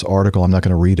include this article, I'm not going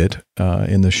to read it,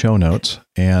 in the show notes.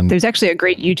 And there's actually a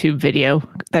great YouTube video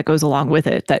that goes along with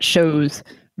it that shows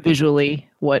visually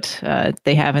what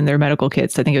they have in their medical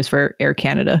kits. I think it was for Air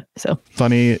Canada. So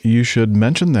funny you should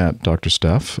mention that, Dr.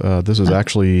 Steph. This is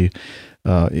actually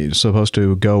supposed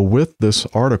to go with this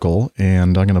article,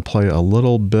 and I'm going to play a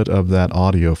little bit of that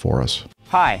audio for us.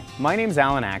 Hi, my name is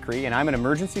Alan Ackery, and I'm an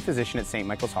emergency physician at St.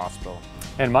 Michael's Hospital.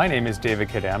 And my name is David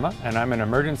Kadama, and I'm an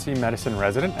emergency medicine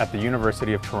resident at the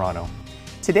University of Toronto.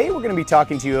 Today we're going to be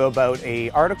talking to you about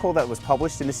an article that was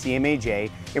published in the CMAJ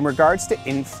in regards to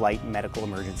in-flight medical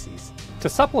emergencies. To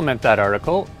supplement that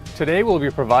article, today we'll be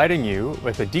providing you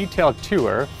with a detailed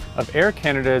tour of Air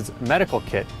Canada's medical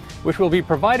kit, which will be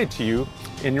provided to you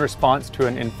in response to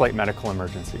an in-flight medical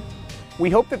emergency. We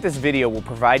hope that this video will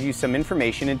provide you some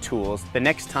information and tools the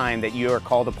next time that you are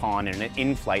called upon in an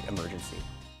in-flight emergency.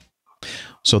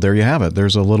 So there you have it.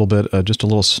 There's a little bit, just a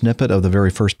little snippet of the very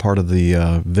first part of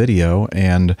the video.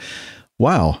 And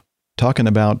wow, talking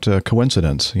about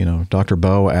coincidence, Dr.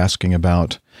 Bowe asking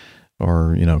about,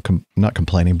 or, not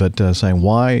complaining, but saying,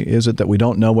 why is it that we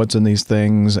don't know what's in these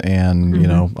things,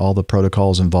 and, all the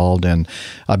protocols involved. And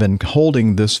I've been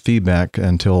holding this feedback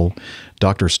until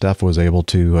Dr. Steph was able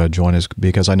to join us,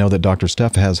 because I know that Dr.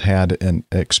 Steph has had an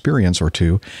experience or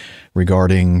two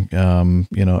regarding,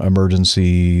 medical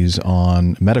emergencies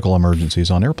on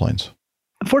airplanes.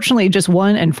 Unfortunately, just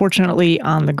one, and fortunately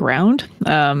on the ground.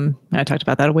 I talked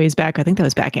about that a ways back. I think that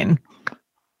was back in,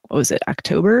 what was it,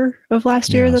 October of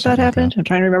last year that happened? I'm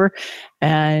trying to remember.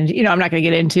 And, I'm not going to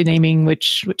get into naming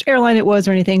which airline it was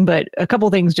or anything, but a couple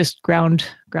of things, just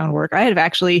groundwork. I have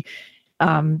actually,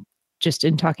 just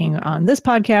in talking on this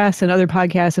podcast and other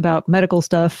podcasts about medical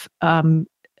stuff,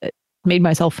 made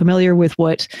myself familiar with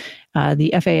what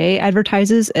the FAA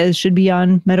advertises as should be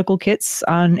on medical kits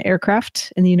on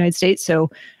aircraft in the United States. So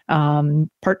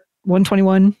Part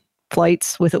 121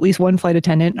 flights with at least one flight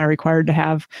attendant are required to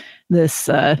have this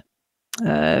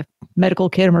medical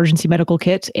kit, emergency medical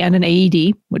kit, and an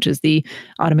AED, which is the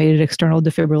automated external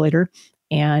defibrillator.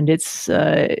 And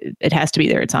it has to be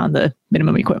there. It's on the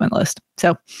minimum equipment list.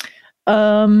 So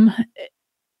I'm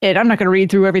not going to read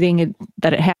through everything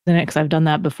that it has in it, because I've done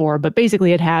that before, but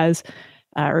basically it has,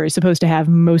 or is supposed to have,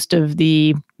 most of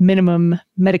the minimum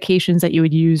medications that you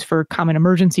would use for common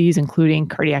emergencies, including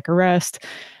cardiac arrest,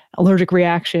 allergic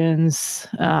reactions,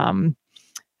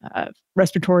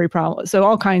 respiratory problems. So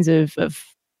all kinds of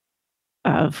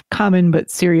common but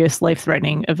serious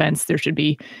life-threatening events. There should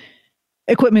be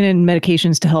equipment and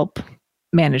medications to help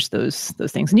manage those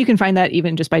things. And you can find that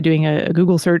even just by doing a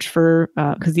Google search for,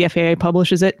 because the FAA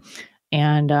publishes it.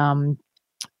 And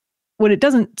what it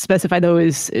doesn't specify, though,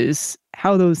 is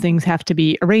how those things have to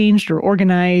be arranged or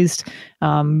organized.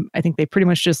 I think they pretty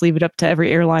much just leave it up to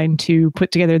every airline to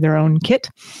put together their own kit.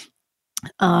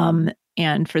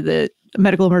 And for the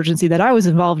medical emergency that I was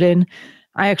involved in,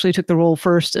 I actually took the role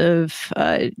first of,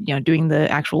 doing the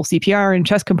actual CPR and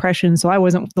chest compression. So I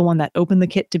wasn't the one that opened the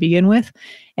kit to begin with.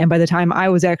 And by the time I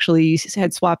was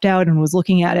had swapped out and was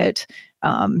looking at it,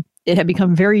 it had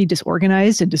become very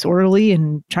disorganized and disorderly,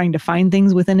 and trying to find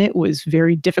things within it was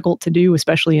very difficult to do,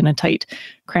 especially in a tight,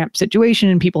 cramped situation.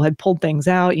 And people had pulled things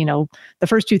out. The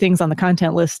first two things on the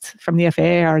content list from the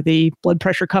FAA are the blood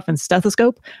pressure cuff and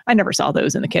stethoscope. I never saw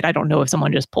those in the kit. I don't know if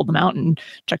someone just pulled them out and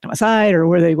checked them aside or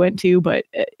where they went to, but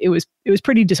it was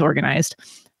pretty disorganized.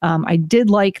 I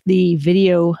did like the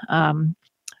video,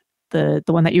 the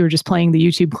one that you were just playing, the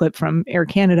YouTube clip from Air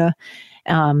Canada.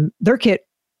 Their kit,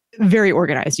 very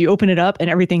organized. You open it up and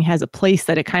everything has a place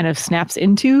that it kind of snaps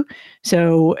into.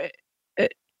 So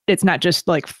it's not just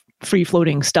like free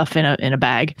floating stuff in a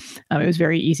bag. It was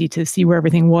very easy to see where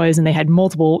everything was. And they had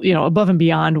multiple, above and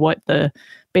beyond what the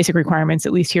basic requirements,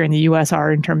 at least here in the US,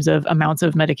 are in terms of amounts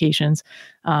of medications,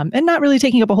 and not really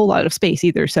taking up a whole lot of space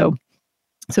either. So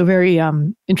very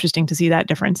interesting to see that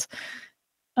difference.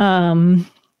 What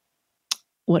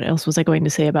else was I going to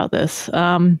say about this?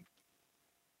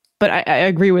 But I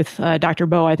agree with Dr.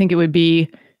 Bowe. I think it would be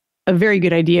a very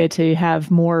good idea to have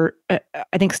more. I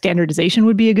think standardization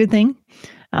would be a good thing.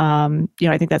 I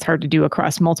think that's hard to do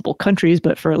across multiple countries,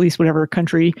 but for at least whatever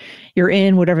country you're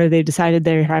in, whatever they decided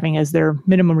they're having as their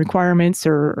minimum requirements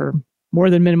or more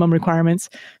than minimum requirements,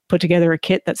 put together a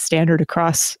kit that's standard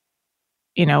across,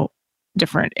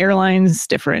 different airlines,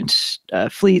 different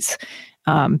fleets.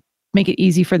 Make it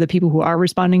easy for the people who are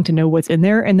responding to know what's in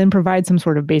there, and then provide some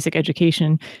sort of basic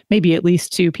education, maybe at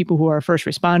least to people who are first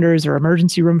responders or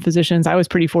emergency room physicians. I was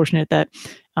pretty fortunate that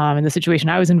in the situation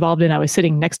I was involved in, I was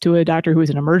sitting next to a doctor who was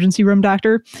an emergency room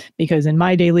doctor, because in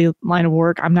my daily line of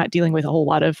work, I'm not dealing with a whole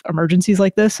lot of emergencies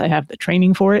like this. I have the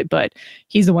training for it, but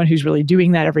he's the one who's really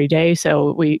doing that every day.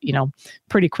 So we,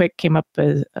 pretty quick came up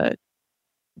as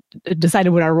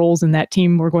decided what our roles in that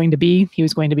team were going to be. He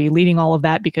was going to be leading all of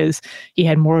that because he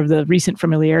had more of the recent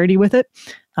familiarity with it.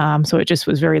 So it just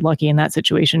was very lucky in that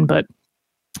situation. But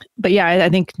yeah, I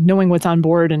think knowing what's on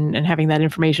board and having that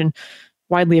information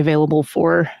widely available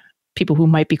for people who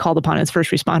might be called upon as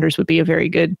first responders would be a very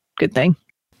good thing.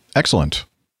 Excellent.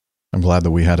 I'm glad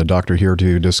that we had a doctor here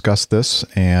to discuss this.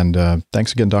 And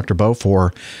thanks again, Dr. Bowe,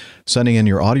 for sending in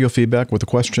your audio feedback with a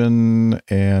question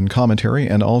and commentary.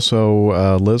 And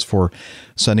also, Liz, for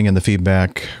sending in the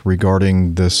feedback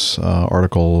regarding this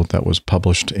article that was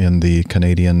published in the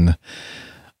Canadian,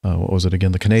 what was it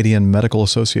again? The Canadian Medical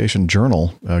Association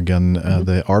Journal. Again,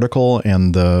 the article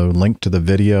and the link to the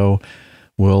video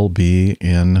will be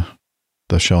in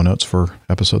the show notes for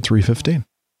episode 315.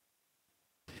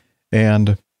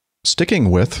 And sticking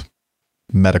with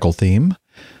medical theme,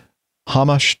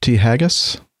 Hamish T.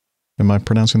 Haggis. Am I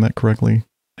pronouncing that correctly?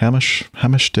 Hamish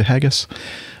T. Haggis.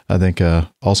 I think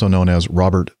also known as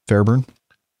Robert Fairburn.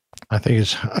 I think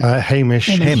it's Hamish.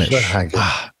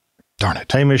 Haggis. Darn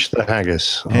it. Hamish the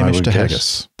Haggis. Hamish T.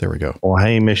 Haggis. There we go. Or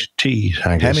Hamish T.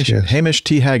 Haggis. Hamish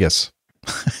T. Haggis.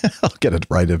 I'll get it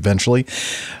right eventually.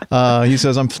 He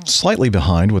says, I'm slightly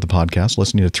behind with the podcast,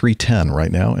 listening to 310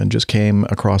 right now, and just came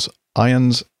across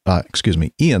Ian's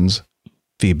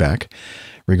feedback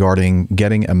regarding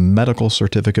getting a medical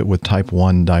certificate with type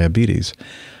 1 diabetes.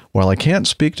 While I can't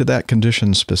speak to that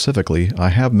condition specifically, I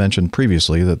have mentioned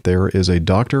previously that there is a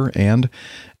doctor and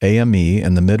AME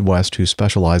in the Midwest who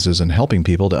specializes in helping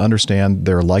people to understand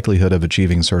their likelihood of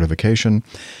achieving certification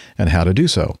and how to do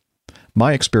so.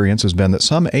 My experience has been that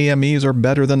some AMEs are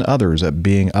better than others at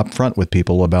being upfront with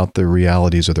people about the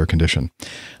realities of their condition.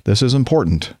 This is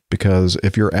important because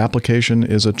if your application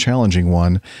is a challenging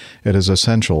one, it is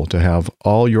essential to have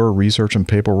all your research and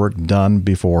paperwork done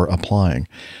before applying.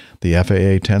 The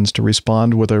FAA tends to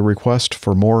respond with a request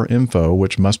for more info,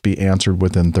 which must be answered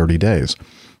within 30 days.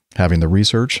 Having the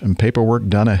research and paperwork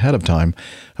done ahead of time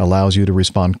allows you to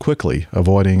respond quickly,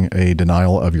 avoiding a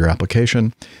denial of your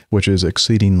application, which is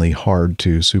exceedingly hard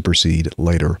to supersede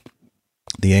later.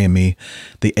 The AME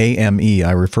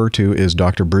I refer to is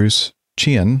Dr. Bruce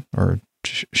Chien, or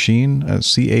Chien,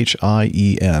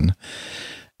 Chien,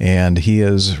 and he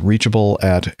is reachable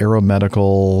at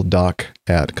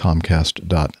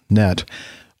aeromedicaldoc@comcast.net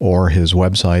or his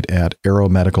website at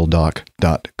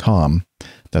aeromedicaldoc.com.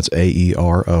 That's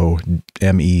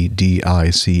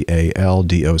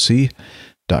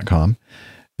AEROMEDICALDOC.com.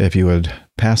 if you would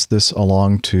pass this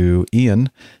along to Ian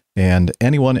and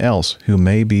anyone else who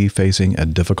may be facing a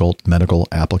difficult medical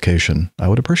application. I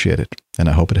would appreciate it, and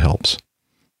I hope it helps.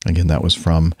 Again, that was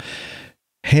from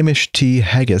Hamish T.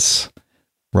 Haggis,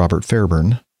 Robert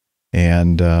Fairburn,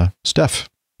 and Steph.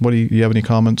 What do you have any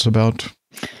comments about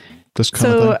this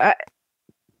kind of thing?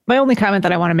 My only comment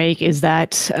that I want to make is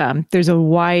that there's a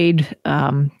wide,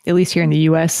 at least here in the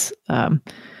U.S.,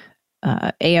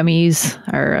 AMEs,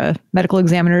 or medical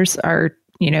examiners, are,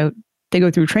 they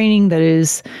go through training that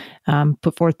is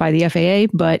put forth by the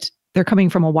FAA, but they're coming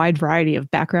from a wide variety of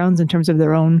backgrounds in terms of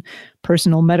their own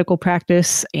personal medical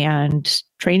practice and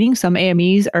training. Some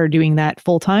AMEs are doing that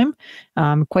full time.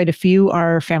 Quite a few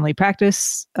are family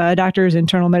practice doctors,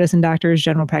 internal medicine doctors,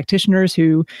 general practitioners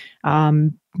who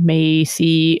may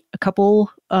see a couple,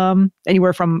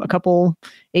 anywhere from a couple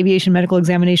aviation medical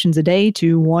examinations a day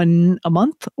to one a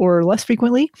month or less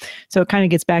frequently. So it kind of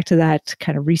gets back to that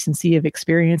kind of recency of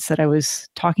experience that I was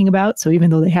talking about. So even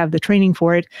though they have the training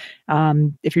for it,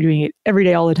 if you're doing it every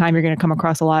day all the time, you're going to come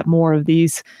across a lot more of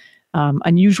these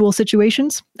unusual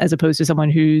situations, as opposed to someone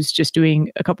who's just doing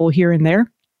a couple here and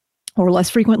there or less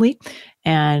frequently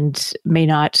and may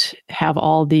not have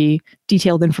all the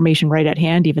detailed information right at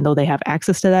hand, even though they have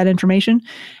access to that information.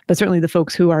 But certainly the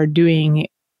folks who are doing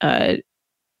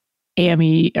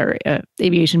AME or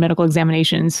aviation medical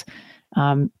examinations,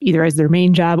 either as their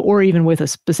main job or even with a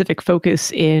specific focus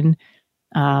in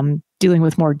dealing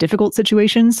with more difficult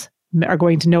situations, are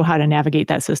going to know how to navigate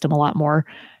that system a lot more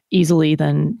easily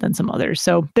than some others.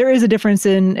 So there is a difference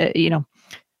in,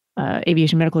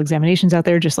 aviation medical examinations out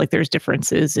there, just like there's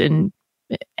differences in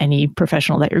any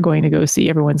professional that you're going to go see.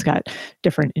 Everyone's got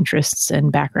different interests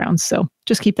and backgrounds. So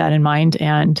just keep that in mind.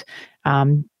 And at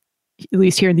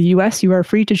least here in the US, you are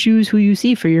free to choose who you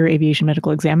see for your aviation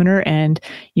medical examiner. And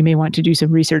you may want to do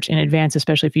some research in advance,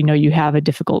 especially if you know you have a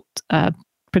difficult,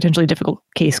 potentially difficult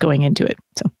case going into it.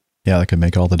 So yeah, that could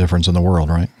make all the difference in the world,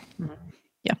 right? Mm-hmm.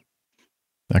 Yeah.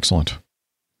 Excellent.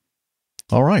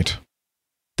 All right.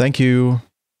 Thank you,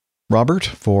 Robert,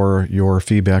 for your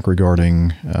feedback regarding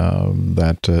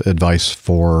that advice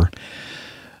for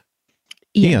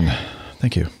Ian.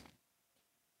 Thank you.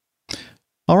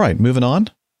 All right, moving on.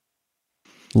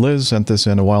 Liz sent this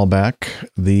in a while back.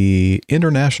 The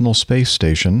International Space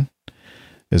Station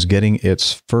is getting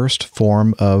its first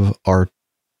form of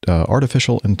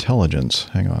artificial intelligence.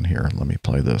 Hang on here. Let me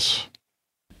play this.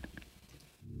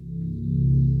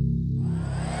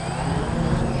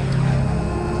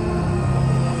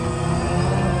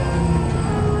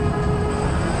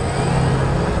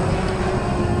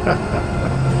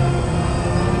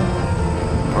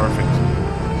 Perfect.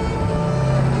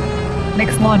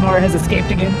 Nick's lawnmower has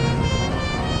escaped again.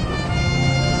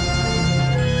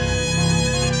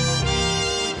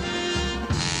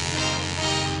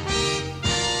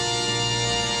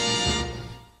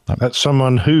 That's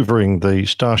someone hoovering the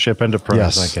Starship Enterprise,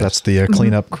 Yes, I guess. that's the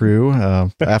cleanup crew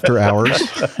after hours.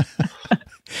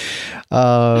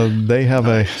 They have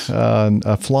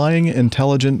a flying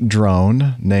intelligent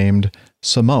drone named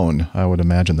Simone. I would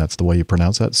imagine that's the way you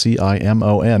pronounce that,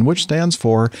 CIMON, which stands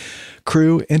for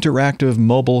Crew Interactive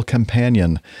Mobile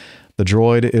Companion. The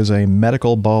droid is a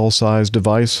medical ball-sized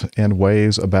device and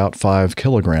weighs about 5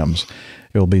 kilograms.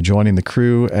 It will be joining the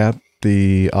crew at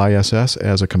the ISS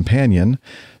as a companion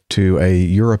to a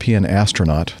European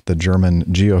astronaut, the German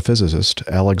geophysicist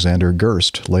Alexander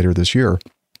Gerst, later this year.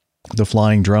 The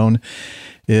flying drone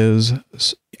is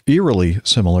eerily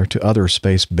similar to other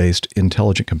space-based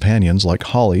intelligent companions like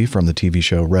Holly from the TV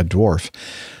show Red Dwarf.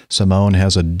 Simone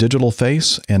has a digital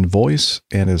face and voice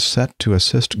and is set to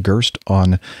assist Gerst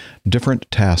on different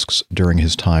tasks during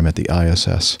his time at the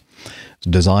ISS. It's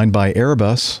designed by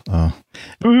Airbus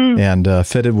and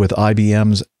fitted with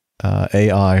IBM's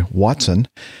AI Watson.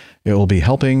 It will be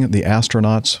helping the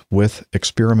astronauts with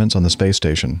experiments on the space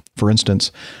station. For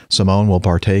instance, Simone will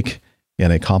partake in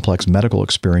a complex medical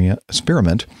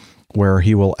experiment where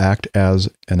he will act as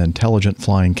an intelligent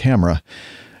flying camera.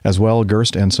 As well,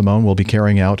 Gerst and Simone will be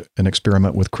carrying out an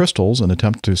experiment with crystals, an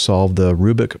attempt to solve the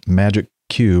Rubik magic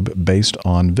cube based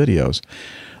on videos.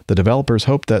 The developers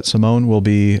hope that Simone will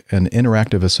be an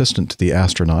interactive assistant to the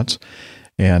astronauts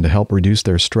and help reduce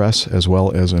their stress as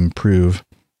well as improve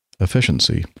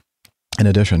efficiency. In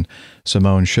addition,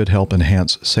 Simone should help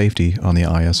enhance safety on the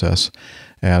ISS,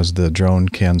 as the drone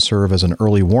can serve as an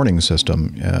early warning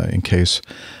system in case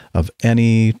of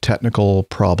any technical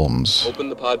problems. Open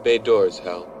the pod bay doors,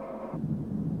 Hal.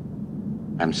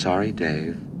 I'm sorry,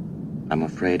 Dave. I'm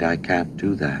afraid I can't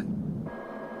do that.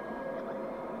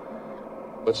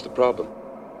 What's the problem?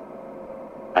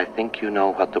 I think you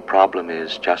know what the problem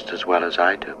is just as well as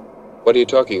I do. What are you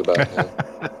talking about, Hal?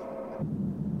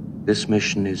 This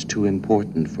mission is too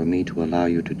important for me to allow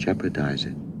you to jeopardize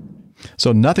it.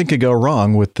 So nothing could go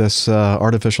wrong with this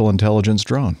artificial intelligence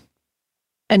drone.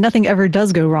 And nothing ever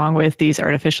does go wrong with these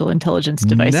artificial intelligence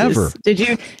devices. Never. Did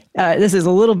you, this is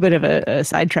a little bit of a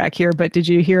sidetrack here, but did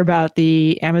you hear about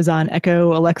the Amazon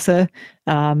Echo Alexa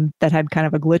that had kind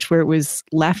of a glitch where it was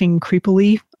laughing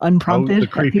creepily, unprompted? Oh, the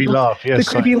creepy laugh, yes.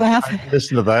 The creepy laugh. I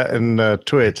listened to that in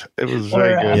Twit. It was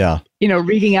very good. Yeah. You know,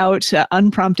 reading out,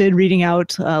 unprompted, reading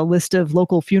out a list of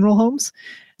local funeral homes.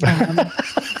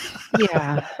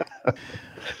 Yeah.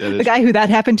 The guy who that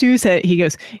happened to said, he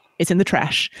goes, it's in the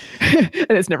trash. And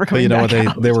it's never coming back But you know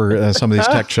out. what? They were some of these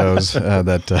tech shows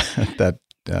that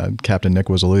Captain Nick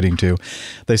was alluding to.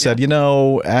 They said, you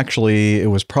know, actually, it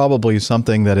was probably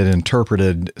something that it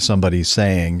interpreted somebody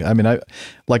saying. I mean,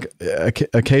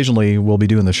 occasionally we'll be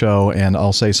doing the show and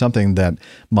I'll say something that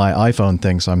my iPhone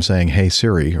thinks I'm saying, hey,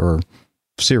 Siri, or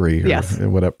Siri, or Yes.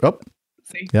 whatever. Oh,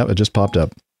 See? yeah, it just popped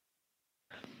up.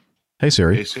 Hey,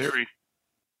 Siri. Hey, Siri.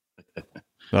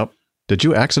 Oh, did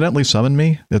you accidentally summon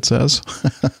me? It says.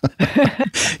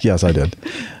 Yes, I did.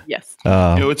 Yes. You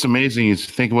know, it's amazing is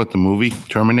think about the movie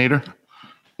Terminator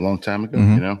a long time ago.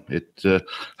 Mhm. You know,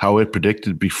 how it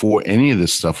predicted before any of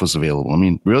this stuff was available. I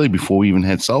mean, really before we even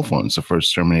had cell phones, the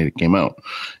first Terminator came out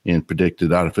and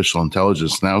predicted artificial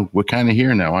intelligence. Now we're kind of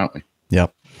here now, aren't we?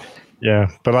 Yep.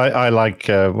 Yeah, but I like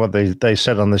what they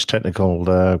said on this technical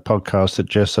podcast that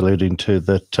Jeff's alluding to,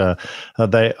 that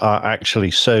they are actually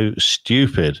so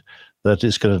stupid that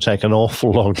it's going to take an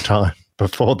awful long time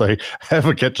before they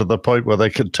ever get to the point where they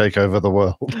can take over the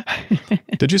world.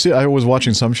 Did you see? I was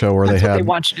watching some show where That's they what had. they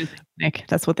want you to think, Nick.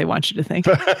 That's what they want you to think.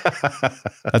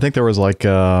 I think there was like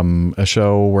a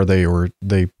show where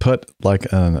they put like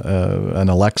an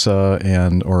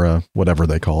Alexa or a whatever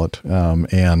they call it,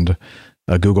 and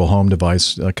a Google Home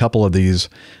device, a couple of these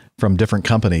from different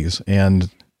companies, and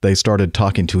they started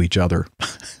talking to each other.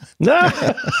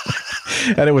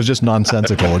 And it was just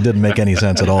nonsensical. It didn't make any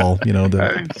sense at all. You know,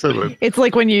 It's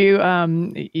like when you,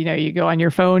 you go on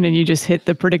your phone and you just hit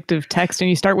the predictive text and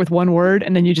you start with one word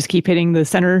and then you just keep hitting the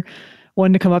center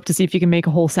one to come up to see if you can make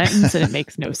a whole sentence, and it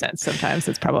makes no sense sometimes.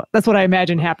 That's what I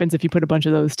imagine happens if you put a bunch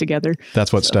of those together.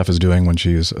 That's what Steph is doing when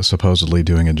she's supposedly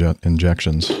doing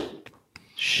injections.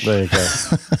 There you go.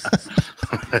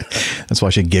 That's why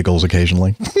she giggles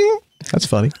occasionally. That's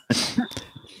funny.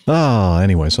 Oh,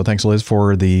 anyway, so thanks, Liz,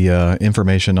 for the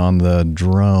information on the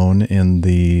drone in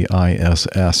the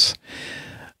ISS.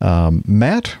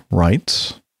 Matt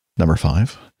writes, number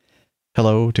 5,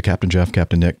 hello to Captain Jeff,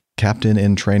 Captain Nick, Captain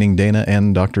in Training Dana,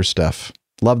 and Dr. Steph.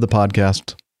 Love the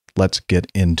podcast. Let's get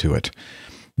into it.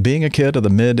 Being a kid of the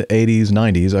mid-'80s,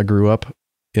 90s, I grew up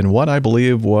in what I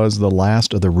believe was the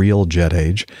last of the real jet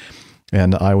age,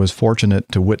 and I was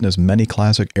fortunate to witness many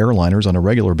classic airliners on a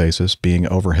regular basis being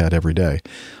overhead every day.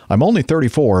 I'm only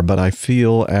 34, but I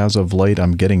feel as of late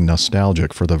I'm getting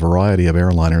nostalgic for the variety of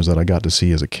airliners that I got to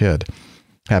see as a kid.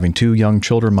 Having 2 young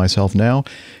children myself now,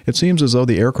 it seems as though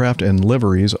the aircraft and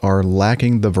liveries are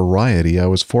lacking the variety I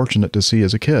was fortunate to see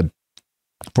as a kid.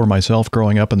 For myself,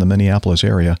 growing up in the Minneapolis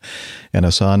area and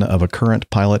a son of a current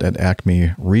pilot at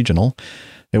Acme Regional,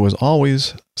 it was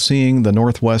always seeing the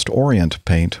Northwest Orient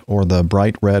paint or the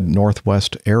bright red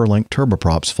Northwest Airlink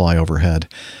turboprops fly overhead.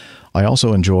 I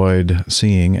also enjoyed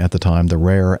seeing at the time the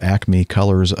rare Acme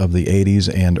colors of the 80s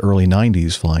and early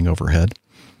 90s flying overhead.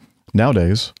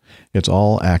 Nowadays, it's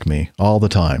all Acme all the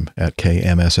time at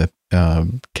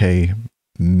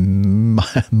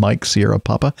Mike Sierra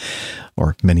Papa,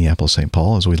 or Minneapolis St.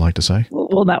 Paul, as we like to say.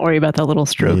 We'll not worry about that little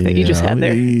stroke that you just had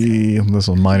there. This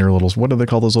little minor little, what do they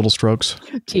call those little strokes?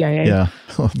 TIA. Yeah,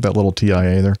 that little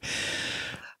TIA there.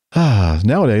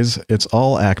 Nowadays, it's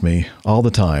all Acme all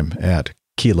the time at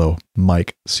Kilo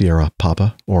Mike Sierra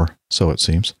Papa, or so it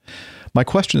seems. My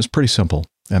question is pretty simple,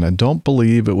 and I don't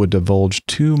believe it would divulge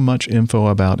too much info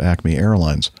about Acme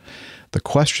Airlines. The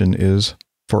question is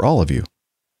for all of you.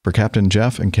 For Captain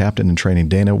Jeff and Captain in Training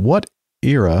Dana, what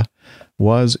era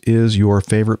is your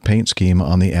favorite paint scheme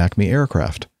on the Acme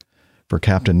aircraft? For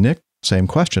Captain Nick, same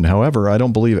question. However, I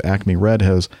don't believe Acme Red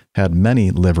has had many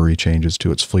livery changes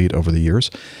to its fleet over the years.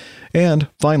 And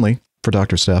finally, for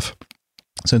Dr. Steph,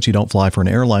 since you don't fly for an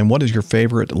airline, what is your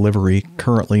favorite livery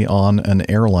currently on an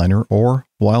airliner or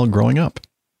while growing up?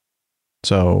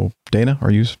 So, Dana,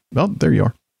 are you? Oh, there you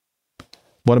are.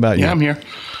 What about you? Yeah, I'm here.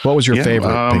 What was your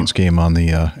favorite paint scheme on the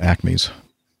Acmes?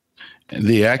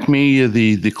 The Acme,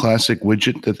 the classic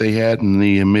widget that they had in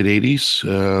the mid 80s,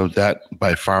 that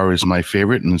by far is my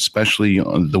favorite, and especially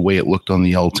the way it looked on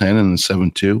the L10 and the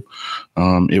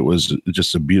 7.2. It was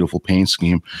just a beautiful paint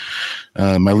scheme.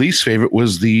 My least favorite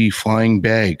was the flying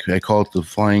bag. I call it the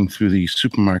flying through the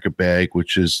supermarket bag,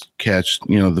 which is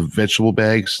the vegetable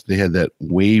bags. They had that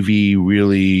wavy,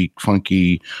 really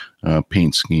funky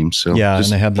paint scheme. So yeah, and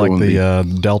they had like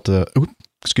the Delta.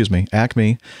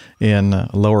 Acme in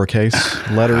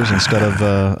lowercase letters instead of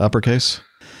uppercase,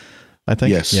 I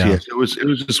think. Yes. It was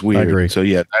just weird. I agree. So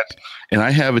yeah, and I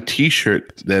have a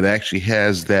T-shirt that actually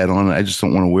has that on it. I just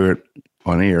don't want to wear it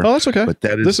on air. Oh, that's okay. But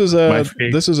that is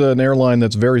this is an airline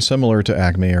that's very similar to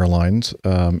Acme Airlines.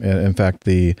 And in fact,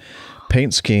 the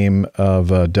paint scheme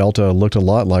of Delta looked a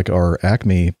lot like our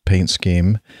Acme paint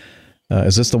scheme.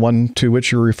 Is this the one to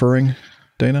which you're referring,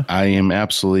 Dana? I am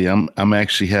absolutely. I'm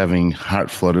actually having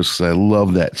heart flutters because I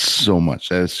love that so much.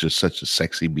 That's just such a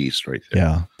sexy beast right there.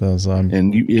 Yeah, those.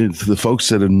 And the folks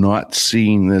that are not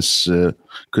seeing this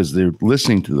because they're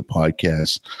listening to the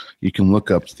podcast, you can look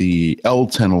up the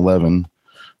L1011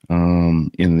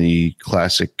 in the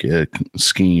classic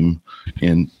scheme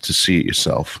and to see it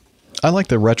yourself. I like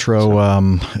the retro.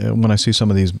 When I see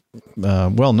some of these,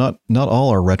 not all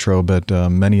are retro, but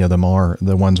many of them are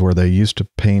the ones where they used to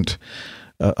paint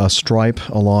a stripe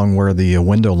along where the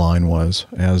window line was,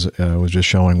 as I was just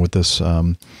showing with this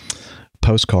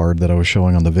postcard that I was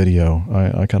showing on the video.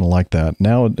 I kind of like that.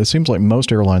 Now it seems like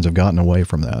most airlines have gotten away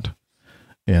from that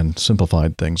and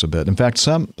simplified things a bit. In fact,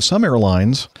 some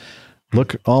airlines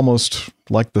look almost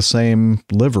like the same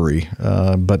livery,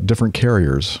 but different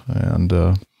carriers,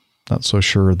 and not so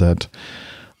sure that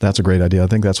that's a great idea. I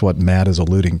think that's what Matt is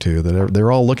alluding to, that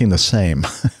they're all looking the same.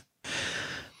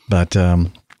 But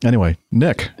anyway,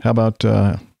 Nick, how about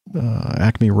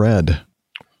Acme Red?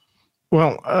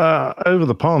 Well, over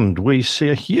the pond, we see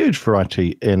a huge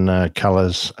variety in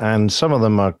colors, and some of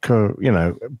them are,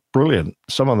 brilliant.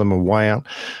 Some of them are way out.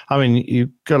 I mean,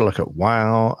 you've got to look at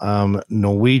WOW.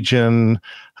 Norwegian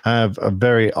have a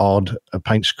very odd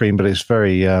paint scheme, but it's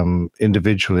very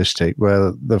individualistic,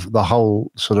 where the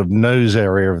whole sort of nose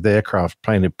area of the aircraft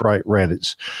painted bright red.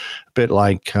 It's a bit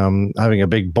like having a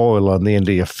big boil on the end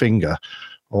of your finger.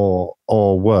 Or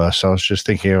worse. I was just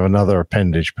thinking of another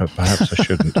appendage, but perhaps I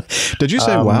shouldn't. Did you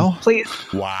say wow? Please.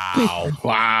 Wow.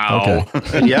 Wow.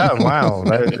 Okay. Yeah, wow.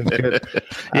 That was good.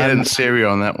 Yeah, and Siri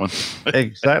on that one.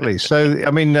 Exactly. So,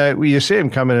 I mean, you see him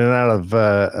coming in and out of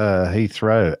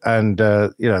Heathrow, and,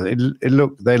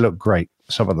 they look great,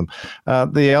 some of them.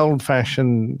 The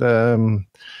old-fashioned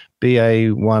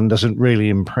BA1 doesn't really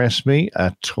impress me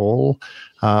at all.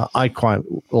 I quite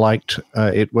liked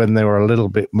it when they were a little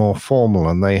bit more formal,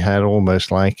 and they had almost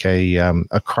like a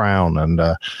crown and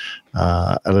a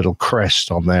little crest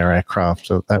on their aircraft.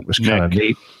 So that was kind of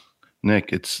neat.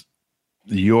 Nick, it's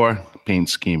your paint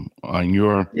scheme on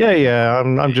your. Yeah.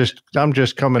 I'm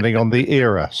just commenting on the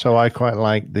era. So I quite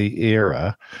like the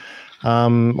era.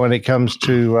 When it comes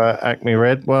to Acme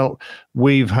Red, well,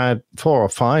 we've had 4 or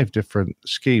 5 different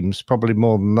schemes, probably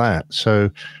more than that. So,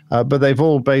 but they've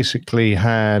all basically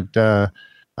had the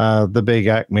big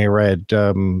Acme Red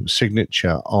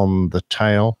signature on the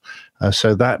tail.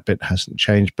 So that bit hasn't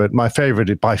changed. But my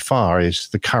favorite by far is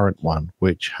the current one,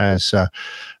 which has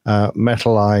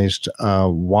metallized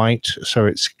white, so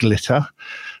it's glitter.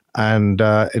 And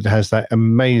it has that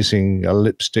amazing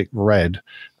lipstick red,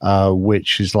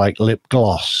 which is like lip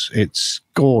gloss. It's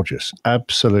gorgeous,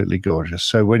 absolutely gorgeous.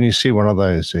 So when you see one of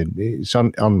those, it's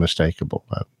unmistakable.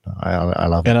 I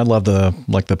love it. And I love the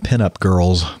pinup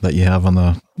girls that you have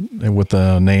with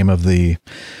the name of the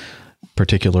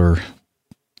particular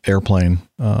airplane.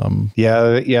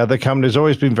 The company's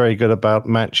always been very good about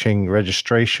matching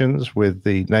registrations with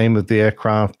the name of the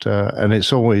aircraft, and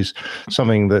it's always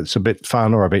something that's a bit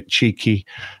fun or a bit cheeky,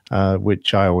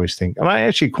 which I always think. And I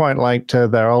actually quite liked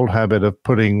their old habit of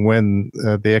putting when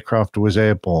the aircraft was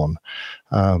airborne.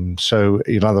 So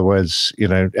in other words,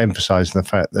 emphasizing the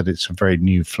fact that it's a very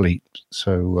new fleet.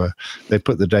 So they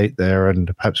put the date there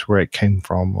and perhaps where it came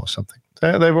from or something.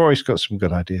 They've always got some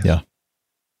good ideas. Yeah.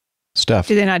 Steph.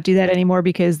 Do they not do that anymore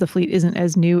because the fleet isn't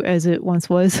as new as it once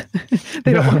was?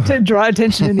 They don't want to draw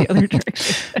attention in the other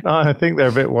direction. No, I think they're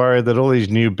a bit worried that all these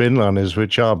new bin liners,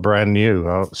 which are brand new,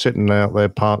 are sitting out there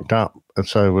parked up. And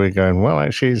so we're going, well,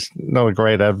 actually, it's not a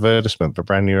great advertisement for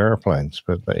brand new airplanes.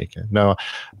 But there you go. No,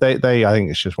 I think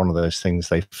it's just one of those things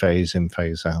they phase in,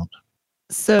 phase out.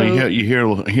 So you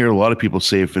hear a lot of people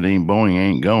say, if it ain't Boeing, I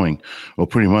ain't going. Well,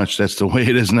 pretty much that's the way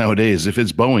it is nowadays. If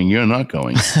it's Boeing, you're not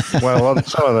going. Well, on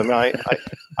some of them,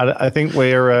 I think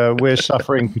we're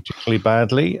suffering particularly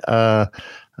badly.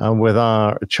 with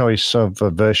our choice of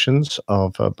versions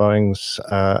of Boeing's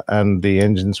and the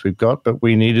engines we've got, but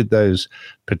we needed those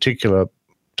particular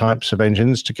types of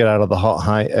engines to get out of the hot,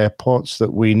 high airports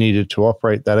that we needed to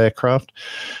operate that aircraft.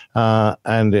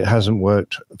 And it hasn't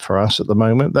worked for us at the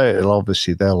moment.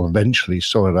 They'll eventually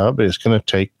sort it out, but it's going to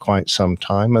take quite some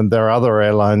time. And there are other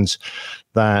airlines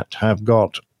that have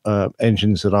got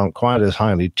engines that aren't quite as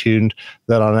highly tuned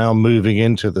that are now moving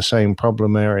into the same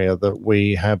problem area that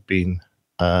we have been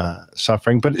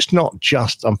suffering. But it's not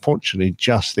just, unfortunately,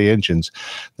 just the engines.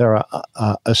 There are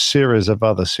a series of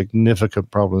other significant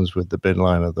problems with the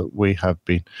binliner that we have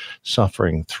been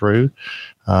suffering through.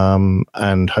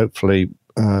 And hopefully,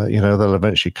 they'll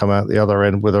eventually come out the other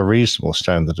end with a reasonable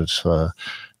standard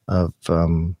of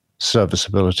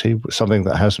serviceability, something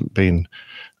that hasn't been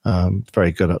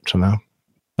very good up to now.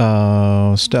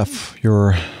 Steph,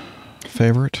 your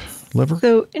favorite liver?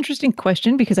 So, interesting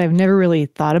question, because I've never really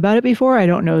thought about it before. I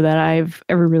don't know that I've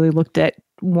ever really looked at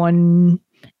one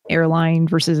airline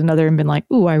versus another and been like,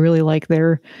 ooh, I really like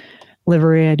their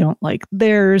livery. I don't like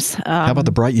theirs. How about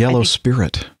the bright yellow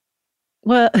Spirit?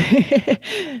 Well,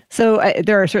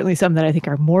 there are certainly some that I think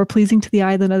are more pleasing to the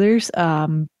eye than others.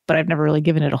 But I've never really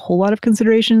given it a whole lot of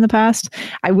consideration in the past.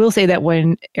 I will say that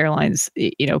when airlines,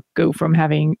 go from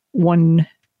having one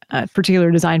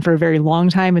particular design for a very long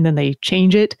time and then they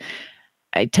change it,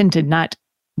 I tend to not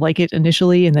like it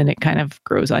initially, and then it kind of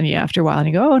grows on you after a while, and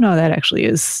you go, oh no, that actually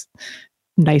is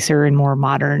nicer and more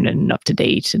modern and up to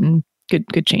date and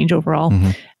good change overall.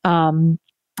 Mm-hmm.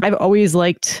 I've always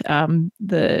liked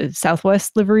the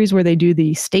Southwest liveries where they do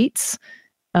the states,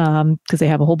 because they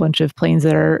have a whole bunch of planes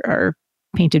that are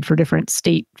painted for different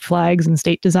state flags and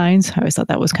state designs. I always thought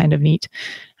that was kind of neat.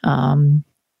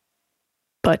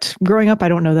 But growing up, I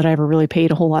don't know that I ever really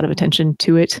paid a whole lot of attention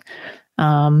to it.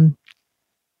 I'd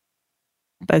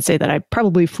say that I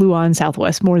probably flew on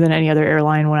Southwest more than any other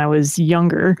airline when I was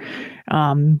younger.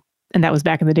 And that was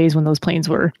back in the days when those planes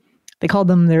they called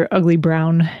them their ugly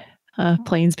brown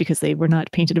planes because they were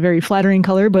not painted a very flattering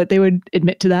color, but they would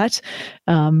admit to that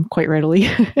quite readily.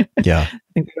 Yeah.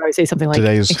 I think they always say something like,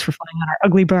 thanks for flying on our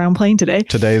ugly brown plane today.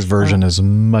 Today's version is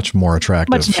much more attractive.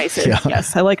 Much nicer. Yeah.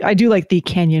 Yes. I do like the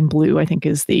Canyon Blue, I think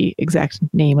is the exact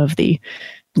name of the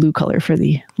blue color for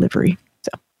the livery.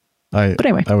 But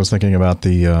anyway. I was thinking about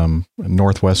the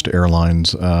Northwest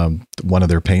Airlines. One of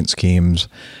their paint schemes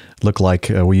looked like,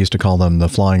 we used to call them the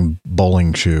flying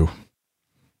bowling shoe.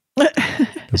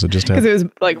 Because it was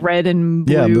like red and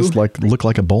blue. Yeah, this looked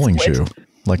like a bowling shoe.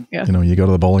 Like, you go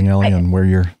to the bowling alley and wear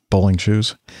your bowling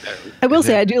shoes. I will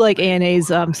say I do like ANA's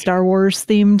Star Wars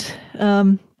themed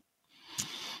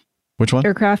which one?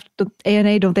 Aircraft.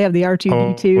 ANA, don't they have the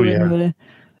R2-D2?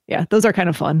 And those are kind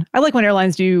of fun. I like when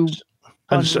airlines do.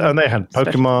 And they had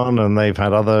Pokemon, and they've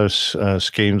had other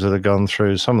schemes that have gone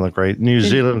through. Some of the great. New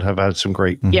Zealand have had some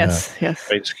great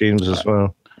great schemes as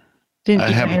well.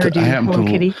 I happen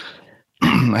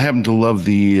to love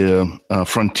the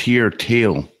Frontier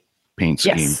tail paint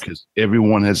scheme because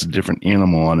everyone has a different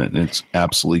animal on it, and it's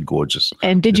absolutely gorgeous.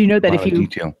 And did you know that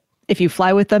if you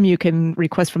fly with them, you can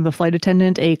request from the flight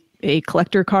attendant a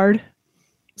collector card,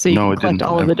 so you can collect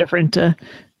all of the different animals.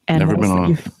 Never been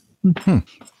on.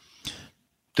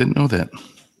 Didn't know that.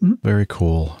 Mm-hmm. Very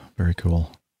cool. Very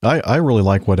cool. I really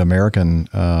like what American,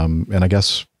 and I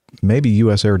guess maybe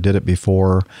US Air did it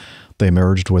before they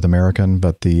merged with American,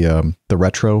 but the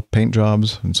retro paint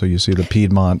jobs. And so you see the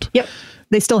Piedmont. Yep.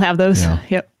 They still have those. Yeah.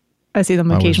 Yep. I see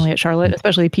them occasionally at Charlotte,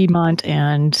 especially Piedmont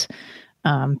and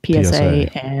PSA.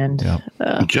 And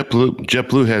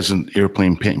JetBlue has an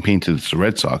airplane painted as the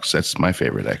Red Sox. That's my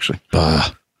favorite, actually.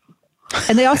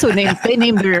 And they also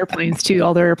named their airplanes too.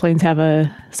 All their airplanes have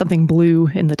something blue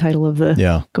in the title of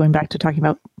going back to talking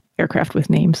about aircraft with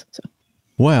names. So.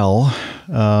 Well,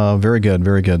 very good.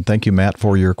 Very good. Thank you, Matt,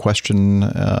 for your question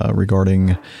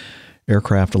regarding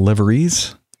aircraft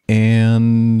liveries.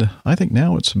 And I think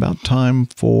now it's about time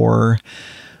for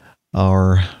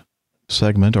our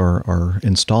segment or our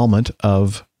installment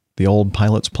of the Old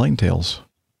Pilot's Plane Tales.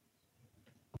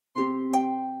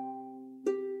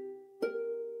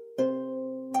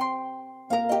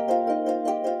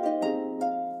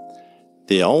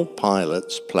 The Old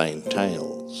Pilot's Plane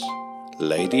Tales,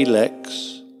 Lady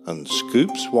Lex and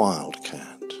Scoop's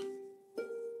Wildcat.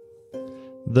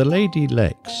 The Lady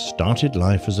Lex started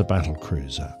life as a battle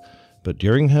cruiser, but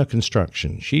during her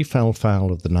construction she fell foul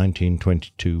of the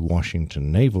 1922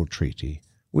 Washington Naval Treaty,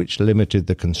 which limited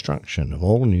the construction of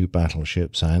all new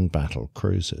battleships and battle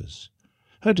cruisers.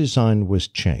 Her design was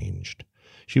changed.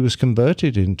 She was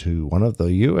converted into one of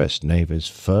the U.S. Navy's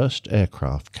first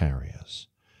aircraft carriers.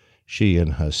 She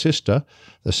and her sister,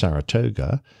 the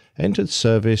Saratoga, entered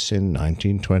service in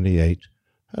 1928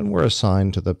 and were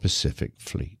assigned to the Pacific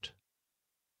Fleet.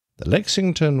 The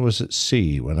Lexington was at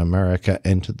sea when America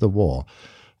entered the war,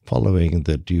 following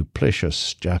the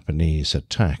duplicitous Japanese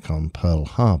attack on Pearl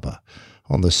Harbor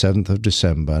on the 7th of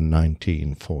December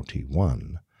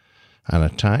 1941, an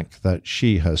attack that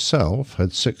she herself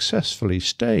had successfully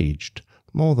staged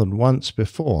more than once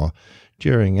before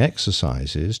during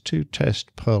exercises to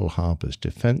test Pearl Harbor's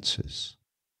defenses.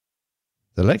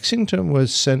 The Lexington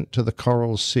was sent to the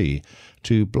Coral Sea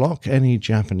to block any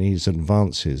Japanese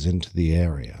advances into the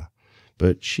area,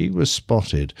 but she was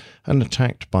spotted and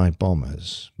attacked by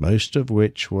bombers, most of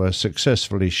which were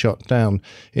successfully shot down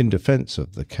in defense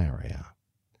of the carrier.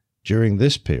 During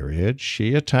this period,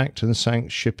 she attacked and sank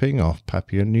shipping off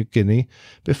Papua New Guinea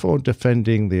before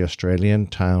defending the Australian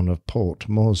town of Port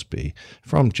Moresby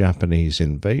from Japanese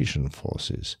invasion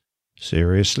forces,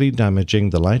 seriously damaging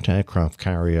the light aircraft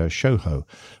carrier Shoho,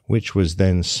 which was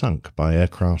then sunk by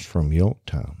aircraft from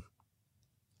Yorktown.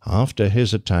 After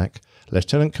his attack,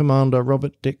 Lieutenant Commander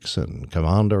Robert Dixon,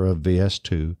 commander of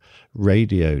VS-2,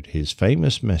 radioed his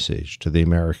famous message to the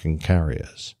American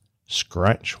carriers,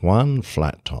 "Scratch one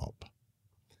flat top."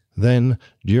 Then,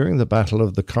 during the Battle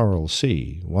of the Coral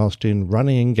Sea, whilst in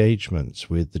running engagements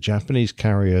with the Japanese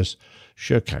carriers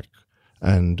Shokak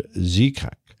and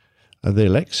Zikak, the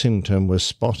Lexington was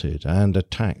spotted and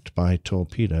attacked by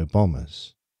torpedo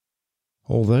bombers.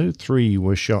 Although 3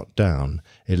 were shot down,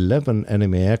 11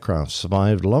 enemy aircraft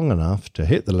survived long enough to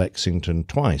hit the Lexington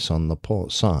twice on the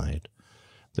port side.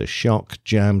 The shock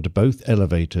jammed both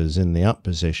elevators in the up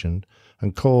position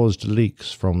and caused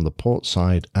leaks from the port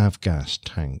side avgas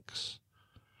tanks.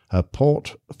 Her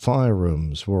port fire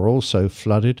rooms were also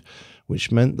flooded,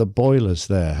 which meant the boilers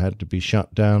there had to be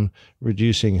shut down,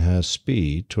 reducing her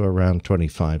speed to around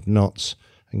 25 knots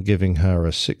and giving her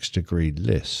a 6-degree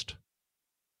list.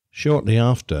 Shortly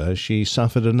after, she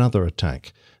suffered another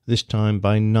attack, this time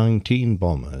by 19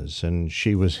 bombers, and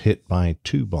she was hit by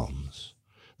 2 bombs.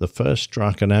 The first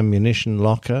struck an ammunition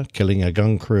locker, killing a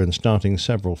gun crew and starting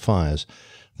several fires.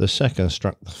 The second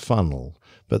struck the funnel,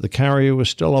 but the carrier was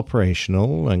still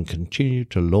operational and continued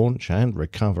to launch and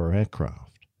recover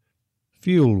aircraft.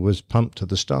 Fuel was pumped to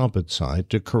the starboard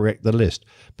side to correct the list,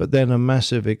 but then a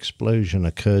massive explosion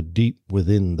occurred deep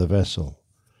within the vessel.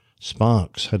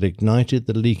 Sparks had ignited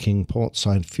the leaking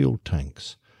portside fuel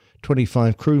tanks.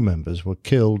 25 crew members were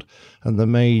killed and the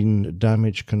main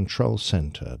damage control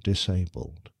center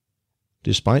disabled.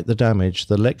 Despite the damage,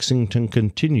 the Lexington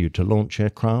continued to launch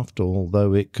aircraft,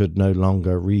 although it could no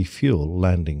longer refuel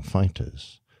landing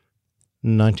fighters.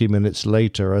 90 minutes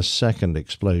later, a second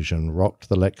explosion rocked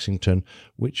the Lexington,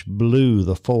 which blew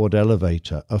the forward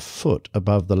elevator a foot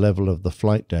above the level of the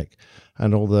flight deck,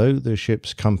 and although the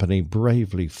ship's company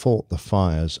bravely fought the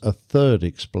fires, a third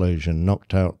explosion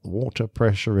knocked out water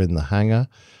pressure in the hangar,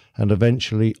 and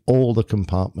eventually all the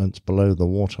compartments below the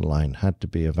waterline had to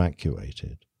be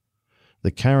evacuated. The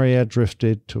carrier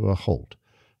drifted to a halt,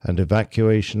 and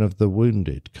evacuation of the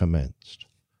wounded commenced.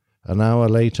 An hour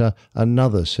later,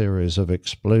 another series of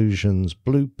explosions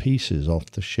blew pieces off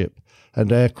the ship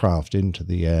and aircraft into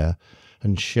the air,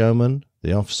 and Sherman,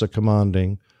 the officer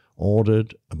commanding,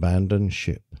 ordered abandon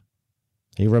ship.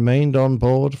 He remained on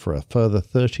board for a further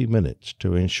 30 minutes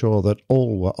to ensure that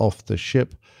all were off the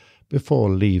ship before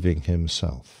leaving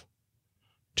himself.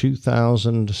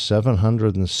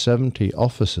 2,770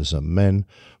 officers and men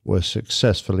were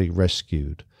successfully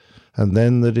rescued, and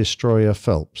then the destroyer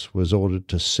Phelps was ordered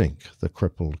to sink the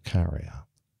crippled carrier.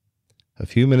 A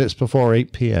few minutes before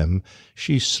 8 p.m.,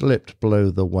 she slipped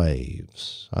below the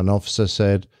waves. An officer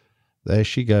said, "There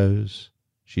she goes.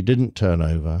 She didn't turn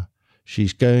over.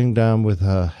 She's going down with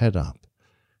her head up.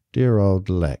 Dear old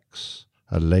Lex,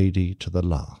 a lady to the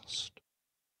last."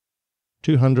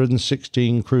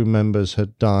 216 crew members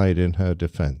had died in her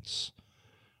defense.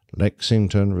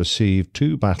 Lexington received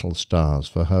 2 battle stars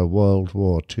for her World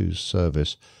War II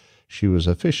service. She was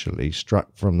officially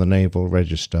struck from the Naval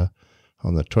Register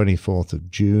on the 24th of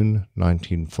June,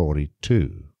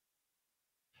 1942.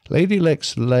 Lady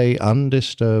Lex lay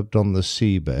undisturbed on the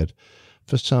seabed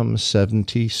for some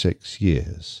 76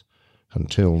 years,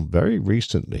 until very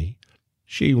recently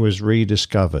she was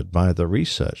rediscovered by the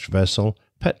research vessel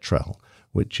Petrel,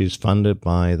 which is funded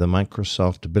by the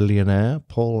Microsoft billionaire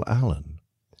Paul Allen.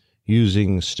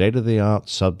 Using state-of-the-art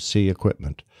subsea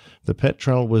equipment, the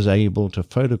Petrel was able to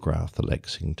photograph the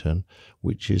Lexington,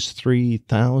 which is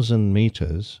 3,000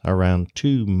 meters, around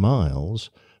 2 miles,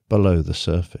 below the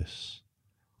surface.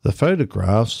 The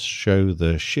photographs show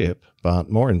the ship,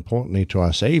 but more importantly to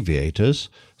us aviators,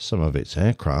 some of its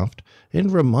aircraft,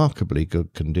 in remarkably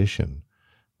good condition,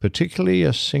 particularly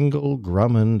a single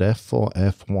Grumman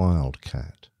F4F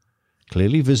Wildcat.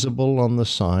 Clearly visible on the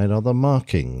side are the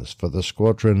markings for the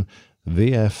squadron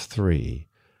VF-3,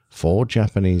 4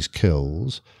 Japanese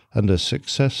kills, and a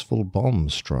successful bomb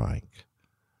strike.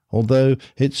 Although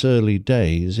it's early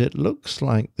days, it looks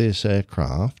like this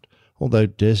aircraft, although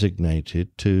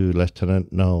designated to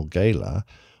Lieutenant Noel Gayler,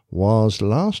 was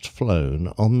last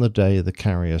flown on the day the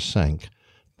carrier sank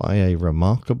by a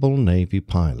remarkable Navy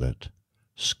pilot,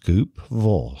 Scoop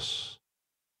Voss.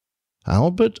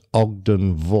 Albert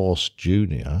Ogden Voss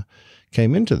Jr.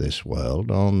 came into this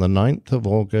world on the 9th of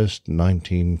August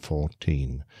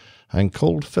 1914 and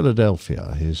called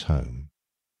Philadelphia his home.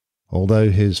 Although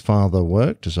his father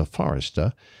worked as a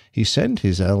forester, he sent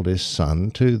his eldest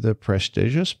son to the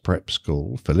prestigious prep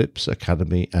school, Phillips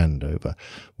Academy, Andover,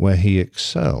 where he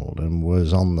excelled and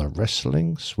was on the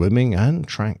wrestling, swimming, and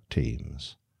track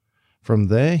teams. From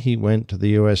there he went to the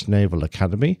U.S. Naval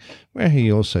Academy, where he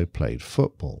also played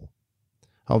football.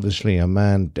 Obviously a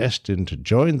man destined to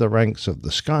join the ranks of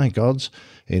the Sky Gods,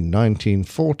 in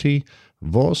 1940,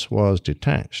 Voss was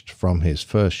detached from his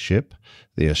first ship,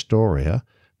 the Astoria,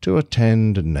 to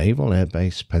attend Naval Air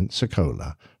Base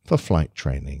Pensacola for flight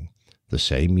training, the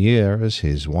same year as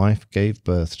his wife gave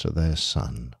birth to their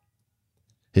son.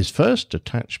 His first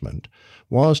attachment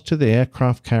was to the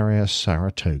aircraft carrier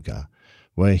Saratoga,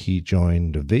 where he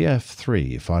joined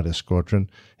VF-3 Fighter Squadron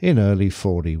in early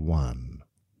 41.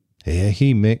 Here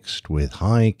he mixed with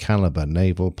high-caliber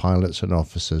naval pilots and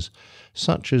officers,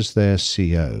 such as their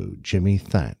CO, Jimmy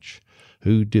Thatch,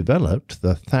 who developed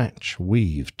the Thatch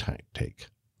weave tactic.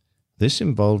 This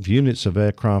involved units of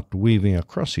aircraft weaving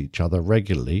across each other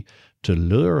regularly to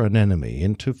lure an enemy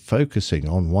into focusing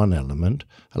on one element,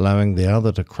 allowing the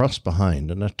other to cross behind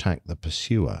and attack the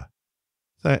pursuer.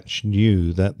 Thatch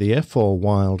knew that the F-4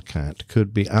 Wildcat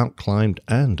could be outclimbed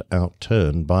and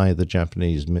outturned by the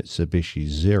Japanese Mitsubishi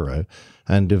Zero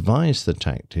and devised the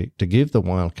tactic to give the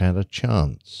Wildcat a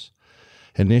chance.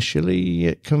 Initially,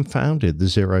 it confounded the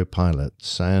Zero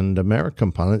pilots, and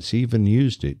American pilots even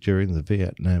used it during the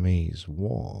Vietnamese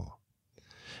War.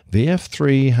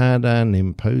 VF-3 had an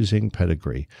imposing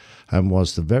pedigree and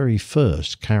was the very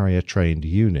first carrier-trained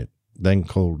unit, then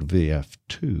called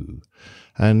VF-2,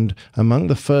 and among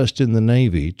the first in the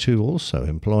Navy to also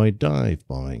employ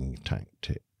dive-bombing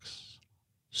tactics.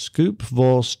 Scoop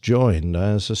Voss joined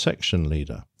as a section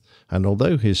leader, and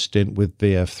although his stint with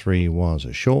VF-3 was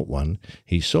a short one,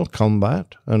 he saw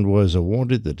combat and was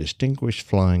awarded the Distinguished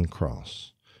Flying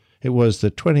Cross. It was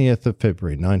the 20th of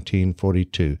February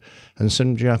 1942, and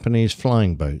some Japanese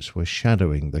flying boats were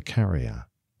shadowing the carrier.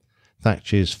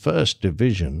 Thatch's 1st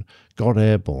Division got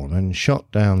airborne and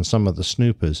shot down some of the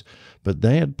snoopers, but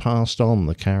they had passed on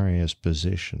the carrier's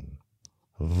position.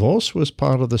 Voss was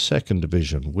part of the 2nd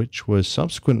Division, which was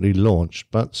subsequently launched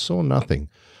but saw nothing,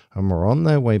 and were on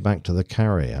their way back to the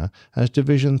carrier as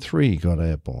Division 3 got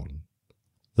airborne.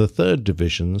 The 3rd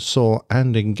Division saw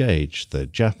and engaged the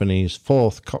Japanese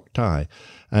 4th Koktai,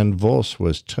 and Voss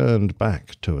was turned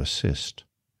back to assist.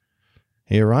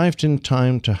 He arrived in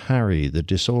time to harry the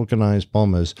disorganized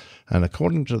bombers, and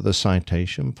according to the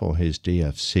citation for his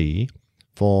DFC,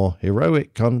 for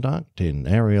heroic conduct in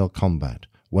aerial combat,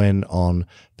 when on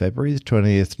February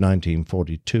 20th,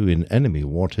 1942, in enemy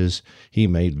waters, he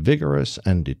made vigorous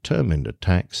and determined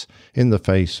attacks in the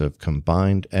face of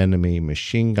combined enemy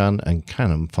machine gun and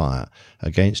cannon fire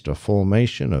against a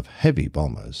formation of heavy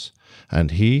bombers,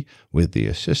 and he, with the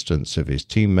assistance of his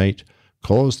teammate,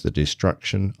 caused the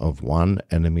destruction of one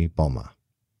enemy bomber.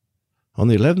 On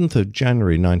the 11th of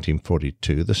January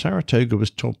 1942, the Saratoga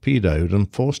was torpedoed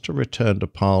and forced to return to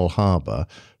Pearl Harbor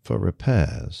for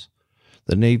repairs.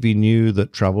 The Navy knew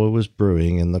that trouble was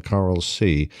brewing in the Coral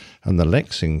Sea, and the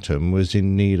Lexington was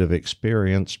in need of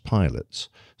experienced pilots,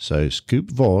 so Scoop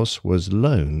Voss was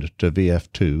loaned to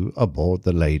VF-2 aboard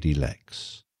the Lady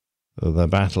Lex. The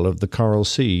Battle of the Coral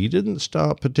Sea didn't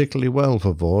start particularly well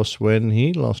for Voss when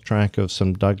he lost track of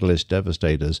some Douglas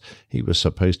Devastators he was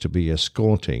supposed to be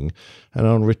escorting, and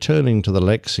on returning to the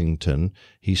Lexington,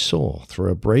 he saw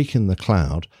through a break in the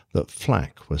cloud that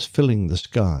flak was filling the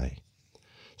sky.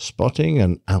 Spotting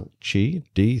an Alchi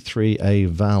D-3A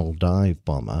Val dive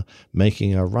bomber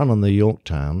making a run on the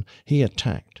Yorktown, he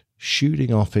attacked,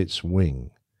 shooting off its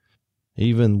wing.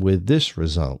 Even with this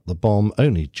result, the bomb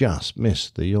only just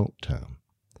missed the Yorktown.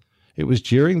 It was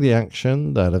during the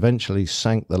action that eventually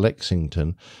sank the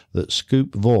Lexington that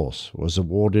Scoop Voss was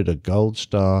awarded a Gold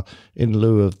Star in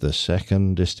lieu of the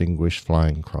 2nd Distinguished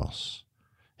Flying Cross.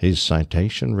 His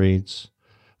citation reads,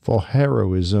 "For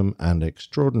heroism and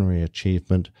extraordinary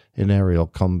achievement in aerial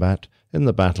combat in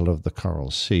the Battle of the Coral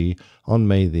Sea on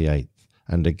May the 8th,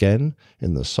 and again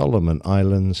in the Solomon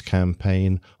Islands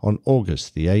campaign on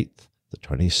August the 8th, the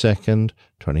 22nd,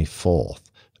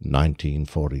 24th,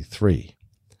 1943.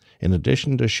 In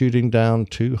addition to shooting down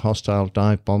 2 hostile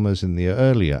dive bombers in the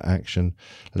earlier action,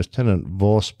 Lieutenant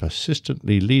Voss,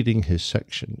 persistently leading his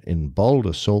section in bold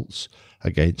assaults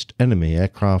against enemy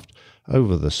aircraft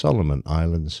over the Solomon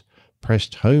Islands,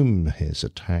 pressed home his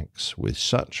attacks with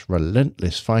such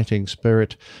relentless fighting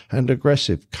spirit and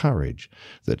aggressive courage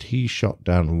that he shot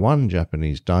down 1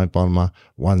 Japanese dive bomber,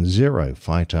 1 Zero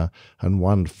fighter, and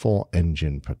 1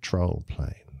 4-engine patrol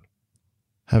plane.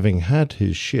 Having had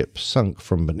his ship sunk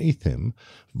from beneath him,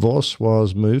 Voss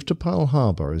was moved to Pearl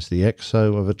Harbor as the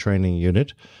XO of a training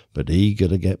unit, but eager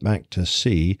to get back to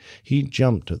sea, he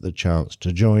jumped at the chance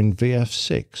to join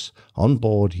VF-6 on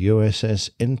board USS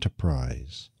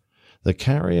Enterprise. The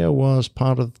carrier was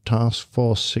part of Task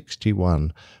Force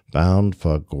 61, bound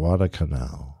for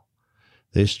Guadalcanal.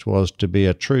 This was to be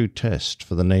a true test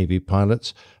for the Navy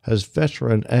pilots, as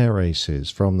veteran air aces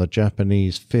from the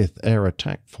Japanese 5th Air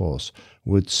Attack Force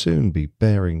would soon be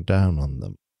bearing down on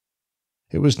them.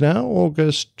 It was now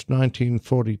August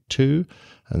 1942,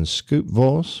 and Scoop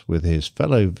Voss, with his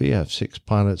fellow VF-6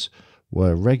 pilots,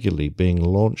 were regularly being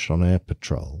launched on air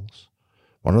patrols.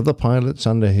 One of the pilots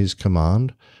under his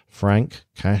command, Frank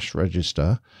Cash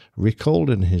Register, recalled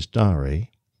in his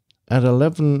diary, "At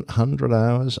 1100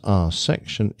 hours, our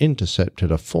section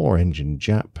intercepted a 4-engine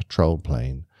Jap patrol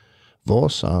plane.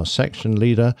 Voss, our section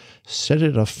leader, set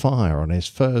it afire on his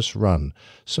first run,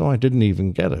 so I didn't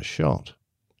even get a shot.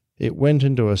 It went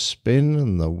into a spin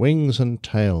and the wings and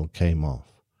tail came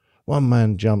off. One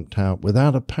man jumped out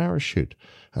without a parachute,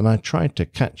 and I tried to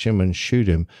catch him and shoot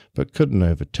him, but couldn't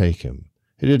overtake him.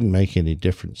 It didn't make any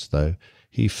difference, though.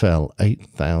 He fell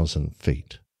 8,000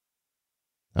 feet.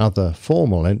 Other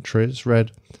formal entries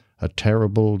read, "A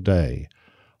terrible day,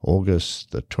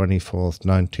 August the 24th,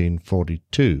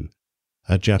 1942.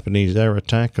 A Japanese air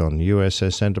attack on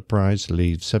USS Enterprise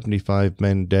leaves 75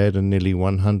 men dead and nearly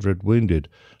 100 wounded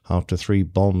after 3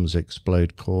 bombs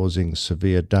explode, causing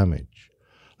severe damage.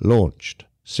 Launched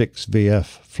 6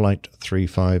 VF Flight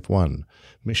 351.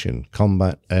 Mission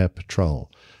Combat Air Patrol.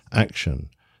 Action: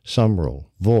 Summerall,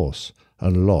 Voss,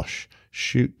 and Losch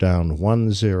shoot down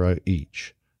 1 Zero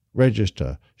each.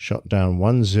 Register shot down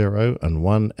 1 Zero and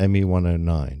 1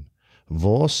 Me-109.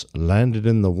 Voss landed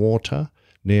in the water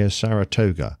near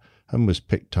Saratoga and was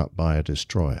picked up by a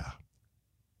destroyer."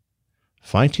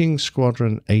 Fighting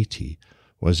Squadron 80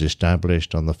 was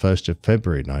established on the 1st of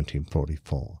February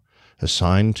 1944.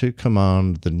 Assigned to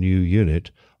command the new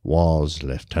unit was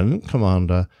Lieutenant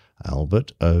Commander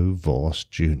Albert O. Voss,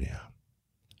 Jr.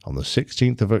 On the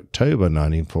 16th of October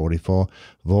 1944,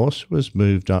 Voss was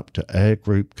moved up to Air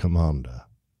Group Commander.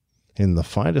 In the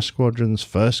fighter squadron's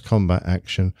first combat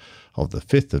action of the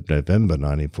 5th of November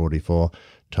 1944,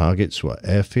 targets were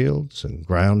airfields and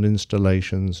ground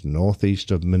installations northeast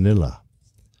of Manila.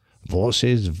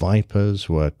 Voss's Vipers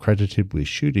were credited with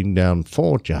shooting down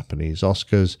 4 Japanese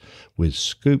Oscars, with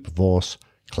Scoop Voss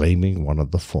claiming one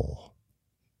of the 4.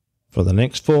 For the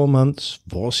next 4 months,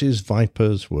 Voss's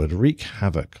Vipers would wreak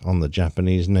havoc on the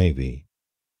Japanese Navy.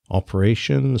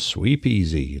 Operation Sweep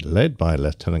Easy, led by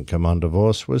Lieutenant Commander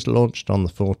Voss, was launched on the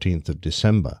 14th of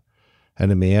December.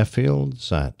 Enemy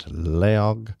airfields at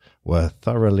Laog were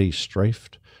thoroughly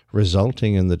strafed,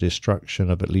 resulting in the destruction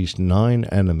of at least 9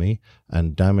 enemy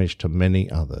and damage to many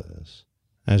others.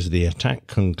 As the attack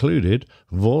concluded,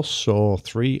 Voss saw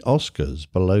 3 Oscars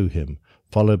below him,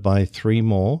 followed by 3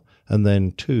 more, and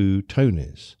then 2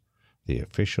 Tonys. The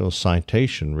official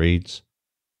citation reads,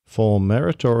 "For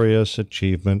meritorious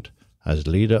achievement as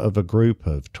leader of a group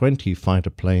of 20 fighter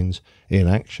planes in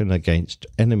action against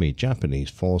enemy Japanese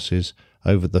forces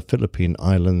over the Philippine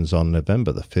Islands on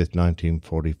November the 5th,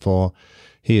 1944,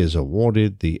 he is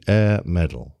awarded the Air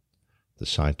Medal." The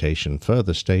citation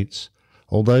further states,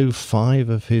 "Although 5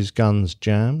 of his guns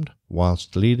jammed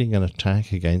whilst leading an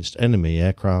attack against enemy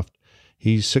aircraft,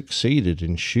 he succeeded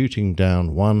in shooting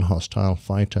down 1 hostile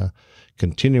fighter.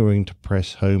 Continuing to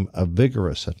press home a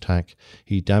vigorous attack,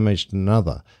 he damaged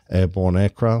another airborne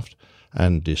aircraft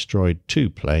and destroyed 2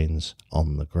 planes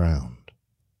on the ground."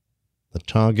 The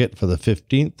target for the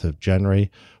 15th of January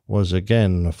was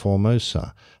again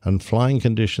Formosa, and flying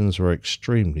conditions were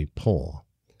extremely poor.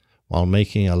 While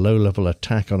making a low-level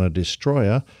attack on a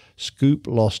destroyer, Scoop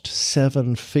lost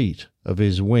 7 feet of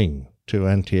his wing to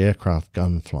anti-aircraft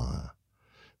gunfire.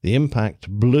 The impact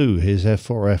blew his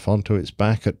F4F onto its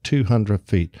back at 200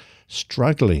 feet,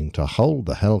 struggling to hold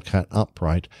the Hellcat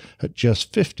upright at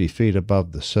just 50 feet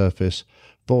above the surface.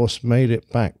 Vorse made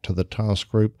it back to the task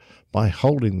group by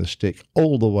holding the stick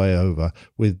all the way over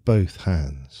with both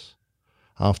hands.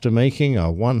 After making a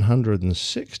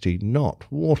 160-knot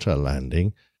water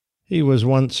landing, he was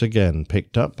once again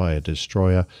picked up by a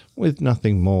destroyer with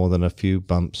nothing more than a few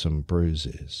bumps and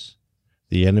bruises.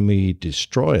 The enemy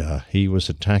destroyer he was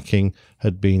attacking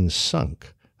had been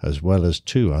sunk, as well as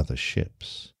 2 other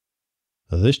ships.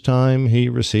 This time he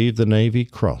received the Navy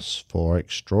Cross for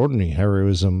extraordinary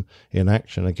heroism in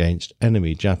action against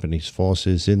enemy Japanese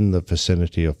forces in the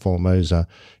vicinity of Formosa,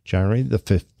 January the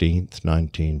 15th,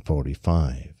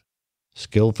 1945.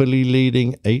 Skillfully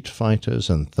leading 8 fighters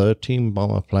and 13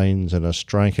 bomber planes in a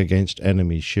strike against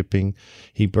enemy shipping,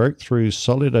 he broke through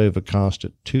solid overcast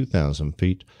at 2,000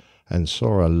 feet and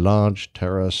saw a large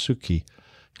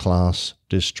Terasuki-class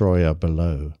destroyer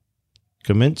below.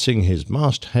 Commencing his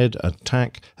masthead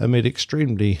attack amid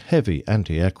extremely heavy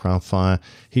anti-aircraft fire,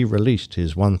 he released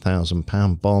his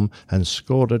 1,000-pound bomb and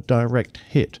scored a direct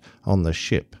hit on the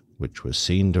ship, which was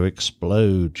seen to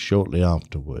explode shortly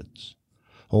afterwards.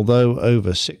 Although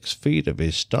over 6 feet of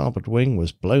his starboard wing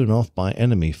was blown off by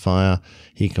enemy fire,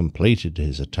 he completed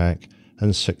his attack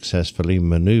and successfully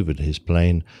maneuvered his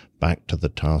plane back to the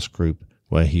task group,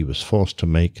 where he was forced to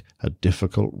make a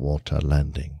difficult water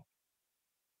landing.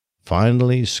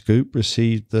 Finally, Scoop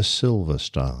received the Silver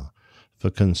Star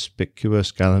for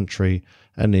conspicuous gallantry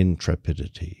and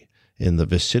intrepidity. In the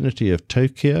vicinity of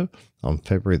Tokyo, on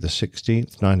February the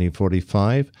 16th,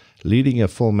 1945, leading a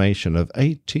formation of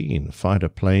 18 fighter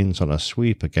planes on a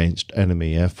sweep against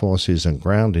enemy air forces and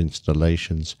ground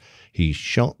installations, he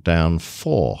shot down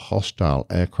 4 hostile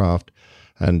aircraft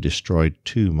and destroyed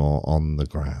 2 more on the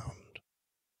ground.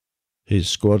 His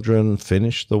squadron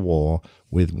finished the war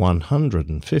with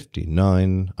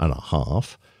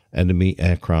 159.5 enemy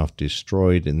aircraft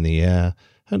destroyed in the air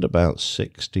and about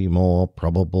 60 more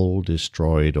probable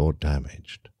destroyed or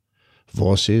damaged.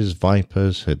 Vorse's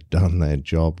Vipers had done their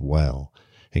job well,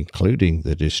 including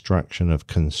the destruction of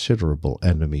considerable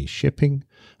enemy shipping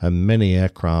and many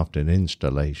aircraft and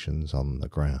installations on the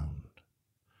ground.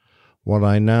 What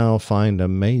I now find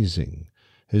amazing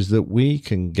is that we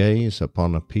can gaze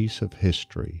upon a piece of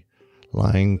history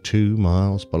lying 2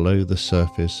 miles below the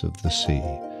surface of the sea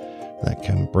that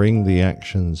can bring the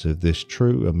actions of this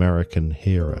true American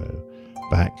hero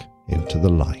back into the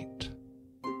light.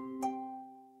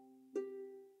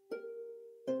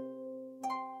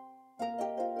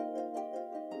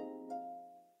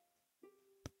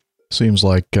 Seems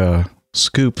like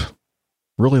Scoop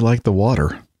really liked the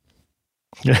water.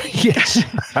 Yes.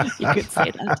 You could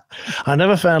say that. I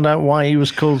never found out why he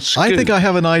was called Scoop. I think I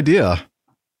have an idea.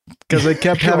 Because they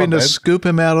kept having to scoop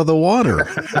him out of the water.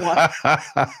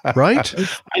 Right?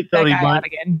 I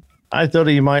thought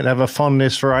he might have a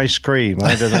fondness for ice cream.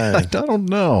 I don't know. I don't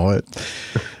know.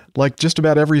 Like just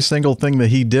about every single thing that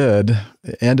he did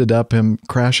ended up him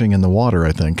crashing in the water,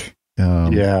 I think.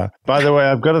 Yeah. By the way,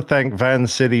 I've got to thank Van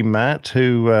City Matt,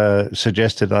 who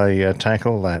suggested I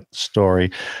tackle that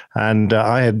story. And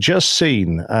I had just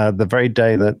seen the very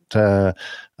day that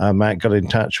Matt got in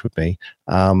touch with me,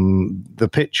 the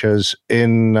pictures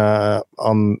on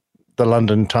the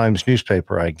London Times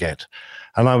newspaper I get.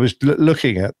 And I was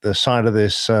looking at the side of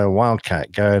this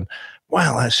Wildcat going,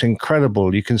 wow, that's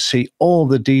incredible. You can see all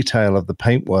the detail of the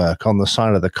paintwork on the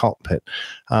side of the cockpit.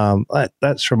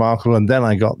 That's remarkable. And then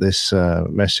I got this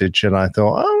message and I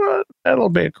thought, oh, that'll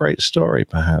be a great story,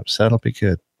 perhaps. That'll be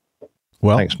good.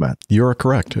 Well, thanks, Matt. You're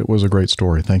correct. It was a great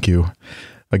story. Thank you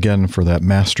again for that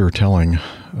master telling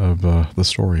of the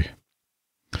story.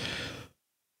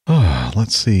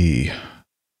 Let's see.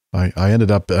 I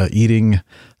ended up eating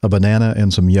a banana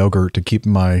and some yogurt to keep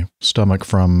my stomach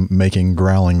from making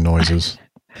growling noises.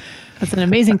 That's an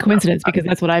amazing coincidence because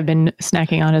that's what I've been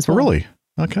snacking on as well. Really?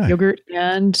 Okay. Yogurt,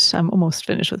 and I'm almost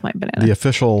finished with my banana. The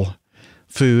official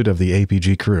food of the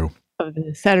APG crew. Of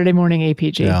the Saturday morning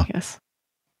APG, yeah. Yes.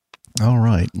 All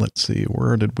right. Let's see.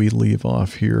 Where did we leave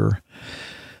off here?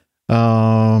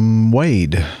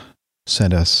 Wade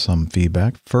sent us some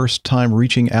feedback. First time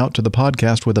reaching out to the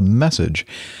podcast with a message.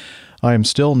 I am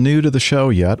still new to the show,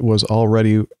 yet was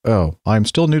already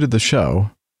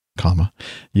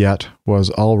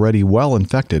well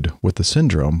infected with the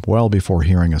syndrome well before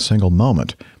hearing a single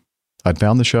moment. I'd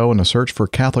found the show in a search for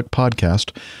Catholic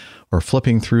podcast or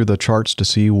flipping through the charts to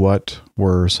see what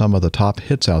were some of the top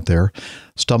hits out there,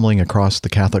 stumbling across the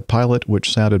Catholic Pilot,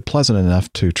 which sounded pleasant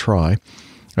enough to try.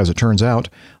 As it turns out,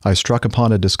 I struck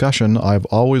upon a discussion I've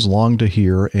always longed to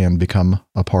hear and become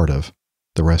a part of.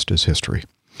 the rest is history.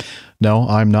 No,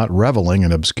 I'm not reveling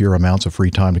in obscure amounts of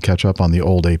free time to catch up on the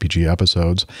old APG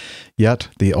episodes, yet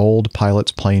the old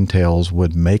Pilot's Plain Tales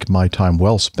would make my time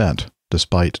well spent,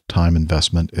 despite time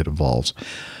investment it involves.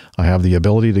 I have the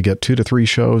ability to get 2 to 3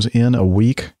 shows in a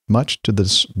week, much to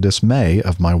the dismay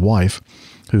of my wife,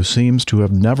 who seems to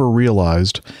have never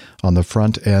realized on the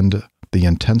front end the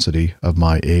intensity of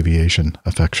my aviation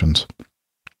affections.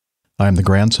 I am the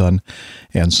grandson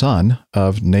and son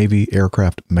of Navy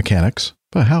aircraft mechanics.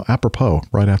 But how apropos,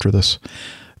 right after this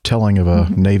telling of a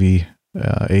Navy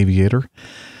aviator.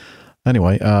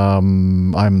 Anyway,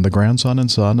 I'm the grandson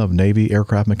and son of Navy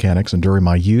aircraft mechanics, and during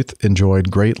my youth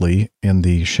enjoyed greatly in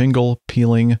the shingle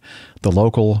peeling the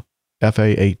local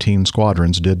FA-18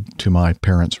 squadrons did to my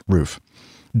parents' roof.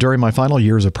 During my final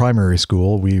years of primary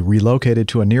school, we relocated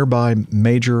to a nearby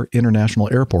major international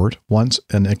airport, once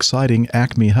an exciting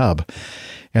Acme hub,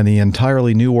 and the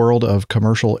entirely new world of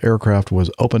commercial aircraft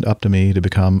was opened up to me to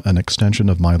become an extension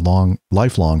of my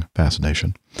lifelong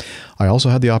fascination. I also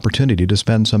had the opportunity to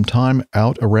spend some time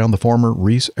out around the former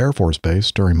Reese Air Force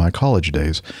Base during my college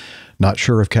days. Not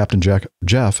sure if Captain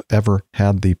Jeff ever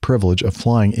had the privilege of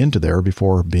flying into there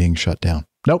before being shut down.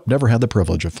 Nope, never had the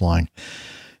privilege of flying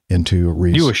into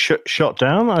Reese. You were shot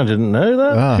down? I didn't know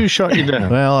that. Who shot you down?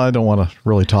 Well, I don't want to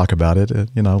really talk about it.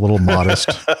 You know, a little modest.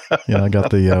 I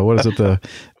got the, what is it, the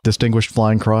Distinguished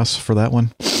Flying Cross for that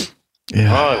one.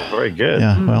 Yeah. Oh, very good.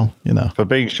 Yeah, well, For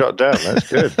being shot down, that's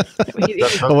good.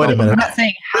 Oh, wait a minute. I'm not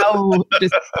saying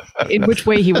in which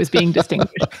way he was being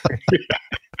distinguished.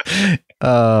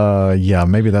 Yeah,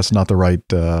 maybe that's not the right,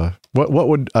 what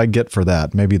would I get for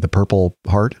that? Maybe the Purple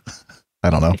Heart? I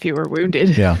don't know. If you were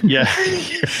wounded. Yeah. Yeah.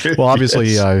 Well,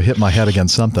 obviously, I hit my head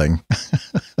against something.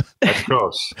 Of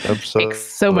course. Absolutely. Makes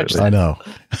so much sense. I know.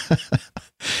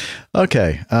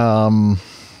 Okay.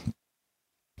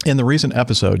 In the recent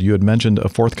episode, you had mentioned a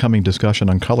forthcoming discussion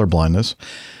on color blindness,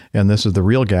 and this is the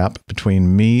real gap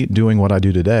between me doing what I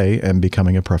do today and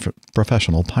becoming a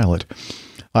professional pilot.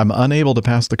 I'm unable to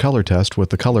pass the color test with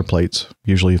the color plates,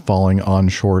 usually falling on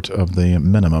short of the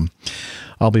minimum.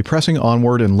 I'll be pressing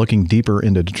onward and looking deeper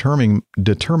into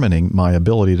determining my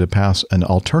ability to pass an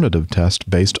alternative test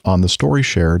based on the story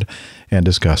shared and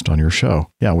discussed on your show.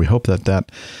 Yeah, we hope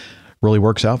that really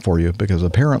works out for you, because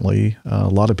apparently a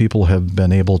lot of people have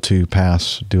been able to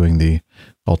pass doing the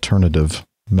alternative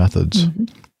methods.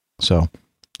 So,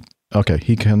 okay,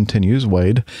 he continues,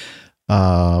 Wade.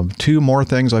 2 more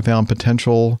things I found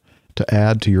potential to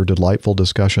add to your delightful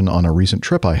discussion on a recent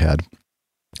trip I had.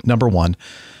 Number 1,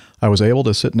 I was able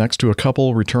to sit next to a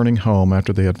couple returning home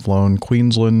after they had flown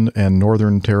Queensland and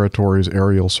Northern Territories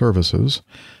Aerial Services,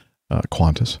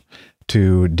 Qantas,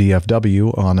 to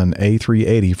DFW on an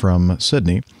A380 from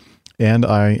Sydney, and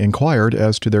I inquired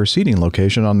as to their seating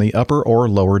location on the upper or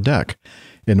lower deck,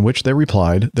 in which they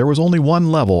replied there was only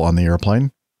one level on the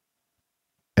airplane,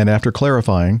 and after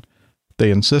clarifying, they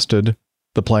insisted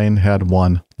the plane had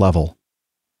one level.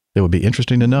 It would be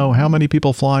interesting to know how many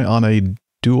people fly on a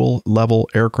dual-level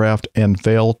aircraft and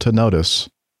fail to notice.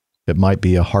 It might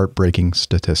be a heartbreaking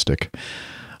statistic.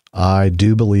 I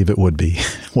do believe it would be.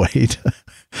 Wait.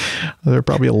 There are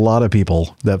probably a lot of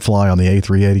people that fly on the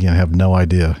A380 and have no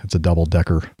idea it's a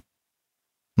double-decker.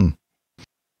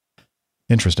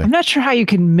 Interesting. I'm not sure how you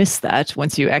can miss that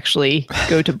once you actually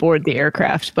go to board the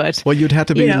aircraft, but... Well, you'd have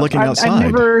to be looking outside.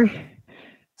 I'm never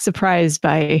surprised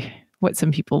by what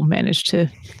some people manage to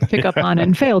pick up on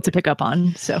and fail to pick up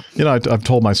on. So, I've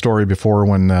told my story before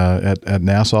when at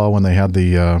Nassau, when they had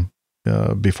the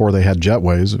before they had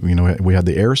jetways, we had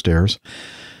the air stairs,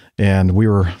 and we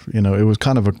were, it was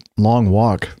kind of a long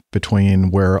walk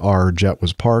between where our jet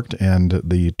was parked and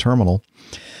the terminal.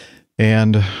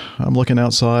 And I'm looking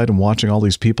outside and watching all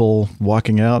these people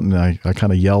walking out, and I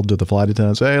kind of yelled to the flight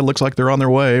attendants, "Hey, it looks like they're on their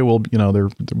way. Well,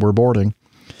 we're boarding."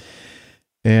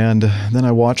 And then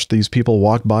I watched these people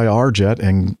walk by our jet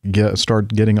and start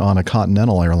getting on a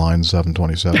Continental Airlines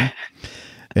 727.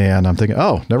 And I'm thinking,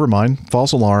 oh, never mind.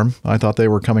 False alarm. I thought they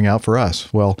were coming out for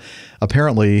us. Well,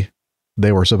 apparently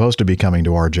they were supposed to be coming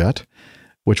to our jet,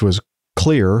 which was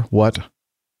clear what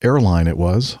airline it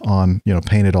was on,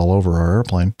 painted all over our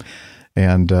airplane.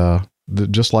 And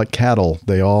just like cattle,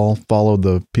 they all followed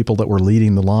the people that were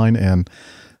leading the line and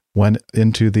went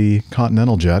into the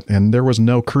Continental jet, and there was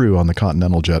no crew on the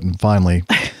Continental jet. And finally,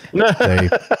 they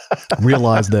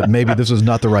realized that maybe this was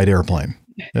not the right airplane.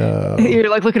 You're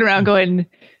like looking around going,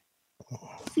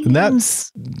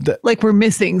 seems like we're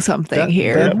missing something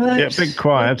here. Big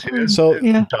quiet. So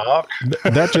dark.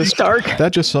 That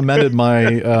just cemented my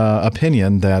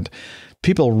opinion that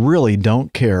people really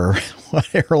don't care what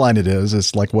airline it is.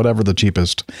 It's like whatever the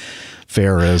cheapest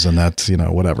fair is, and that's,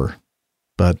 whatever.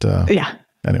 But yeah.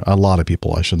 Anyway, a lot of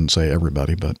people, I shouldn't say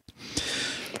everybody, but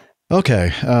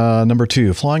okay. Number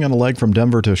 2, flying on a leg from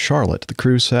Denver to Charlotte. The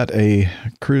crew set the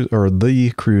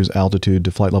cruise altitude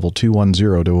to flight level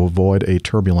 210 to avoid a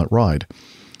turbulent ride.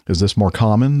 Is this more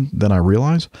common than I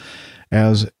realize?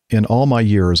 As in all my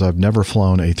years, I've never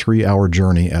flown a 3-hour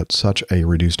journey at such a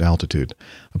reduced altitude.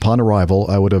 Upon arrival,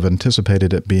 I would have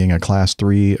anticipated it being a Class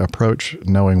 3 approach,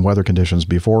 knowing weather conditions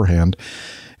beforehand,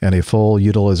 and a full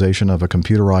utilization of a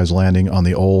computerized landing on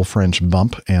the old French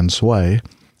bump and sway,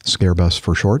 Scarebus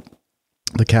for short.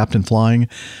 The captain flying,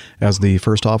 as the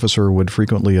first officer, would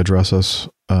frequently address us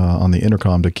on the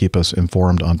intercom to keep us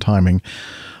informed on timing.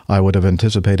 I would have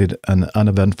anticipated an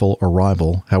uneventful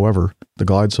arrival. However, the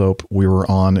glide slope we were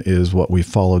on is what we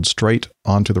followed straight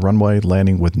onto the runway,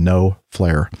 landing with no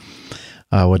flare.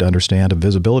 I would understand if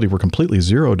visibility were completely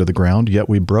zero to the ground, yet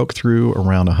we broke through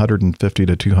around 150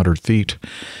 to 200 feet.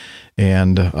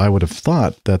 And I would have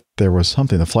thought that there was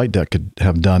something the flight deck could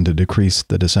have done to decrease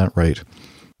the descent rate.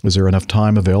 Was there enough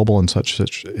time available in such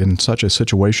a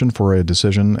situation for a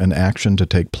decision and action to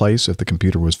take place if the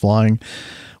computer was flying?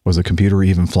 Was the computer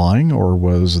even flying, or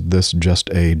was this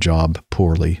just a job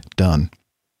poorly done?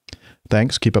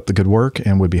 Thanks. Keep up the good work,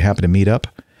 and would be happy to meet up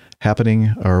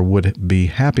would be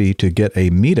happy to get a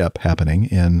meetup happening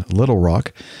in Little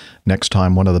Rock next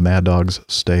time one of the Mad Dogs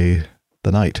stay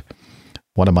the night.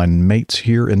 One of my mates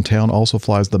here in town also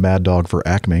flies the Mad Dog for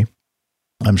Acme.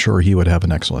 I'm sure he would have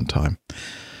an excellent time.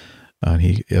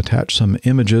 He attached some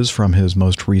images from his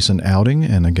most recent outing,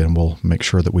 and again, we'll make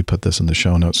sure that we put this in the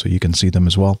show notes so you can see them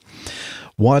as well.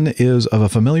 One is of a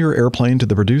familiar airplane to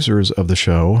the producers of the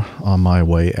show on my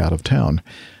way out of town.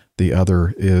 The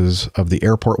other is of the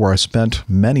airport where I spent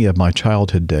many of my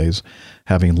childhood days,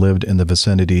 having lived in the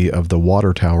vicinity of the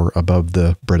water tower above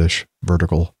the British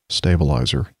vertical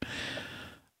stabilizer.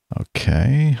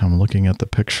 Okay, I'm looking at the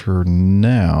picture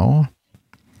now.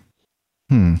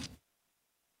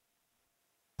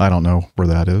 I don't know where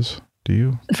that is. Do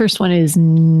you? The first one is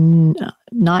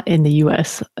not in the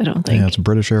U.S., I don't think. Yeah, it's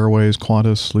British Airways,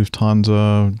 Qantas,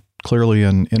 Lufthansa, clearly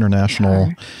an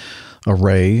international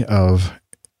array of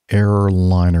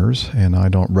airliners, and I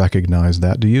don't recognize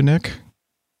that. Do you, Nick?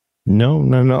 No,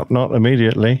 not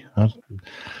immediately. I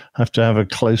have to have a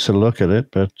closer look at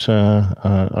it, but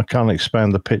I can't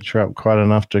expand the picture up quite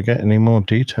enough to get any more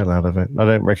detail out of it. I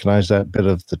don't recognize that bit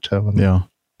of the terminal. Yeah.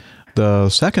 The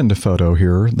second photo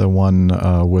here, the one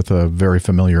with a very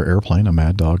familiar airplane, a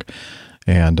Mad Dog,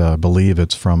 and I believe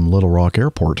it's from Little Rock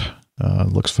Airport.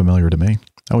 Looks familiar to me.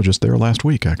 I was just there last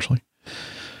week, actually.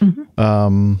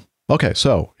 Mm-hmm. Okay,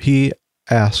 so he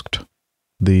asked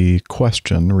the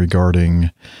question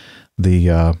regarding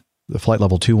the flight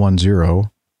level 210.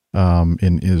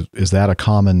 Is that a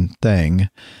common thing?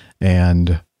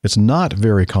 And it's not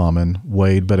very common,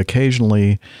 Wade, but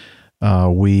occasionally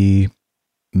we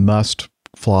must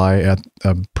fly at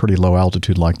a pretty low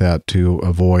altitude like that to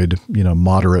avoid,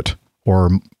 moderate or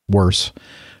worse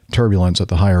turbulence at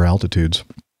the higher altitudes.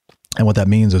 And what that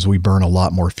means is we burn a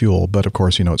lot more fuel, but of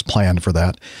course, it's planned for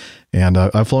that. And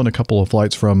I've flown a couple of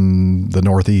flights from the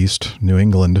Northeast, New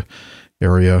England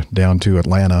area down to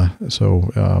Atlanta.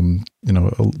 So,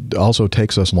 it also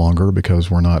takes us longer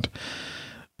because we're not,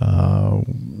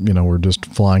 we're just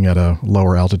flying at a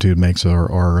lower altitude, makes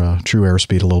our true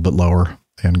airspeed a little bit lower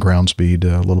and ground speed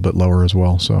a little bit lower as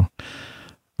well. So,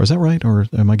 or is that right? Or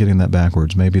am I getting that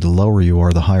backwards? Maybe the lower you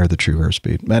are, the higher the true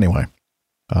airspeed. Anyway,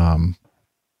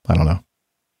 I don't know.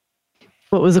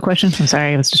 What was the question? I'm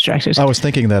sorry, I was distracted. I was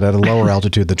thinking that at a lower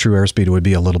altitude, the true airspeed would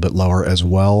be a little bit lower as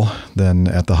well than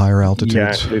at the higher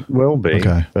altitudes. Yeah, it will be.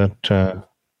 Okay.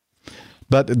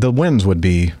 But the winds would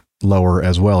be lower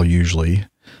as well, usually.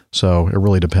 So it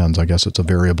really depends. I guess it's a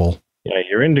variable. Yeah,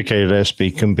 your indicated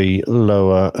airspeed can be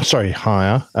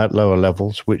higher at lower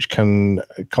levels, which can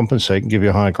compensate and give you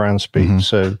a higher ground speed. Mm-hmm.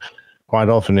 So quite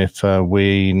often, if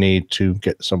we need to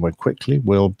get somewhere quickly,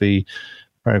 we'll be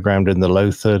programmed in the low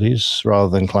 30s rather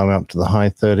than climbing up to the high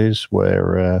 30s,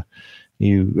 where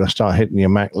you start hitting your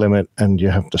Mach limit and you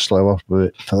have to slow off a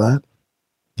bit for that.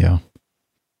 Yeah.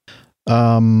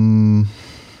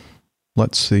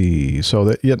 Let's see. So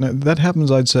that happens,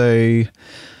 I'd say,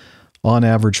 on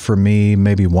average for me,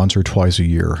 maybe once or twice a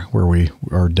year, where we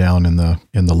are down in the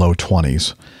low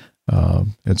 20s.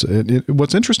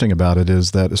 What's interesting about it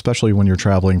is that, especially when you're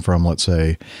traveling from, let's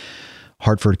say,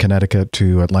 Hartford, Connecticut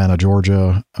to Atlanta,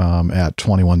 Georgia, at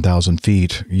 21,000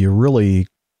 feet, you really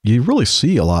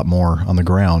see a lot more on the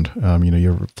ground.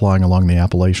 You're flying along the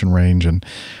Appalachian Range, and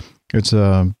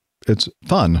it's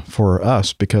fun for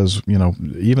us because,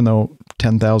 even though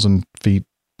 10,000 feet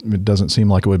it doesn't seem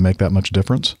like it would make that much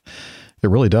difference. It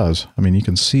really does. I mean, you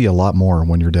can see a lot more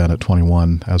when you're down at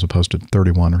 21 as opposed to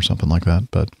 31 or something like that.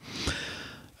 But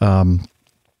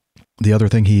the other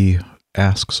thing he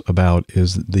asks about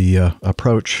is the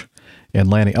approach and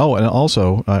landing. Oh, and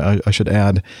also I should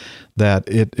add that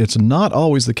it's not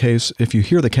always the case if you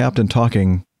hear the captain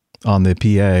talking on the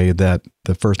PA that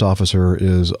the first officer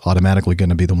is automatically going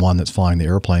to be the one that's flying the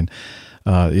airplane.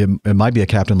 It might be a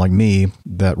captain like me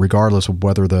that regardless of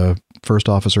whether the first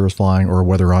officer is flying or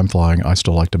whether I'm flying, I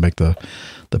still like to make the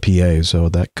PA. So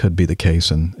that could be the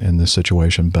case in this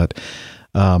situation. But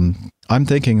I'm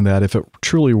thinking that if it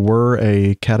truly were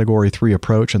a Category 3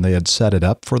 approach and they had set it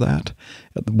up for that,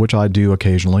 which I do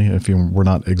occasionally, if we're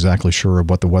not exactly sure of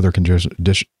what the weather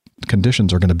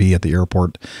conditions are going to be at the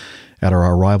airport at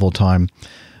our arrival time,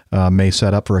 may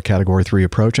set up for a Category 3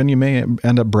 approach, and you may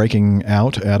end up breaking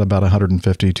out at about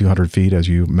 150, 200 feet, as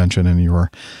you mentioned in your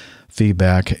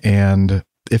feedback. And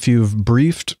if you've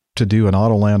briefed to do an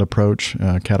auto land approach,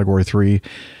 Category 3,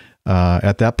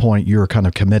 at that point, you're kind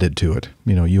of committed to it.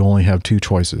 You only have two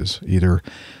choices, either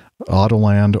auto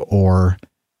land or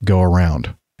go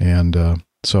around. And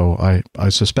so I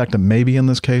suspect that maybe in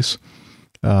this case,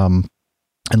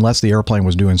 unless the airplane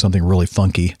was doing something really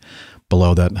funky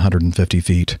below that 150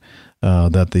 feet,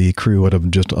 that the crew would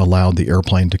have just allowed the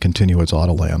airplane to continue its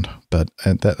auto land. But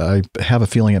I have a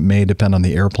feeling it may depend on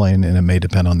the airplane and it may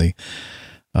depend on the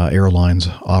airline's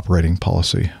operating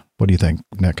policy. What do you think,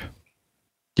 Nick?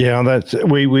 Yeah,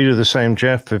 we do the same,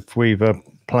 Jeff. If we've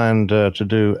planned to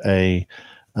do an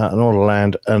auto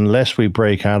land, unless we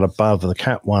break out above the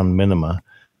Cat 1 minima,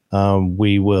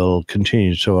 we will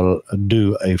continue to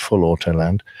do a full auto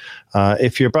land.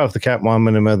 If you're above the Cat 1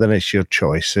 minima, then it's your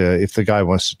choice. If the guy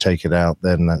wants to take it out,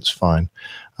 then that's fine.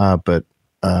 But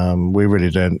we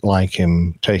really don't like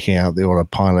him taking out the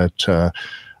autopilot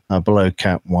below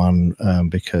Cat 1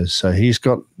 because he's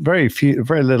got very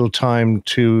little time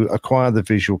to acquire the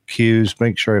visual cues,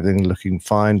 make sure everything's looking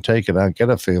fine, take it out, get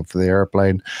a feel for the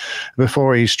airplane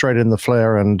before he's straight in the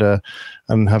flare and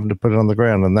having to put it on the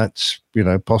ground. And that's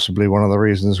possibly one of the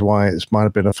reasons why it might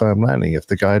have been a firm landing if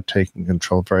the guy had taken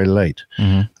control very late.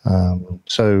 Mm-hmm.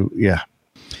 So yeah,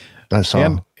 that's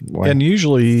and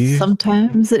usually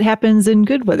sometimes it happens in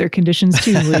good weather conditions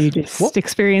too, where you just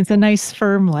experience a nice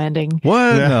firm landing.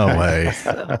 What? No way.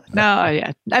 No,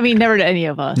 yeah. I mean, never to any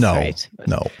of us. No, right?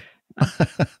 No.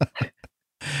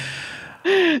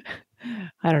 I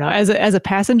don't know. As a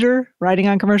passenger riding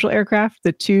on commercial aircraft,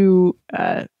 the two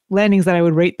landings that I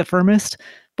would rate the firmest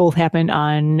both happened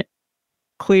on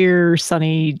clear,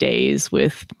 sunny days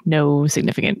with no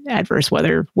significant adverse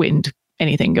weather, wind,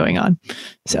 anything going on.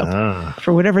 So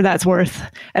for whatever that's worth,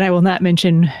 and I will not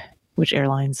mention which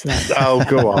airlines that. Oh,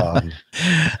 go on.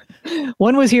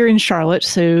 One was here in Charlotte,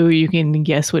 so you can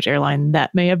guess which airline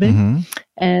that may have been. Mm-hmm.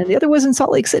 And the other was in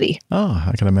Salt Lake City. Oh,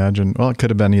 I can imagine. Well, it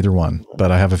could have been either one,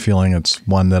 but I have a feeling it's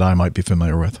one that I might be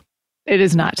familiar with. It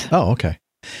is not. Oh, okay.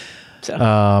 So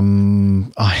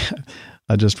I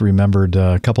just remembered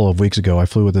a couple of weeks ago, I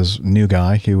flew with this new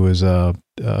guy. He was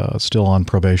still on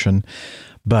probation.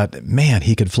 But man,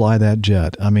 he could fly that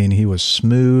jet. I mean, he was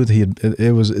smooth.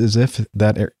 It was as if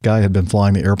that guy had been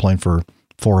flying the airplane for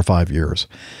 4 or 5 years.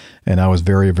 And I was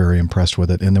very, very impressed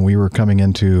with it. And then we were coming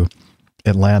into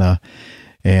Atlanta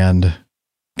and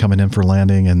coming in for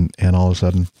landing. And all of a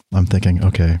sudden I'm thinking,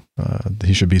 okay,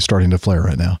 he should be starting to flare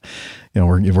right now.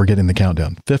 We're getting the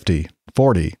countdown, 50,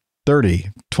 40, 30,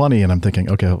 20. And I'm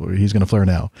thinking, okay, he's going to flare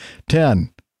now.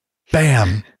 10,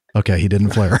 bam. Okay, he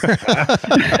didn't flare.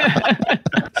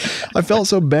 I felt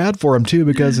so bad for him too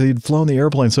because he'd flown the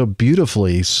airplane so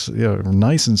beautifully,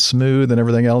 nice and smooth and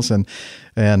everything else, and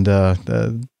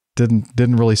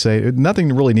didn't really say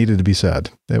nothing. Really needed to be said.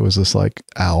 It was just like,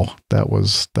 ow, that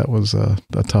was a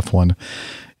tough one,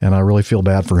 and I really feel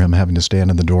bad for him having to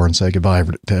stand in the door and say goodbye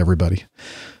to everybody.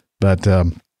 But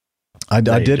I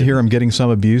did hear him getting some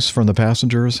abuse from the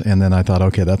passengers, and then I thought,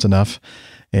 okay, that's enough.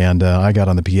 And I got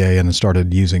on the PA and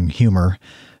started using humor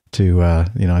to,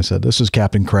 I said, this is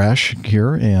Captain Crash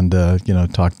here, and,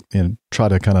 talk and try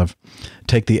to kind of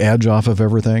take the edge off of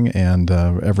everything. And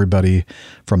everybody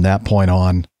from that point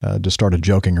on just started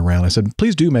joking around. I said,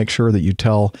 please do make sure that you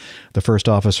tell the first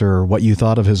officer what you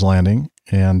thought of his landing.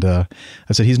 And I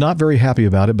said, he's not very happy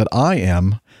about it, but I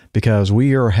am, because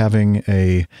we are having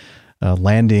a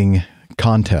landing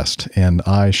contest, and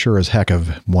I sure as heck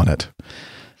have won it.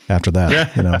 After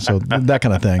that, so that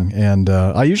kind of thing. And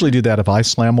I usually do that if I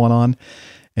slam one on.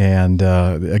 And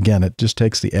again, it just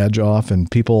takes the edge off,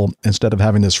 and people, instead of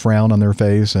having this frown on their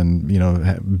face and,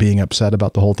 being upset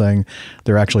about the whole thing,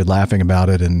 they're actually laughing about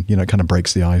it, and, it kind of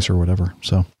breaks the ice or whatever.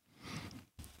 So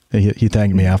He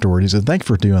thanked me afterward. He said, "Thank you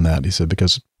for doing that." He said,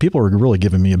 "Because people are really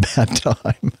giving me a bad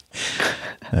time."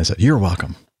 And I said, "You're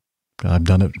welcome. I've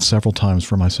done it several times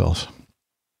for myself."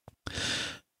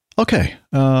 Okay.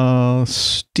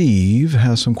 Steve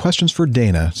has some questions for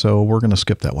Dana, so we're going to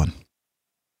skip that one.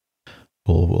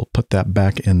 We'll put that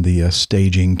back in the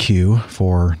staging queue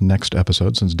for next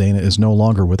episode since Dana is no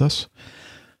longer with us.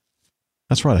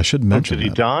 That's right. I should mention Did he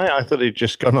die? I thought he'd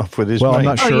just gone off with his Well, mate. I'm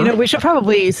not sure. You know, we should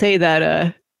probably say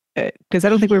that because I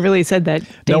don't think we really said that.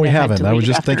 Dana No, we had haven't. to I was leave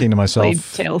just after thinking to myself, Plain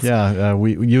Tales.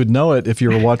 you'd know it if you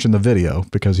were watching the video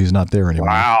because he's not there anymore.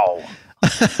 Wow.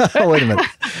 Oh, wait a minute.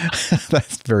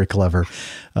 That's very clever.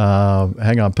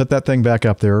 Hang on. Put that thing back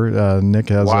up there. Nick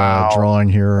has a drawing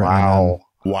here.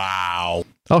 Wow.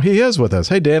 Oh, he is with us.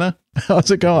 Hey, Dana. How's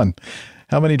it going?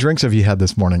 How many drinks have you had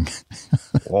this morning?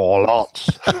 Oh, lots.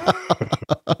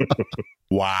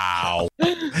 Wow.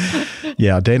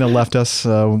 Yeah, Dana left us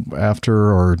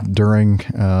after or during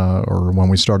or when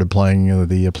we started playing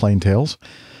the Plain Tales.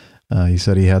 He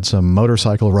said he had some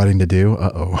motorcycle riding to do.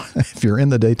 Uh-oh. If you're in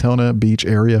the Daytona Beach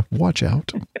area, watch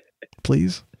out.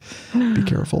 Please be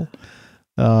careful.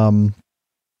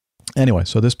 Anyway,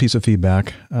 so this piece of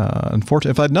feedback,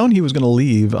 unfortunately, if I'd known he was going to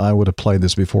leave, I would have played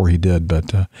this before he did, but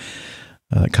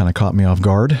that kind of caught me off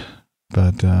guard.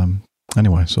 But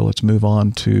anyway, so let's move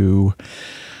on to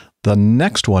the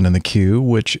next one in the queue,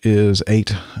 which is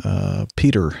 8.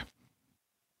 Peter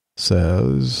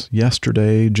says,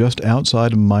 yesterday, just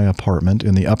outside of my apartment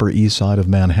in the Upper East Side of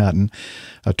Manhattan,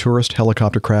 a tourist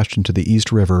helicopter crashed into the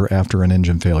East River after an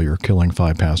engine failure, killing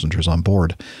 5 passengers on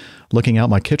board. Looking out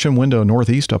my kitchen window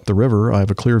northeast up the river, I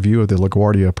have a clear view of the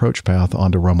LaGuardia approach path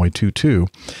onto runway 22,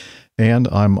 and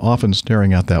I'm often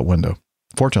staring out that window.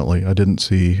 Fortunately, I didn't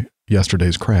see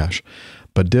yesterday's crash,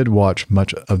 but did watch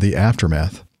much of the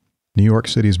aftermath. New York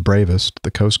City's bravest,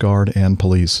 the Coast Guard and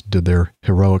police, did their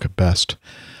heroic best.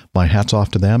 My hat's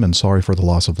off to them and sorry for the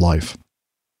loss of life.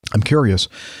 I'm curious,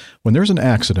 when there's an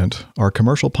accident, are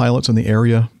commercial pilots in the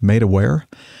area made aware?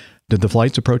 Did the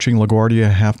flights approaching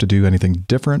LaGuardia have to do anything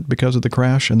different because of the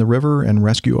crash in the river and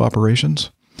rescue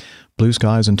operations? Blue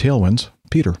skies and tailwinds,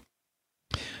 Peter.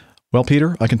 Well,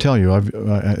 Peter, I can tell you,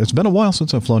 it's been a while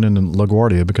since I've flown in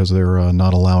LaGuardia because they're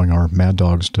not allowing our Mad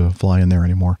Dogs to fly in there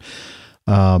anymore.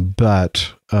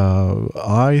 But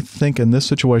I think in this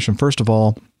situation, first of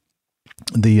all,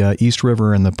 the East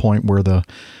River and the point where the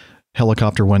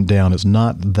helicopter went down is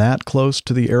not that close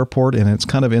to the airport, and it's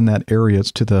kind of in that area.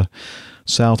 It's to the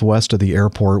southwest of the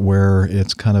airport where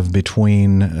it's kind of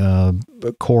between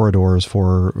corridors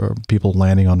for people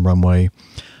landing on runway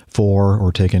 4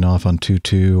 or taking off on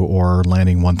 22 or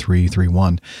landing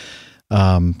 1331.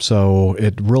 So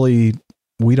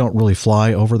we don't really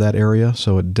fly over that area,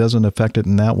 so it doesn't affect it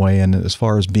in that way. And as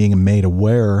far as being made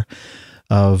aware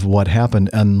of what happened,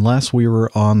 unless we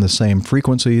were on the same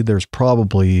frequency, there would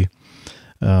probably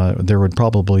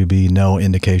be no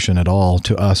indication at all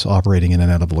to us operating in and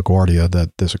out of LaGuardia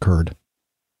that this occurred.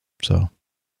 So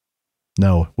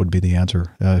no would be the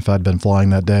answer. If I'd been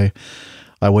flying that day,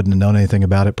 I wouldn't have known anything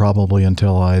about it probably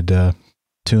until I'd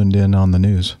tuned in on the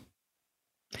news.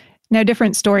 Now,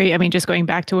 different story. I mean, just going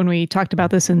back to when we talked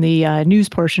about this in the news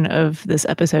portion of this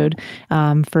episode,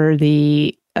 for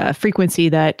the frequency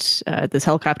that this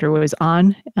helicopter was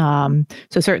on.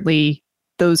 So certainly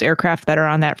those aircraft that are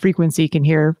on that frequency can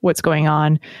hear what's going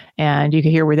on, and you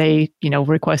can hear where they,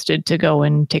 requested to go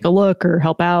and take a look or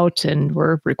help out, and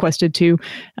were requested to.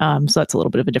 So that's a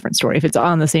little bit of a different story. If it's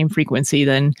on the same frequency,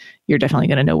 then you're definitely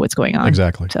going to know what's going on.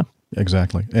 Exactly.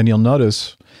 Exactly. And you'll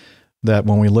notice that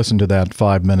when we listened to that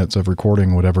 5 minutes of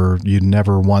recording, whatever, you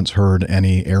never once heard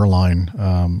any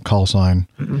airline call sign.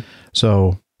 Mm-hmm.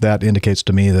 So that indicates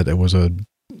to me that it was a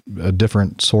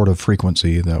different sort of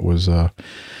frequency that was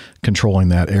controlling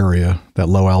that area, that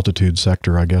low altitude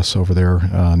sector, I guess, over there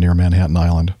near Manhattan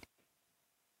Island.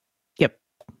 Yep.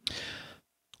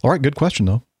 All right. Good question,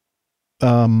 though.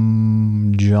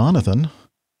 Jonathan.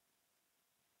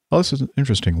 Oh, this is an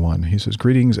interesting one. He says,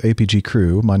 "Greetings, APG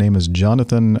crew. My name is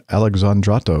Jonathan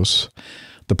Alexandratos,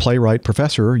 the playwright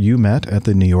professor you met at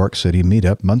the New York City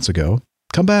meetup months ago.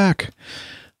 Come back."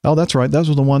 Oh, that's right. That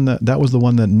was the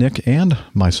one that Nick and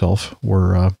myself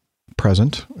were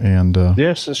present. And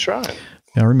yes, that's right.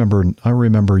 I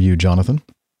remember you, Jonathan.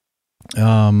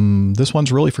 This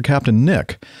one's really for Captain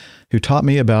Nick, who taught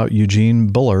me about Eugene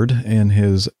Bullard in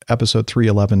his episode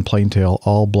 311 Plaintail,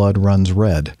 All Blood Runs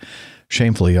Red.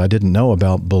 Shamefully, I didn't know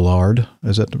about Bullard.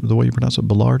 Is that the way you pronounce it,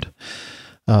 Bullard?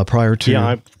 Prior to... Yeah,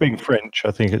 I'm speaking French.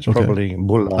 I think it's probably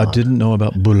Bullard. I didn't know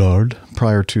about Bullard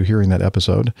prior to hearing that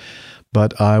episode,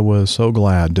 but I was so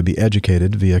glad to be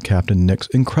educated via Captain Nick's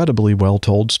incredibly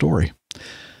well-told story.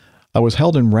 I was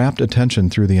held in rapt attention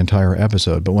through the entire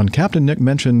episode, but when Captain Nick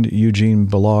mentioned Eugene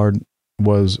Bullard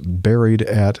was buried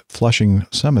at Flushing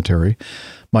Cemetery,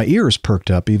 my ears perked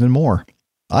up even more.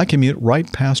 I commute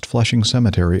right past Flushing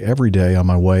Cemetery every day on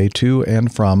my way to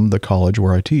and from the college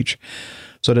where I teach.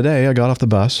 So today I got off the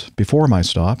bus before my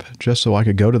stop just so I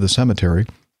could go to the cemetery,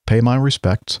 pay my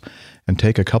respects, and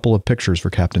take a couple of pictures for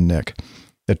Captain Nick.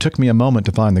 It took me a moment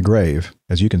to find the grave.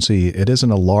 As you can see, it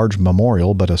isn't a large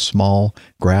memorial, but a small,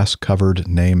 grass-covered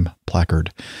name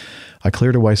placard. I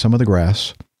cleared away some of the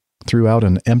grass, threw out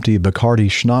an empty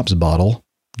Bacardi schnapps bottle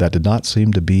that did not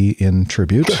seem to be in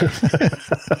tribute,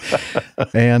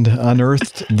 and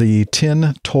unearthed the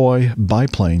tin toy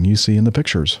biplane you see in the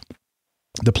pictures.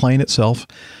 The plane itself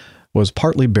was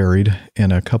partly buried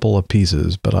in a couple of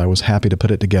pieces, but I was happy to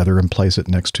put it together and place it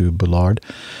next to Bullard,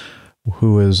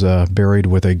 who is buried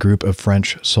with a group of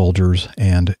French soldiers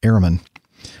and airmen.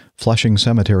 Flushing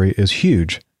Cemetery is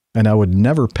huge, and I would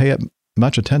never pay it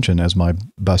much attention as my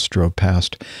bus drove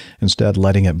past, instead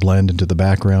letting it blend into the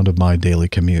background of my daily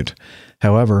commute.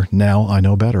 However, now I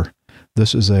know better.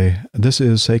 This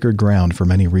is sacred ground for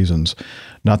many reasons,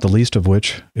 not the least of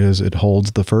which is it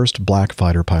holds the first black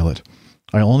fighter pilot.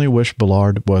 I only wish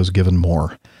Bullard was given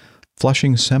more.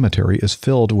 Flushing Cemetery is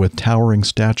filled with towering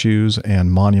statues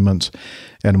and monuments,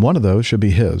 and one of those should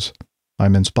be his.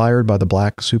 I'm inspired by the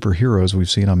black superheroes we've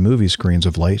seen on movie screens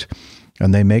of late,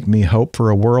 and they make me hope for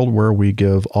a world where we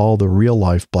give all the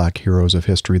real-life black heroes of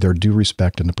history their due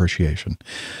respect and appreciation.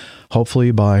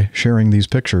 Hopefully, by sharing these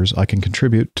pictures, I can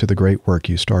contribute to the great work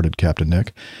you started, Captain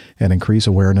Nick, and increase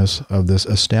awareness of this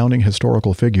astounding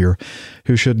historical figure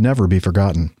who should never be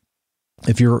forgotten.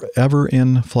 If you're ever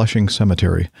in Flushing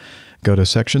Cemetery, go to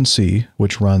Section C,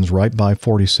 which runs right by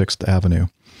 46th Avenue.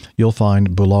 You'll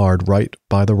find Bullard right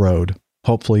by the road,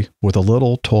 hopefully with a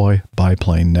little toy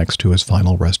biplane next to his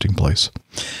final resting place.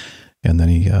 And then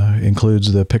he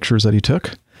includes the pictures that he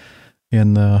took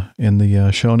in the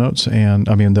show notes, and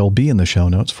I mean they'll be in the show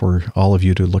notes for all of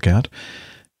you to look at.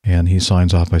 And he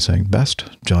signs off by saying, "Best,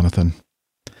 Jonathan."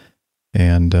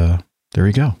 And there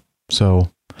you go. So.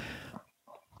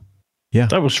 Yeah,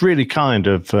 that was really kind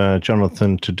of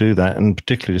Jonathan to do that, and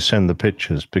particularly to send the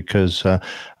pictures, because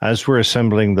as we're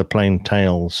assembling the Plain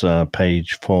Tales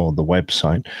page for the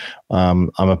website, I'm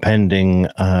appending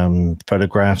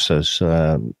photographs as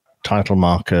title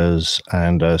markers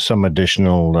and some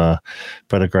additional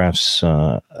photographs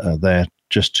there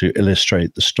just to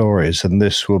illustrate the stories, and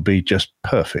this will be just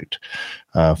perfect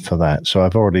for that. So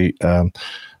I've already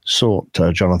sought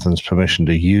Jonathan's permission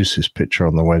to use his picture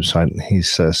on the website, and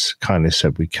he's kindly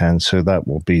said we can, so that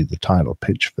will be the title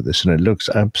picture for this, and it looks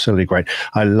absolutely great.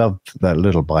 I love that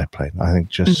little biplane. I think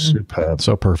just superb.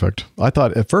 So perfect. I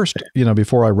thought at first,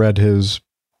 before I read his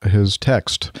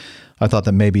text, I thought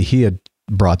that maybe he had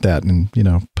brought that and,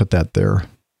 put that there,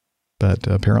 but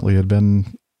apparently it had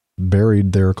been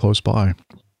buried there close by.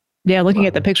 Yeah, looking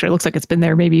at the picture, it looks like it's been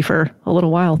there maybe for a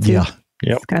little while too. Yeah.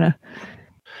 Yep. Kind of.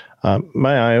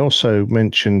 May I also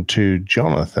mention to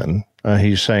Jonathan,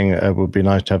 he's saying it would be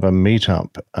nice to have a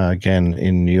meetup again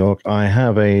in New York. I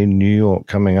have a New York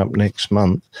coming up next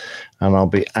month, and I'll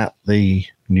be at the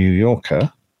New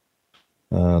Yorker,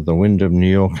 the Wyndham New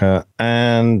Yorker,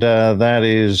 and that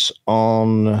is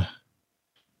on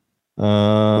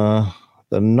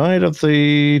the night of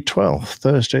the 12th,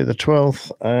 Thursday the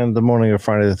 12th, and the morning of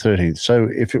Friday the 13th. So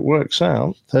if it works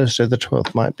out, Thursday the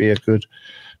 12th might be a good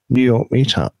New York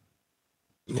meetup.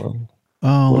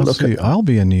 Let's see. I'll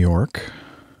be in New York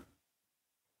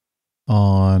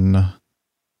on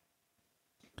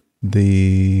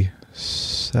the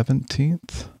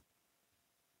 17th.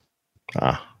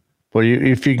 Well,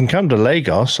 if you can come to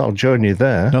Lagos, I'll join you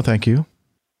there. No, thank you.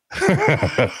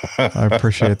 I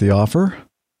appreciate the offer.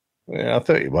 Yeah, I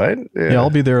thought you might. Yeah, I'll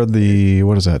be there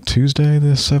Tuesday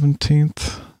the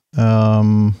 17th?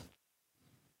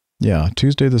 Yeah,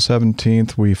 Tuesday the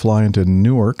 17th, we fly into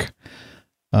Newark,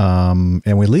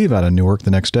 and we leave out of Newark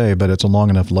the next day, but it's a long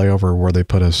enough layover where they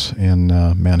put us in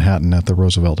Manhattan at the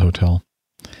Roosevelt Hotel.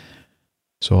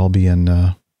 So I'll be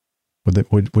in,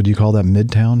 would you call that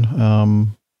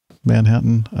Midtown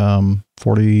Manhattan?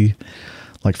 45th,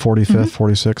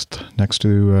 46th, next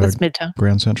to That's Midtown.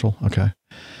 Grand Central. Okay.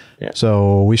 Yeah.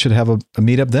 So we should have a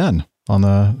meetup then on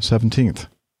the 17th.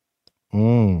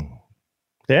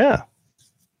 Yeah.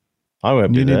 I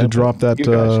won't be You there, need to drop that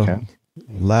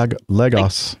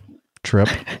Lagos trip.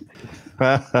 Did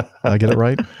I get it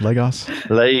right? Lagos?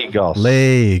 Lagos.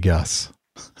 Lagos.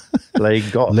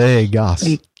 Lagos.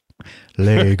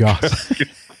 Lagos.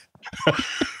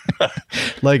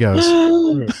 Lagos.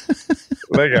 Legos.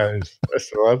 Legos. That's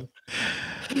the one.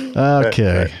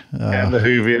 Okay. And the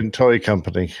Hoovian Toy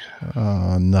Company.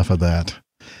 Enough of that.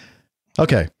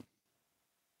 Okay.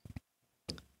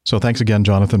 So thanks again,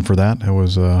 Jonathan, for that. It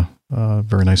was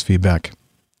very nice feedback.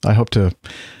 I hope to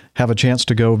have a chance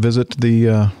to go visit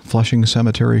the Flushing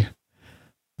Cemetery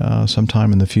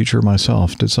sometime in the future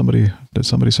myself. Did somebody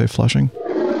say Flushing?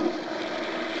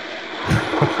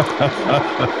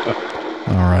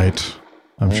 All right.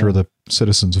 I'm sure the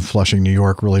citizens of Flushing, New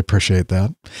York really appreciate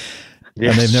that.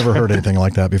 Yes. And they've never heard anything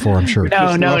like that before, I'm sure.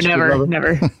 No,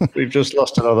 never. We've just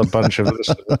lost another bunch of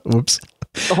listeners. Whoops.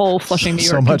 The whole Flushing, New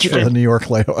York. So much for the New York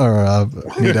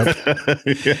meetup.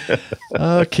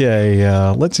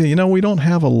 Okay, let's see. We don't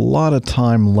have a lot of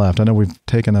time left. I know we've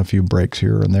taken a few breaks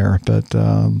here and there, but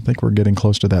I think we're getting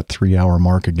close to that 3-hour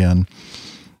mark again.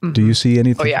 Mm-hmm. Do you see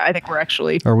anything? Oh, yeah, I think we're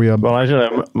actually... Are we? Well, I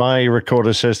don't know. My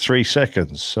recorder says 3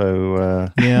 seconds, so...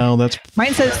 Yeah, that's...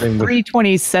 Mine says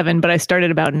 3:27, but I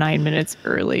started about 9 minutes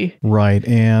early. Right,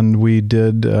 and we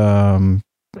did...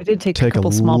 we did take a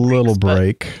couple small little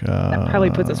breaks, break. That probably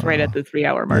puts us right at the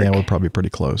 3-hour mark. Yeah, we're probably pretty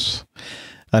close.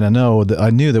 And I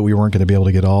knew that we weren't going to be able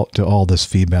to get all this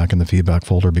feedback in the feedback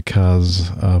folder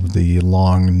because of the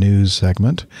long news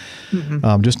segment.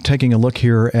 Mm-hmm. Just taking a look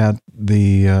here at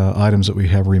the items that we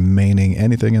have remaining.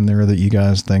 Anything in there that you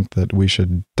guys think that we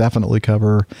should definitely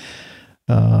cover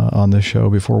on this show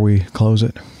before we close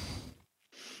it?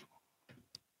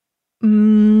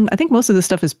 I think most of the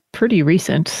stuff is pretty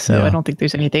recent, so Yeah. I don't think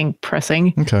there's anything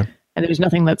pressing. Okay. And there's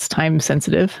nothing that's time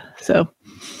sensitive. So,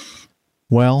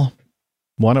 well,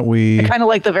 why don't we... I kind of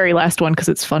like the very last one because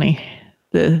it's funny.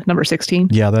 The number 16.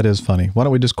 Yeah, that is funny. Why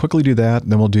don't we just quickly do that,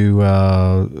 and then we'll do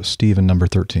Steve and number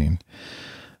 13.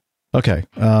 Okay,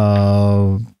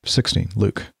 16,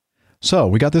 Luke. So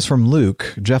we got this from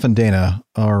Luke. Jeff and Dana,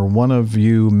 are one of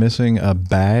you missing a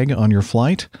bag on your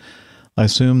flight? I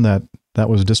assume that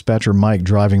was dispatcher Mike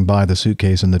driving by the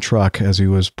suitcase in the truck as he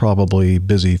was probably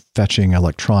busy fetching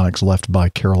electronics left by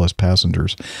careless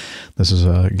passengers. This is,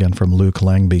 again, from Luke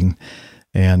Langbing.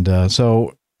 And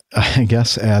so I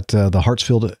guess at the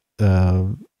Hartsfield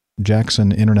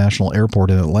Jackson International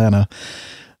Airport in Atlanta,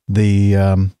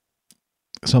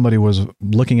 somebody was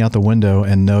looking out the window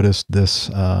and noticed this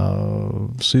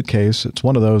suitcase. It's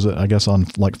one of those, I guess, on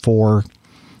like 4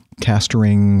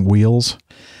 castering wheels.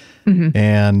 Mm-hmm.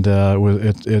 And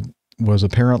it was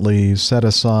apparently set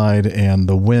aside, and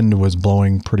the wind was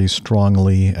blowing pretty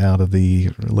strongly out of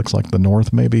it looks like the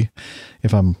north, maybe,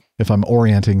 if I'm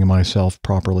orienting myself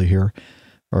properly here,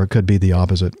 or it could be the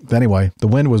opposite. Anyway, the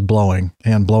wind was blowing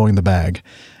the bag,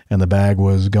 and the bag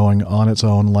was going on its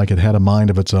own like it had a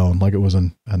mind of its own, like it was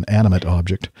an animate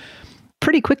object.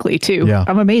 Pretty quickly, too. Yeah.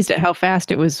 I'm amazed at how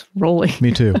fast it was rolling.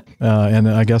 Me too. And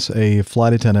I guess a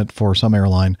flight attendant for some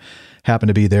airline happened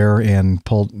to be there and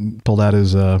pulled out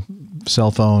his cell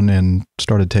phone and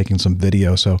started taking some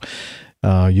video. So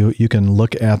you can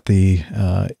look at the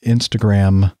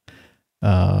Instagram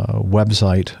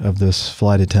website of this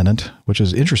flight attendant, which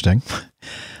is interesting.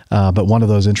 But one of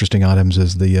those interesting items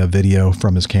is the video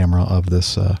from his camera of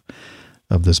this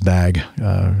bag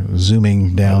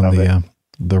zooming down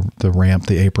the ramp,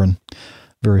 the apron.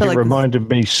 It reminded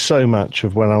me so much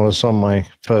of when I was on my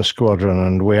first squadron,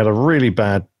 and we had a really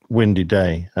bad windy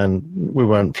day and we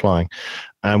weren't flying.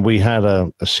 And we had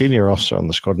a senior officer on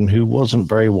the squadron who wasn't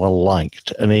very well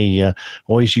liked. And he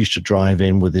always used to drive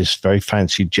in with this very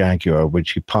fancy Jaguar,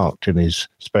 which he parked in his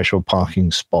special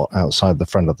parking spot outside the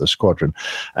front of the squadron.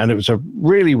 And it was a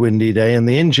really windy day, and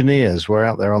the engineers were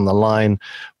out there on the line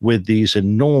with these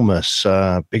enormous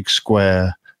big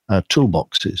square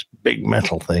toolboxes, big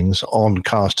metal things on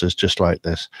casters just like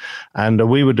this. And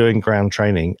we were doing ground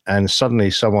training, and suddenly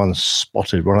someone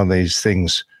spotted one of these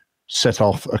things set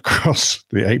off across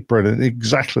the apron in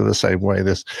exactly the same way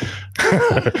this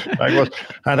was.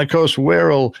 And of course,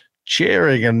 we're all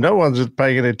cheering, and no one's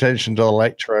paying any attention to the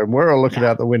lecturer, and we're all looking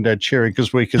out the window cheering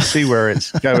because we can see where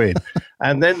it's going.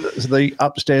 And then the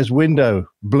upstairs window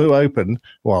blew open,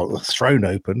 well, thrown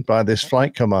open by this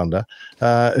flight commander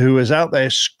who was out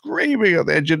there screaming at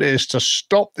the engineers to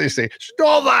stop this thing.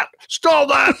 Stop that! Stop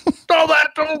that! Stop that!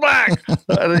 Stop back!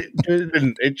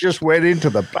 And it just went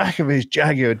into the back of his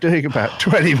Jaguar, doing about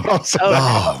 20 miles an hour.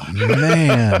 Oh,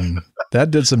 man. That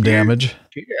did some damage.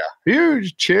 Yeah,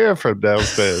 huge cheer from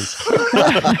downstairs.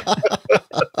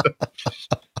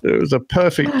 It was a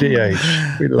perfect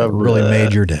DH. We loved really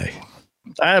made your day.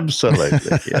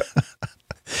 Absolutely, yeah.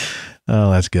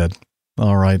 Oh, that's good.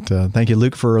 All right. Thank you,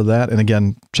 Luke, for that. And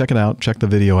again, check it out. Check the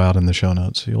video out in the show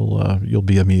notes. You'll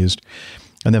be amused.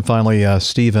 And then finally,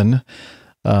 Stephen,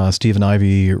 Stephen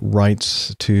Ivy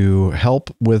writes to help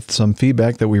with some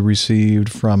feedback that we received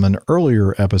from an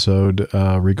earlier episode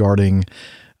regarding,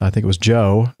 I think it was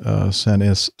Joe, sent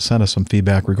us some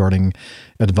feedback regarding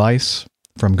advice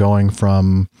from going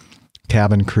from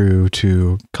cabin crew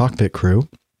to cockpit crew.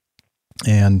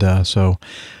 And so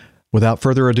without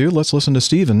further ado, let's listen to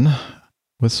Stephen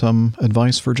with some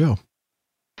advice for Joe.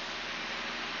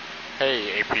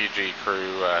 Hey, APG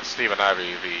crew, Stephen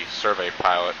Ivy, the survey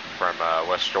pilot from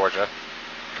West Georgia,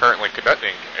 currently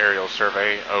conducting aerial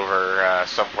survey over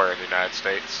somewhere in the United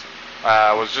States.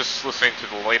 I was just listening to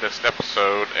the latest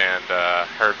episode and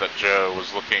heard that Joe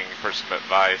was looking for some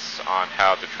advice on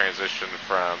how to transition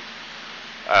from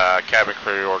cabin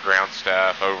crew or ground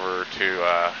staff over to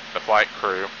the flight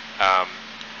crew.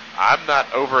 I'm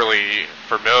not overly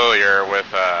familiar with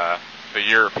the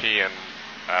European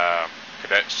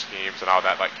cadet schemes and all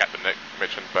that, like Captain Nick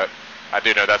mentioned, but I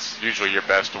do know that's usually your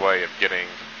best way of getting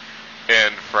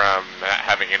in from not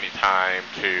having any time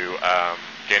to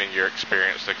gaining your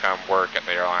experience to come work at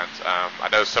the airlines. I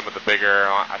know some of the bigger,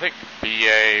 I think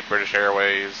BA, British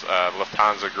Airways,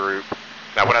 Lufthansa Group.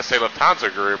 Now, when I say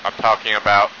Lufthansa Group, I'm talking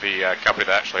about the company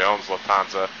that actually owns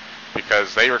Lufthansa,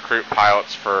 because they recruit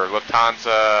pilots for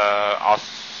Lufthansa,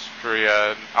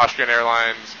 Austrian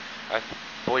Airlines, I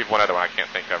believe one other one I can't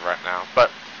think of right now.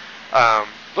 But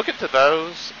look into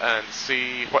those and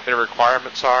see what their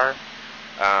requirements are.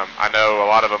 I know a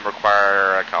lot of them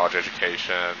require a college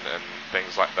education and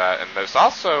things like that. And there's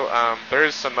also, there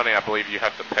is some money I believe you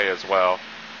have to pay as well.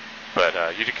 But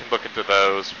you can look into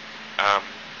those.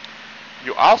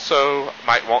 You also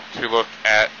might want to look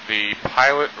at the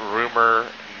Pilot Rumor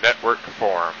Network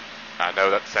Forum. I know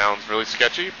that sounds really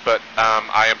sketchy, but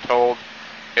I am told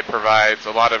it provides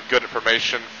a lot of good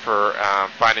information for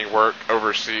finding work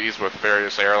overseas with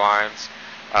various airlines.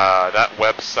 That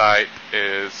website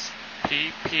is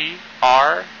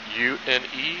pprune.org.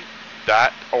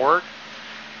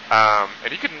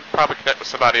 And you can probably connect with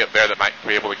somebody up there that might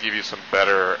be able to give you some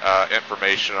better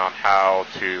information on how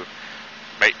to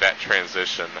make that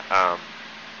transition.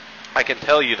 I can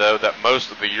tell you, though, that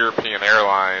most of the European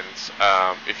airlines,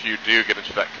 if you do get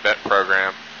into that cadet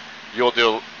program, you'll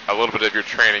do a little bit of your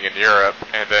training in Europe,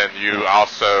 and then you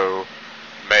also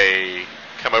may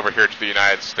come over here to the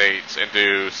United States and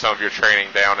do some of your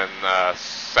training down in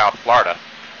South Florida.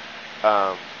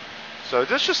 So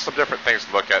there's just some different things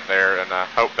to look at there, and I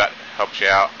hope that helps you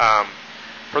out.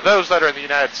 For those that are in the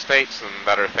United States and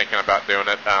that are thinking about doing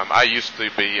it, I used to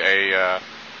be a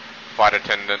flight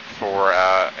attendant for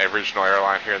a regional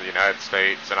airline here in the United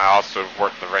States, and I also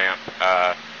worked the ramp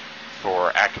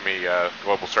for Acme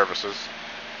Global Services.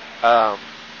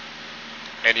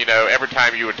 And, you know, every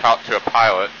time you would talk to a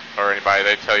pilot or anybody,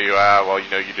 they'd tell you, well, you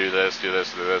know, you do this, do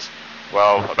this, do this.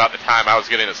 Well, about the time I was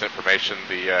getting this information,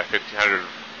 the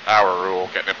 1,500-hour rule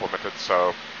getting implemented,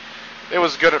 so it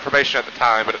was good information at the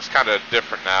time, but it's kind of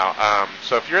different now.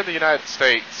 So if you're in the United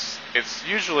States, it's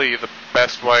usually the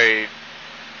best way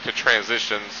to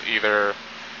transitions, either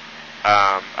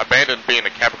abandon being a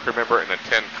cabin crew member and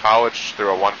attend college through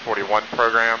a 141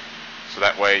 program, so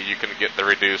that way you can get the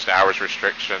reduced hours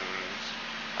restrictions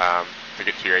to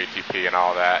get to your ATP and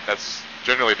all that. That's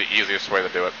generally the easiest way to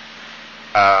do it.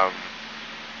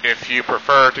 If you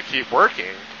prefer to keep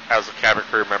working as a cabin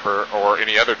crew member or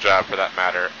any other job for that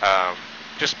matter,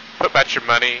 just put back your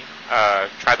money,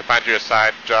 try to find you a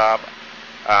side job.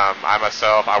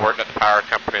 I worked at the power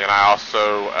company, and I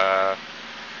also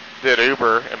did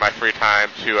Uber in my free time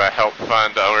to help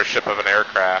fund the ownership of an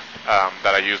aircraft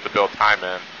that I used to build time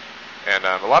in. And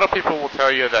a lot of people will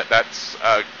tell you that that's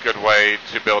a good way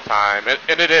to build time, and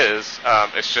it is.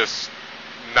 It's just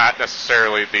not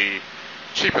necessarily the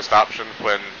cheapest option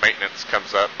when maintenance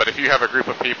comes up. But if you have a group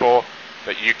of people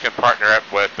that you can partner up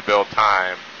with to build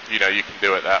time, you know, you can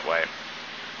do it that way.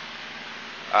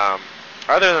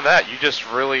 Other than that, you just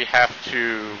really have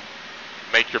to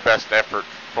make your best effort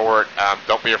for it.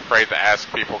 Don't be afraid to ask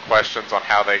people questions on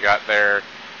how they got there.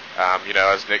 You know,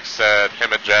 as Nick said,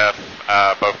 him and Jeff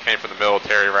both came from the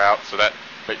military route, so that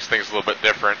makes things a little bit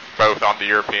different, both on the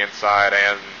European side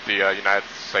and the United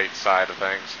States side of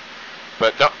things.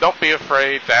 But don't be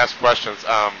afraid to ask questions.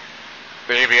 The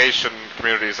aviation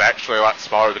community is actually a lot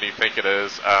smaller than you think it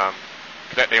is.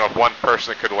 Connecting with one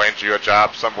person could land you a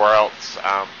job somewhere else.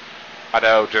 I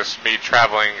know just me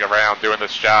traveling around doing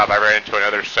this job, I ran into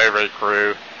another survey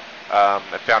crew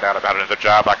and found out about another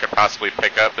job I could possibly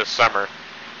pick up this summer.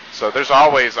 So there's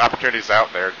always opportunities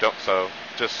out there. So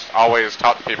just always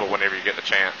talk to people whenever you get the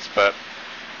chance. But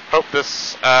hope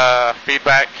this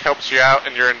feedback helps you out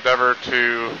in your endeavor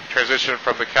to transition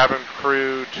from the cabin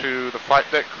crew to the flight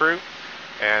deck crew.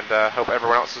 and hope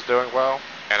everyone else is doing well.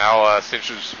 And I'll send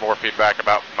you some more feedback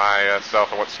about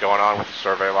myself and what's going on with the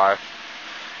survey life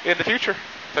in the future.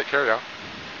 Take care, y'all.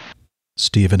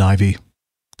 Stephen Ivy,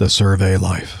 the survey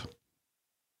life.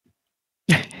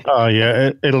 Oh,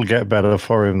 yeah, it'll get better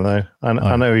for him, though.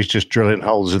 I know he's just drilling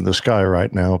holes in the sky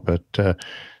right now, but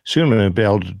soon he'll be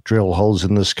able to drill holes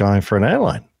in the sky for an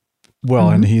airline. Well,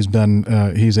 and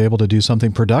he's able to do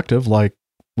something productive like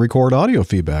record audio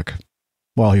feedback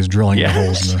while he's drilling the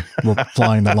holes and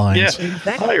flying the lines.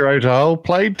 Yeah, I wrote a whole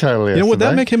plane tale yesterday. Would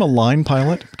that make him a line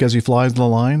pilot because he flies the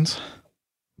lines?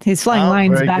 He's flying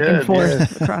lines back and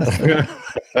forth across.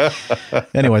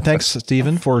 Anyway, thanks,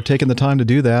 Stephen, for taking the time to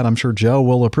do that. I'm sure Joe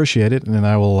will appreciate it, and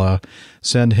I will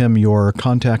send him your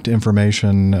contact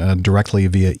information directly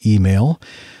via email.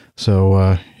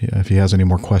 So if he has any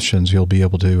more questions, he'll be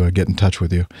able to get in touch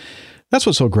with you. That's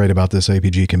what's so great about this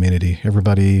APG community.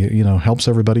 Everybody, helps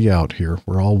everybody out here.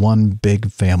 We're all one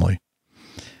big family.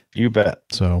 You bet.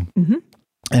 So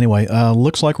anyway,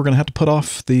 looks like we're going to have to put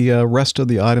off the rest of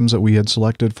the items that we had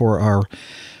selected for our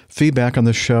feedback on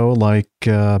the show, like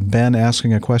Ben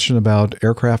asking a question about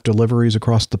aircraft deliveries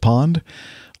across the pond.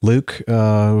 Luke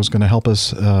was going to help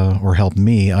us or help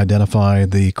me identify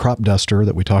the crop duster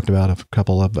that we talked about a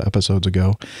couple of episodes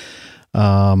ago.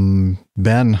 Ben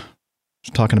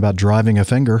was talking about driving a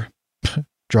finger.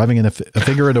 Driving a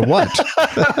finger into what?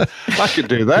 I could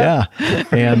do that. Yeah.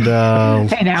 And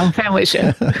hey, now, family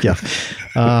show. Yeah.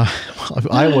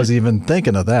 I was even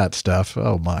thinking of that stuff.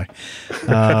 Oh, my.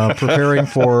 Preparing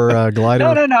for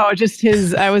glider. No. Just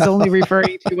I was only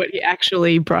referring to what he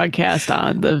actually broadcast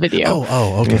on the video.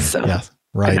 Oh, okay. So yeah,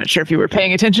 right. I'm not sure if you were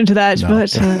paying attention to that,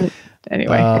 but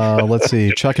anyway. Let's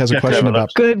see. Chuck has a question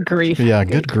about. Good grief. Yeah,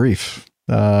 good grief.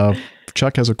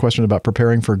 Chuck has a question about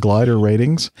preparing for glider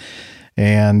ratings.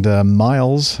 And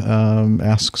Miles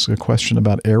asks a question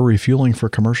about air refueling for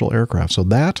commercial aircraft. So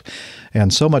that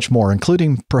and so much more,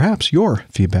 including perhaps your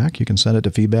feedback. You can send it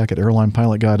to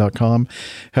feedback@airlinepilotguy.com.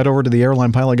 Head over to the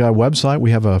Airline Pilot Guy website.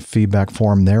 We have a feedback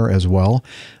form there as well.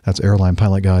 That's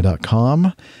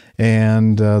airlinepilotguy.com.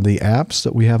 And the apps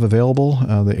that we have available,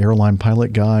 the Airline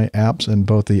Pilot Guy apps in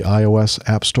both the iOS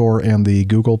App Store and the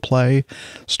Google Play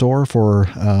Store for...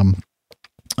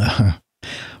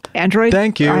 Android?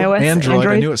 Thank you. iOS, Android.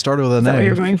 I knew it started with an A. Is that what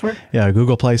you're going for? Yeah,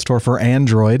 Google Play Store for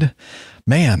Android.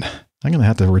 Man, I'm going to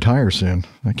have to retire soon.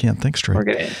 I can't think straight. We're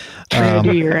going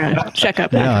to do your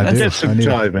checkup. Yeah, I do.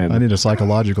 I need a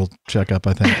psychological checkup,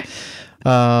 I think.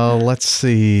 Let's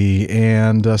see.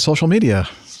 And social media.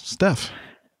 Steph.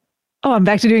 Oh, I'm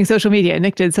back to doing social media.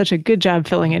 Nick did such a good job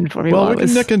filling in for me. Well,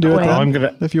 Nick can do it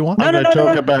then, if you want. I'm going to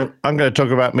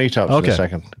talk about meetups in a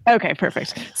second. Okay,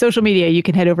 perfect. Social media, you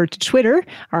can head over to Twitter.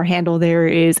 Our handle there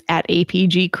is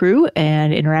 @APG Crew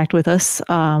and interact with us.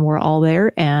 We're all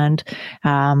there and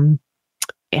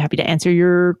happy to answer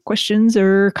your questions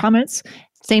or comments.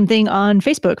 Same thing on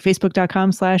Facebook,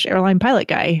 facebook.com/Airline Pilot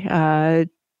Guy.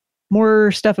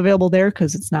 More stuff available there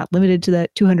because it's not limited to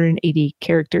that 280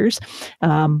 characters.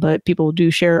 But people do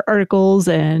share articles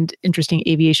and interesting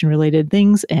aviation related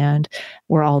things, and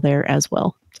we're all there as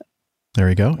well. So. There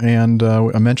you go. And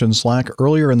I mentioned Slack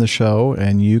earlier in the show,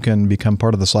 and you can become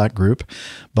part of the Slack group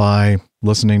by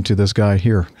listening to this guy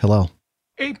here. Hello.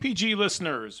 APG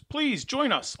listeners, please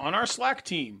join us on our Slack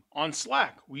team. On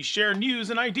Slack, we share news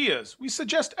and ideas. We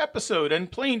suggest episode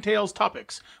and Plain Tales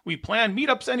topics. We plan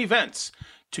meetups and events.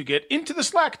 To get into the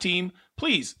Slack team,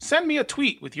 please send me a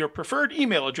tweet with your preferred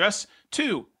email address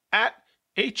to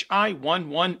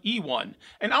 @HI11E1,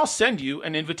 and I'll send you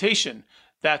an invitation.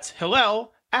 That's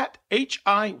Hillel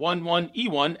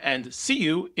 @HI11E1, and see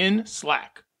you in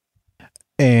Slack.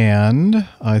 And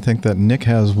I think that Nick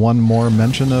has one more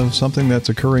mention of something that's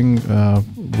occurring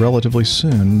relatively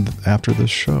soon after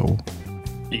this show.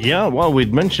 Yeah, well,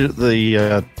 we'd mentioned at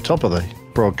the top of the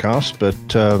broadcast, but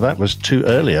that was too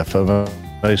early for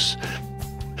most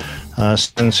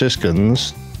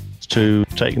Franciscans to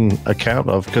take account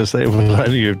of because they will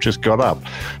only have just got up.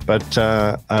 But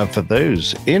for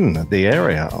those in the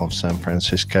area of San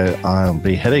Francisco, I'll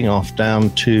be heading off down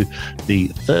to the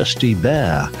Thirsty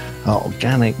Bear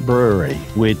Organic Brewery,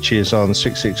 which is on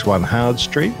 661 Howard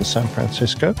Street in San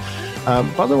Francisco.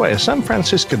 By the way, a San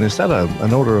Franciscan, is that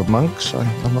an order of monks?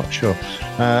 I'm not sure.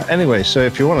 Anyway, so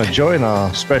if you want to join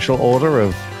our special order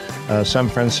of San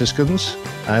Franciscans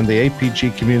and the APG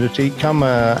community, come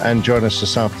and join us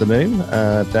this afternoon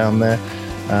down there.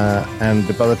 And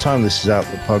by the time this is out,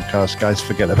 the podcast, guys,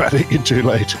 forget about it. You're too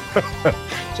late.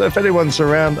 So if anyone's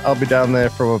around, I'll be down there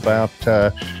from about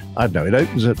I don't know, it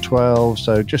opens at 12,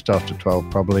 so just after 12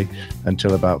 probably,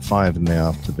 until about 5 in the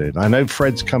afternoon. I know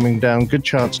Fred's coming down. Good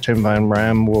chance Tim Van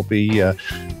Ram will be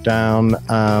down.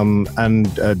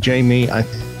 And Jamie, I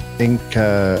think,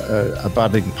 a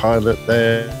budding pilot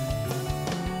there.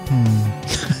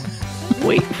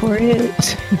 Wait for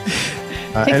it.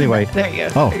 Anyway. There you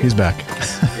go. Oh, he's back.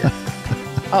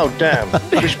 Oh, damn.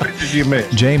 Which bit did you miss?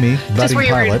 Jamie, Just budding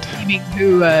where you pilot. were naming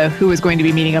who was going to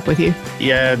be meeting up with you.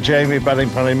 Yeah, Jamie, budding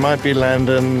pilot. Might be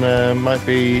Landon, might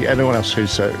be anyone else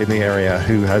who's in the area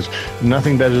who has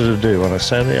nothing better to do on a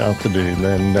Saturday afternoon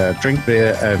than drink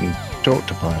beer and talk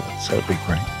to pilots. So it'd be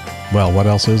great. Well, what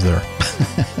else is there?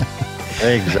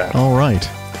 Exactly. All right.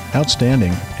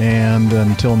 Outstanding. And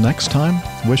until next time,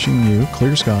 wishing you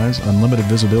clear skies, unlimited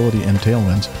visibility, and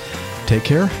tailwinds. Take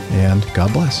care, and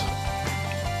God bless.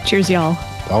 Cheers, y'all.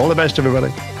 All the best,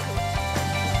 everybody.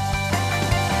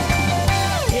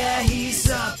 Yeah, he's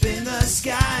up in the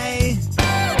sky. It's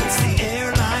the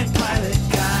airline pilot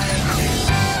guy.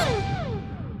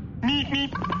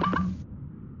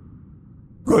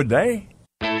 Good day.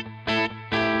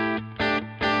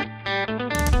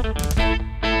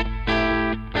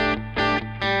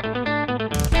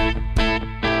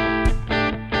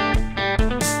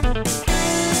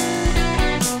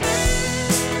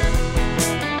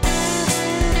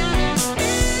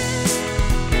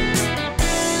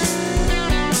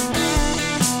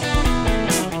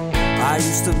 I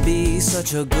used to be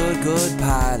such a good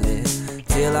pilot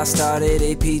till I started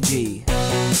APG.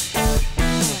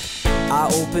 I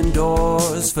opened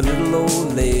doors for little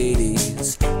old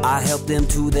ladies. I helped them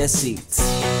to their seats.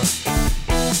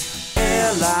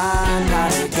 Airline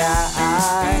pilot guy,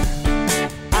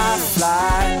 I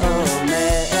fly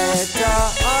America.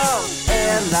 Oh,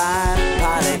 airline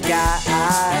pilot guy,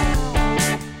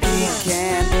 he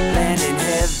can land in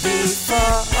heavy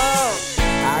fog.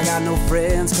 I got no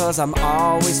friends 'cause I'm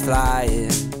always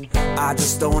flying. I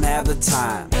just don't have the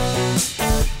time.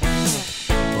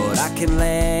 But I can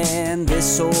land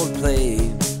this old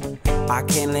plane. I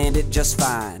can land it just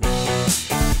fine.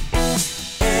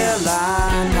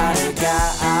 Airline pilot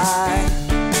guy,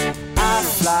 I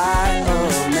fly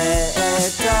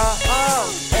America.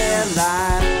 Oh,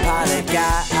 airline pilot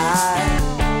guy,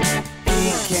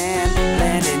 he can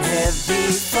land in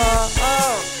heavy fog.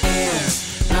 Oh,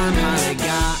 airline pilot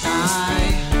guy,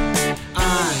 I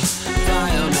fly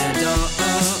America.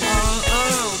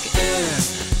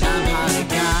 Airline pilot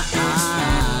guy,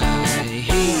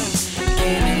 he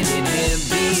can land in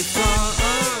heavy fog.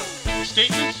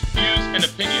 Statements, views, and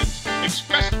opinions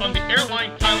expressed on the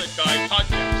Airline Pilot Guide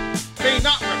podcast may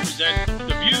not represent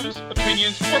the views,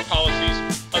 opinions, or policies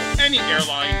of any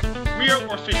airline, real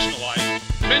or fictionalized,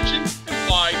 mentioned,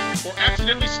 implied, or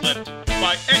accidentally slipped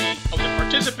by any of the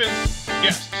participants,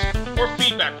 guests, or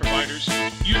feedback providers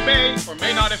you may or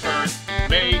may not have heard,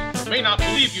 may or may not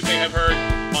believe you may have heard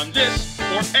on this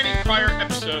or any prior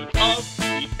episode of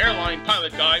the Airline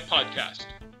Pilot Guide podcast.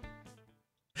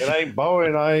 It ain't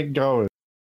Boeing, I ain't going.